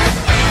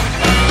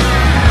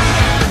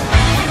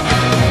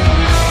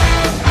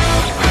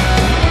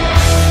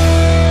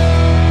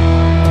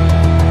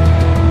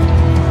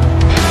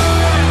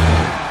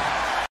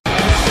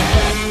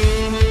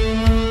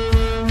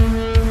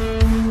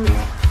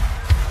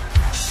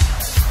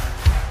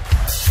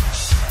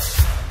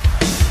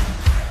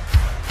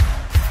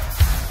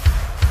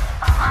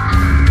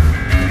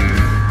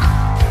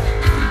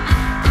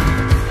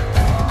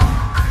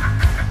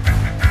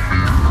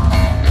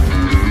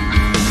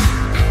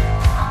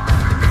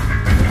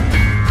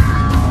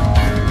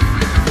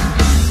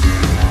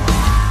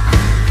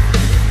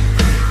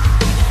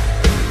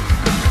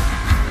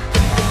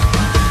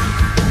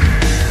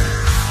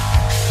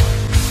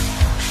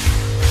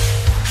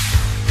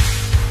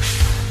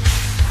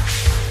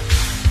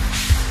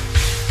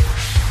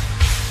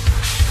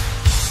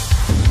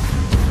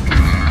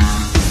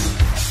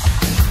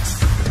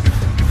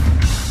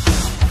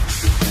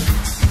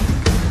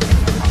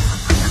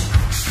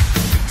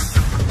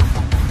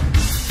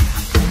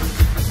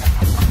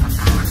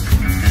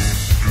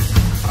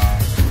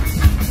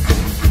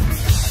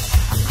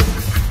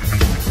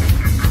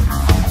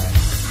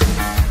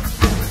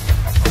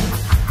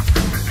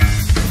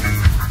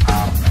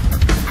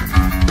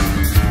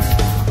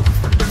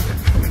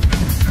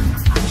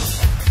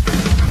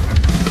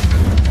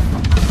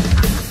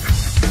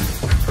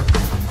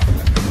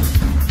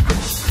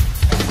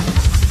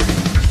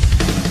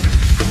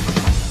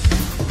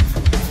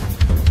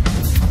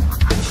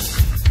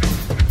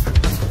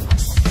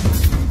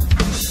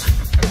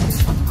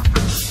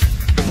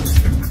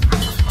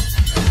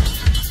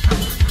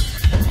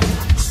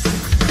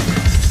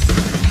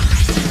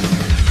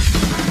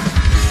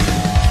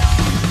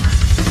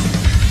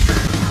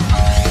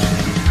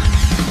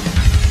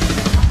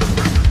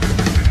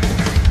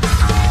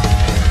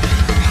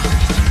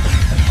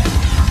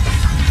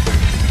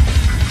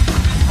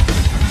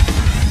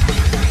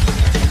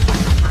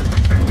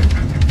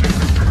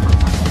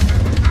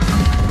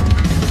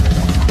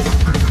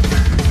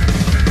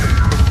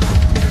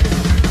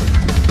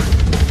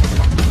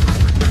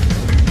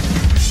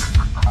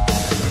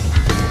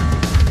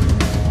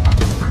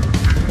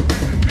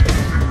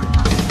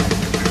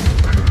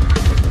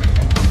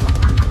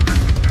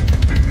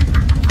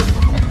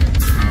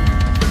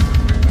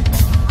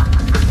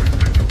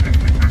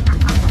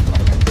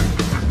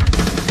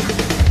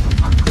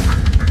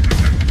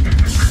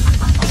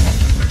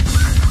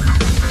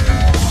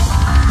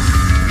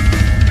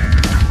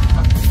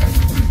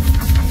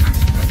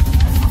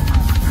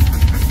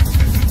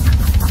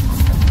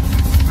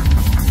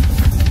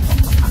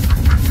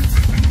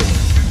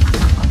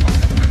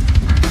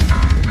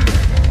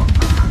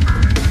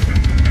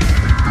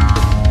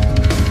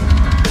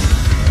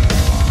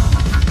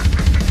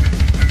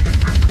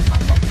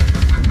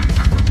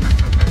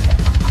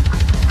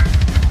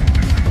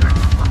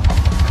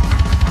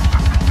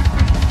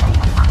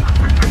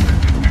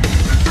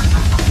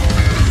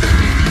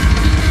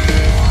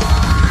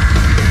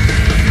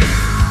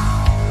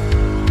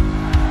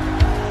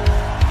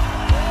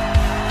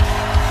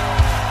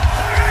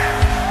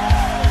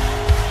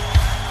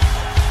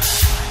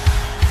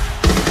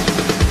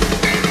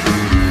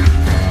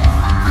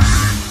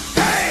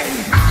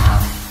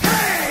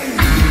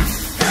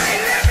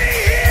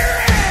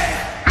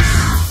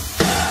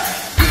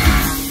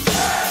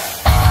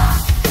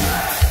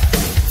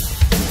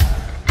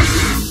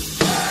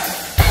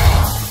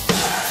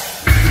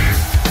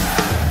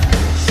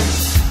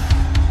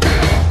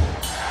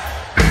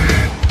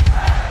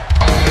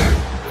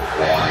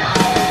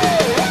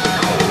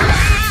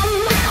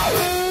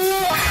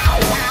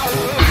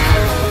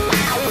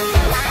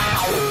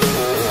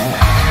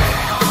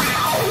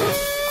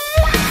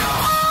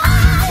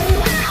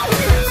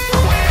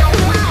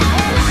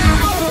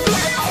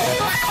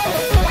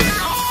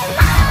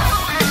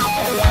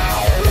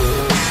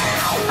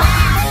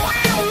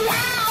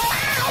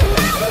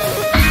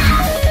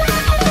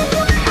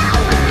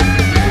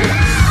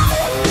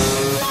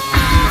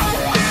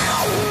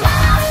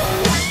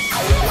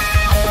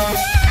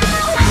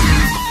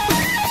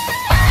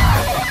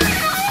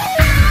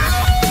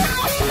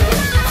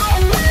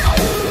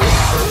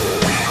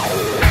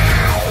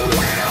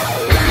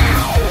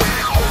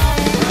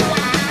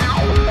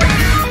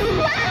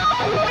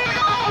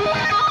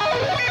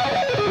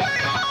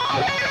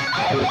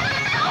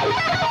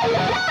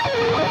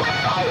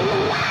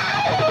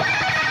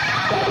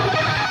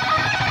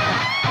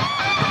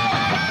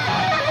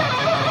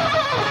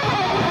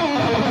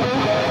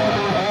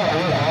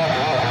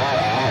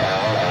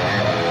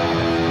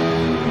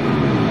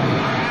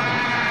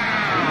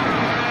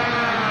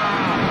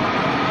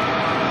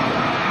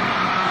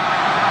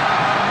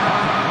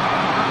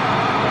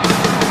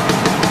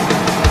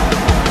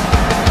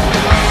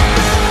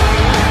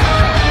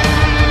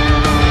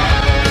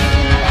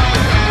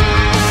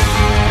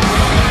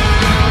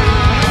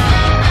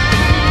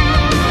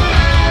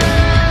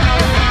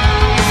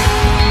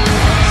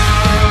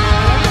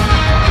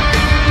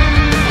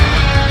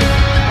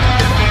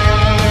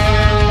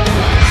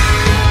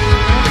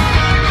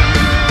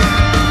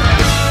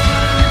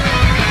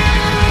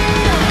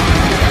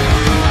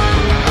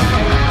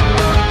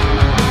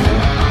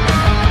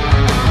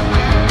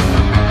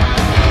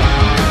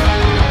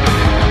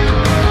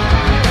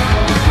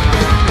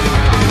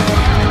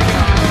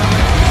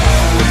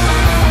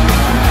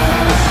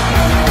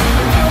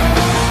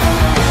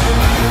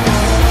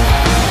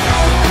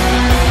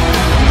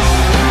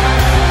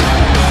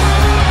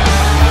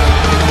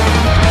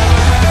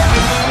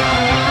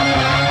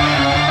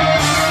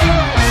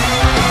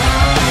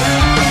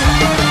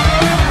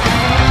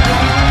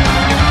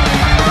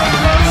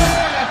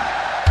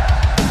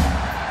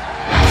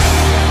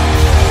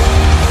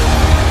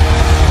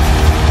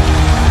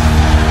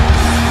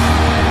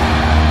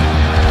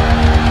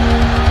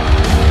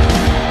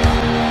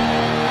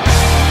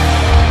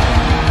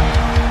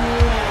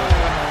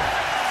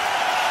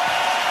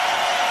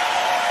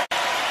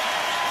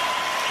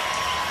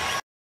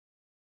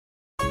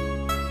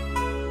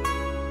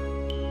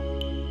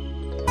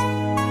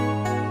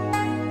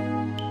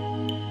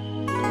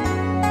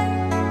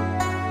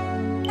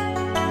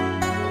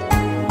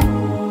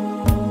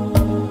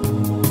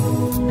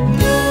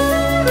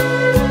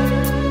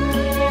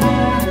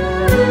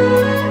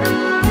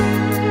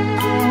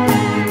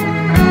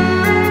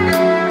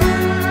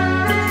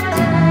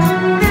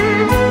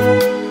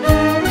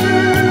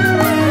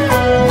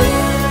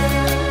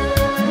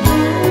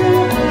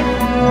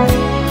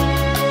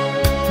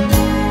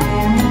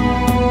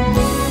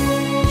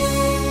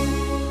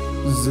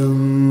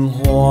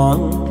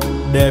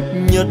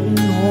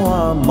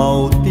 hoa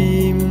màu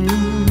tím.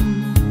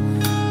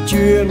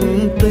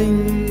 Chuyện tình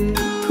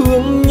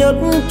thương nhất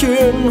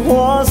chuyện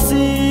hoa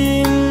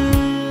sim,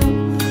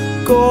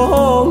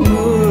 có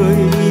người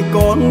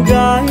con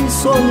gái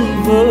xuân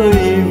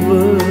vơi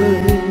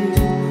vơi,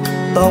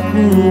 tóc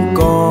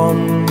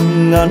còn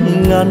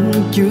ngắn ngắn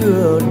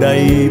chưa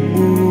đầy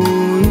búi.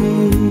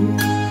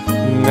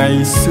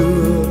 Ngày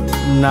xưa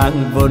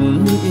nàng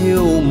vẫn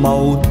yêu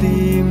màu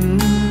tím,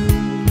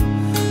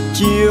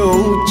 chiều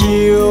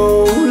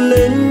chiều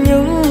lên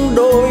những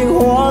đôi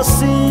hoa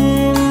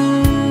sim,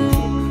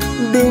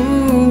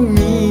 đứng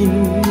nhìn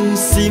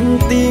sim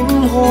tím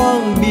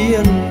hoang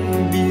biên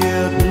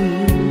biệt,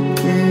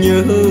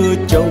 nhớ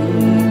chồng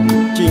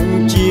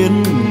chinh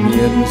chiến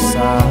miền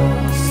xa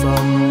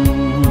xăm.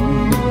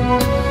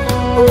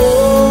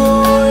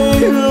 Ôi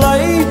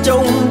lấy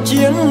chồng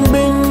chiến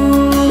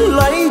binh,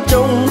 lấy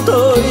chồng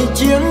thời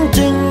chiến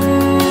tranh,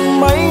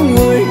 mấy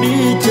người đi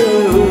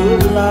trở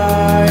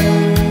lại.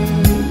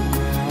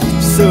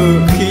 Sợ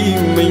khi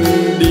mình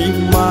đi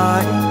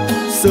mãi,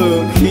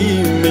 sợ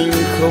khi mình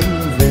không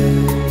về,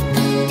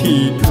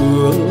 thì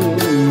thương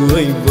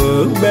người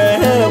vợ bé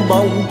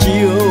bóng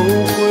chiều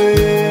quê.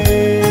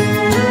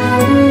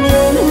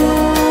 Nhưng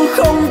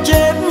không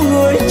chết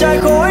người trai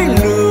khói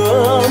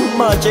lửa,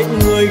 mà chết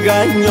người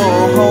gái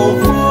nhỏ hậu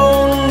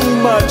phương,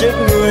 mà chết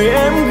người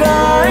em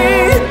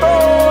gái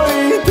tôi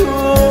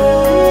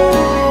thương.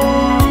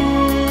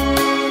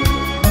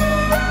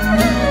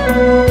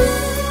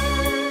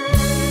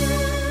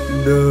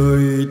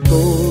 Đời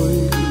tôi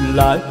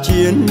là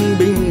chiến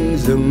binh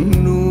rừng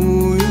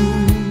núi,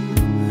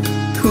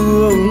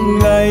 thường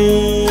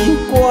ngày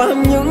qua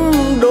những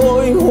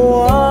đôi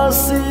hoa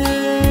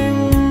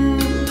sim,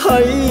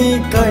 thấy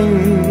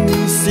cành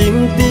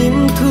sim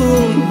tím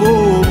thương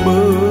vô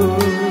bờ.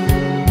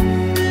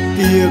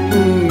 Tiếc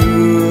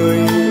người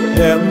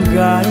em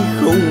gái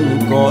không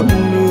còn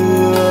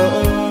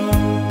nữa,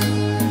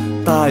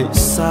 tại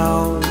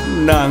sao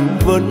nàng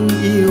vẫn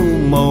yêu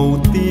màu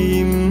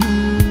tím.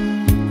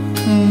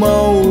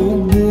 Màu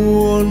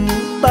buồn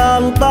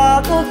tan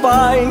tác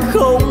phải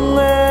không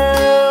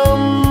em,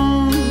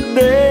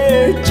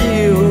 để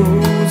chiều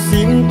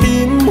sim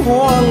tím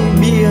hoang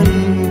biên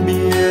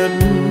biệt,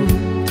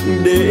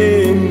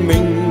 để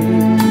mình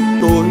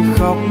tôi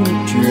khóc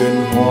chuyện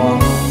hoa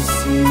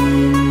sim.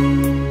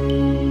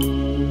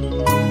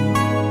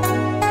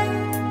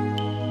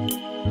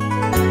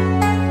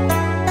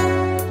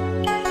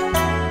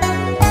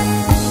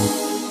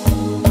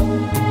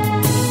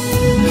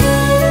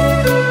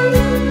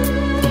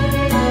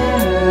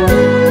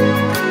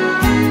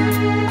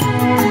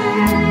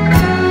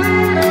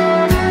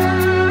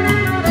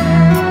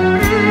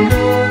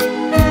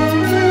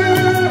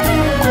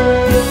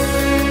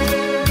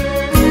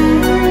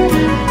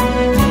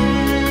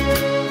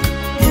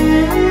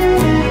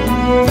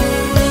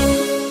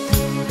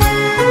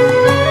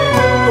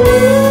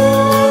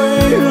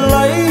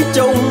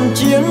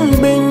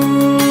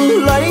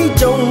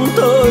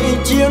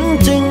 Chiến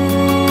tranh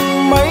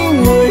mấy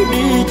người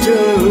đi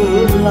trở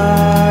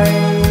lại.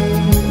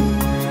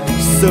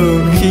 Sợ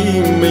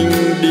khi mình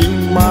đi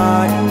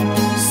mãi,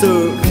 sợ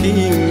khi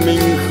mình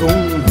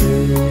không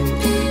về,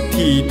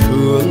 thì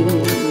thương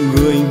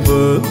người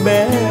vợ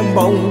bé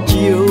bóng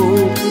chiều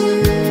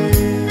quê.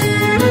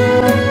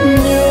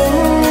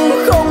 Nhưng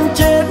không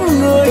chết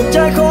người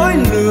trai khói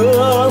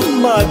lửa,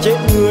 mà chết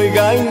người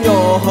gái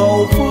nhỏ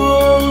hậu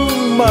phương,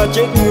 mà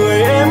chết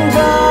người em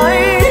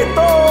gái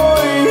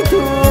tôi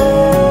thương.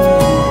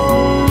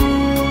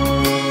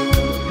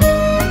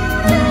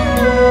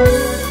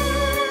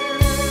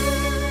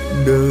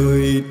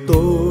 Đời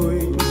tôi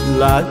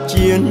là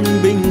chiến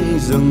binh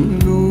rừng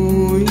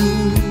núi,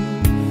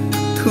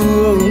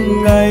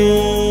 thường ngày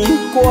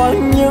qua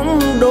những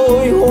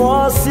đôi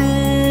hoa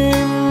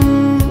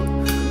sim,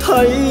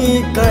 thấy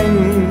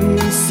cành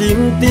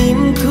sim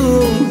tím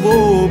thương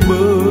vô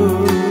bờ.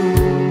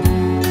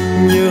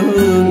 Nhớ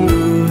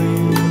người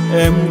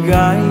em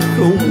gái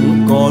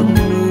không còn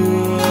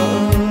nữa,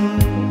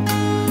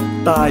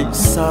 tại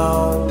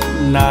sao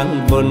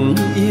nàng vẫn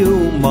yêu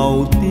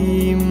màu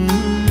tím.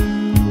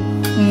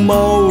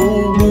 Màu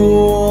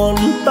buồn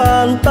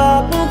tan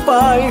tác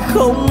phải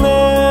không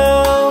em,